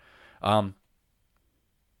there. One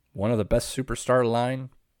of the best superstar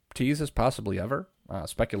line teases possibly ever.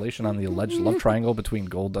 Speculation on the alleged love triangle between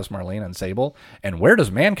Goldust, Marlena, and Sable. And where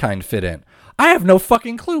does Mankind fit in? I have no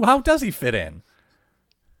fucking clue. How does he fit in?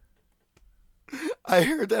 I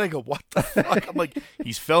heard that. I go, what the fuck? I'm like,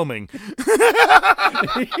 he's filming.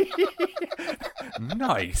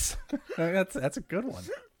 Nice. That's a good one.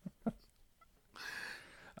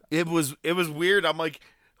 It was weird. I'm like,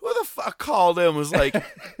 who the fuck called him? Was like,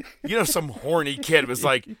 some horny kid was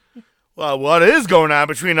like, well, what is going on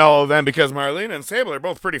between all of them? Because Marlena and Sable are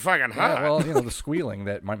both pretty fucking hot. Yeah, well, the squealing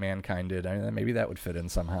that Mankind did, maybe that would fit in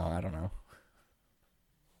somehow. I don't know.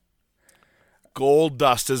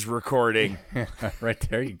 Goldust is recording. Right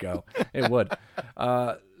there you go. It would.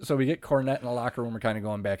 So we get Cornette in the locker room. We're kind of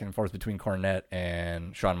going back and forth between Cornette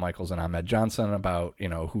and Shawn Michaels and Ahmed Johnson about,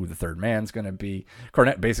 who the third man's going to be.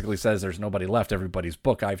 Cornette basically says there's nobody left. Everybody's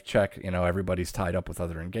booked. I've checked. Everybody's tied up with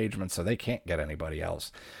other engagements, so they can't get anybody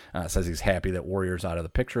else. Says he's happy that Warrior's out of the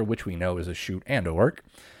picture, which we know is a shoot and a work.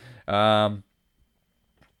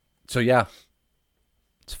 So, yeah.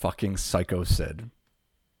 It's fucking Psycho Sid.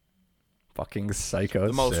 Fucking Psycho Sid.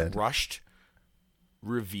 The most rushed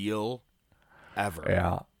reveal ever.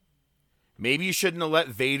 Yeah. Maybe you shouldn't have let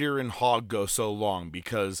Vader and Hog go so long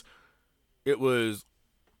because we're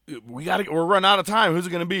running out of time. Who's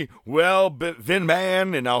it going to be? Well, Vin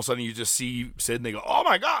Man. And all of a sudden you just see Sid and they go, oh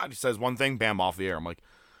my God. He says one thing, bam, off the air. I'm like,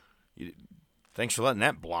 thanks for letting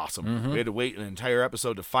that blossom. Mm-hmm. We had to wait an entire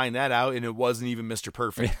episode to find that out, and it wasn't even Mr.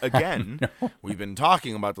 Perfect. Again, we've been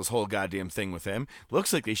talking about this whole goddamn thing with him.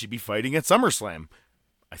 Looks like they should be fighting at SummerSlam,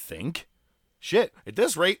 I think. Shit, at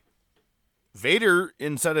this rate, Vader,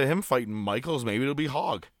 instead of him fighting Michaels, maybe it'll be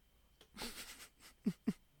Hog.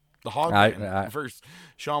 The Hog man first.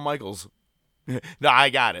 Shawn Michaels. No, I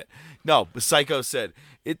got it. No, but Psycho Sid.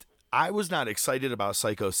 I was not excited about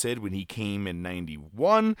Psycho Sid when he came in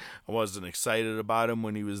 91. I wasn't excited about him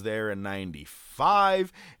when he was there in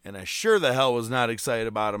 95. And I sure the hell was not excited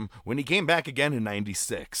about him when he came back again in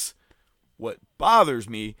 96. What bothers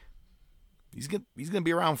me, he's gonna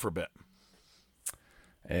be around for a bit.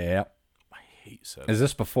 Yeah. I hate Sid. Is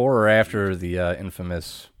this before or after the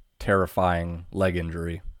infamous, terrifying leg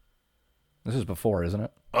injury? This is before, isn't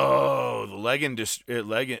it? Oh, the leg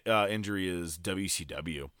injury is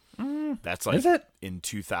WCW. That's like is it? In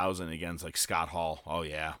 2000 against like Scott Hall. Oh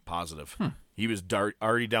yeah, positive. He was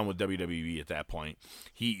already done with WWE at that point.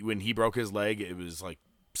 When he broke his leg, it was like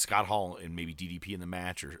Scott Hall and maybe DDP in the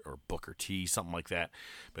match or Booker T, something like that.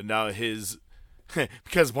 But now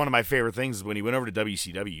because one of my favorite things is when he went over to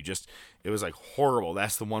WCW, it was like horrible.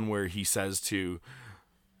 That's the one where he says to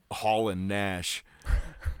Hall and Nash,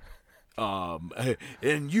 and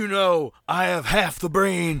I have half the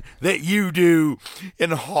brain that you do.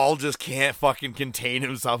 And Hall just can't fucking contain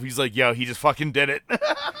himself. He's like, yo, he just fucking did it.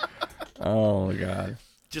 Oh my God.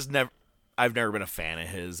 I've never been a fan of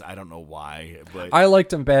his. I don't know why, but I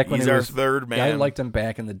liked him back when he's our third man. Yeah, I liked him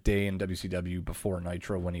back in the day in WCW before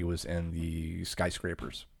Nitro when he was in the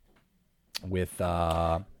Skyscrapers with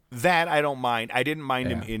that I don't mind. I didn't mind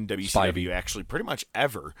him in WCW actually pretty much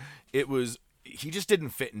ever. He just didn't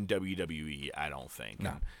fit in WWE, I don't think.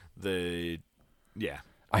 No.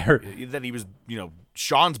 I heard that he was,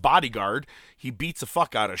 Shawn's bodyguard. He beats the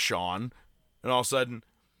fuck out of Shawn, and all of a sudden,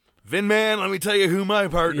 Vin Man, let me tell you who my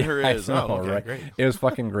partner is. I know, okay, right? Great. It was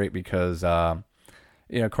fucking great because,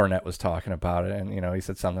 Cornette was talking about it, and, he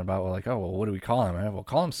said something about, what do we call him? We'll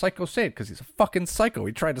call him Psycho Sid because he's a fucking psycho.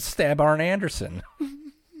 He tried to stab Arn Anderson.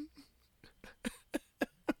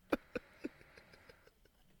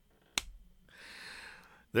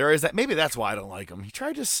 There is that. Maybe that's why I don't like him. He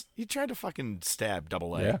tried to fucking stab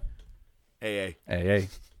Double A. Yeah. AA.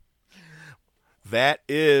 That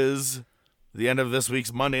is the end of this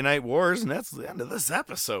week's Monday Night Wars, and that's the end of this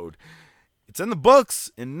episode. It's in the books,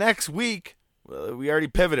 and next week, we already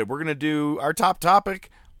pivoted. We're going to do our top topic.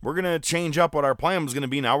 We're going to change up what our plan was going to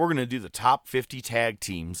be. Now we're going to do the top 50 tag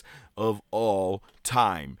teams of all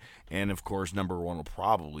time. And, of course, number one will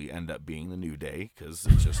probably end up being the New Day, because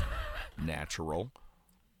it's just natural.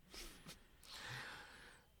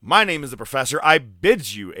 My name is the Professor. I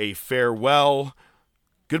bid you a farewell.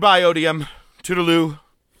 Goodbye, ODM. Toodaloo.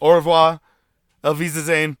 Au revoir. Auf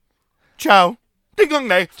Wiedersehen. Ciao. Ding dong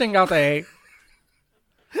day. Ding dong day.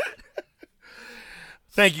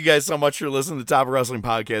 Thank you guys so much for listening to the Top Wrestling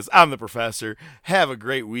Podcast. I'm the Professor. Have a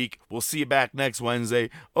great week. We'll see you back next Wednesday.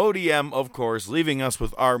 ODM, of course, leaving us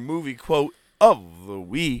with our movie quote of the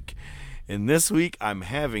week. And this week, I'm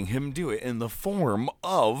having him do it in the form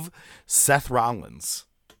of Seth Rollins.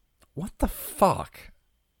 What the fuck?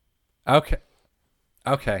 Okay.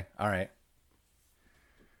 All right.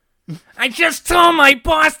 I just told my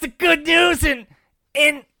boss the good news and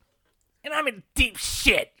I'm in deep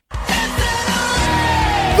shit. The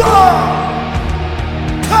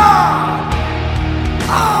Top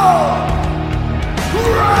of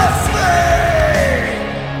Wrestling!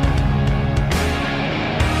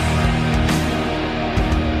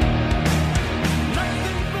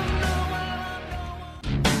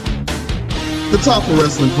 The Top of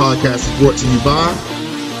Wrestling Podcast is brought to you by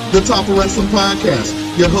The Top of Wrestling Podcast.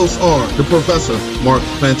 Your hosts are the Professor, Mark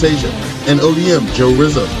Fantasia, and ODM, Joe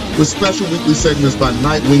Rizzo, with special weekly segments by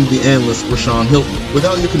Nightwing the Analyst, Rashawn Hilton.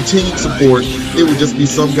 Without your continued support, it would just be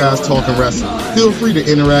some guys talking wrestling. Feel free to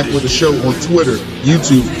interact with the show on Twitter,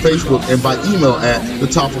 YouTube, Facebook, and by email at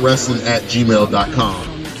thetopofwrestling@gmail.com.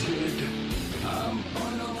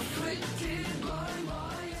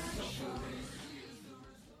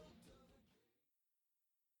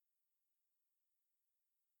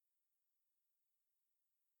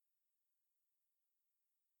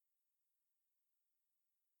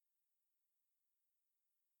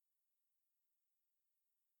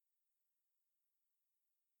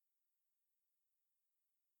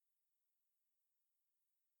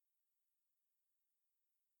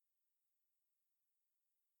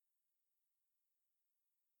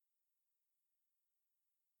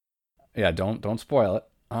 Yeah, don't spoil it.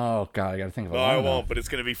 Oh God, I gotta think of a No, line I now. won't, but it's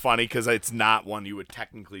going to be funny because it's not one you would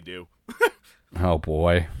technically do. Oh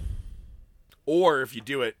boy. Or if you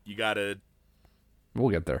do it, you gotta We'll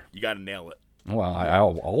get there. nail it. Well,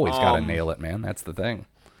 I'll always gotta nail it, man. That's the thing.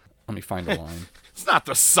 Let me find a line. It's not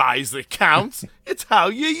the size that counts. It's how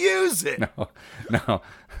you use it. No.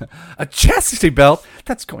 A chastity belt?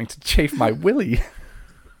 That's going to chafe my willy.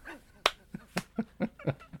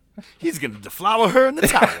 He's going to deflower her in the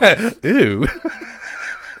towel. Ew.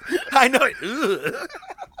 I know it. Ugh.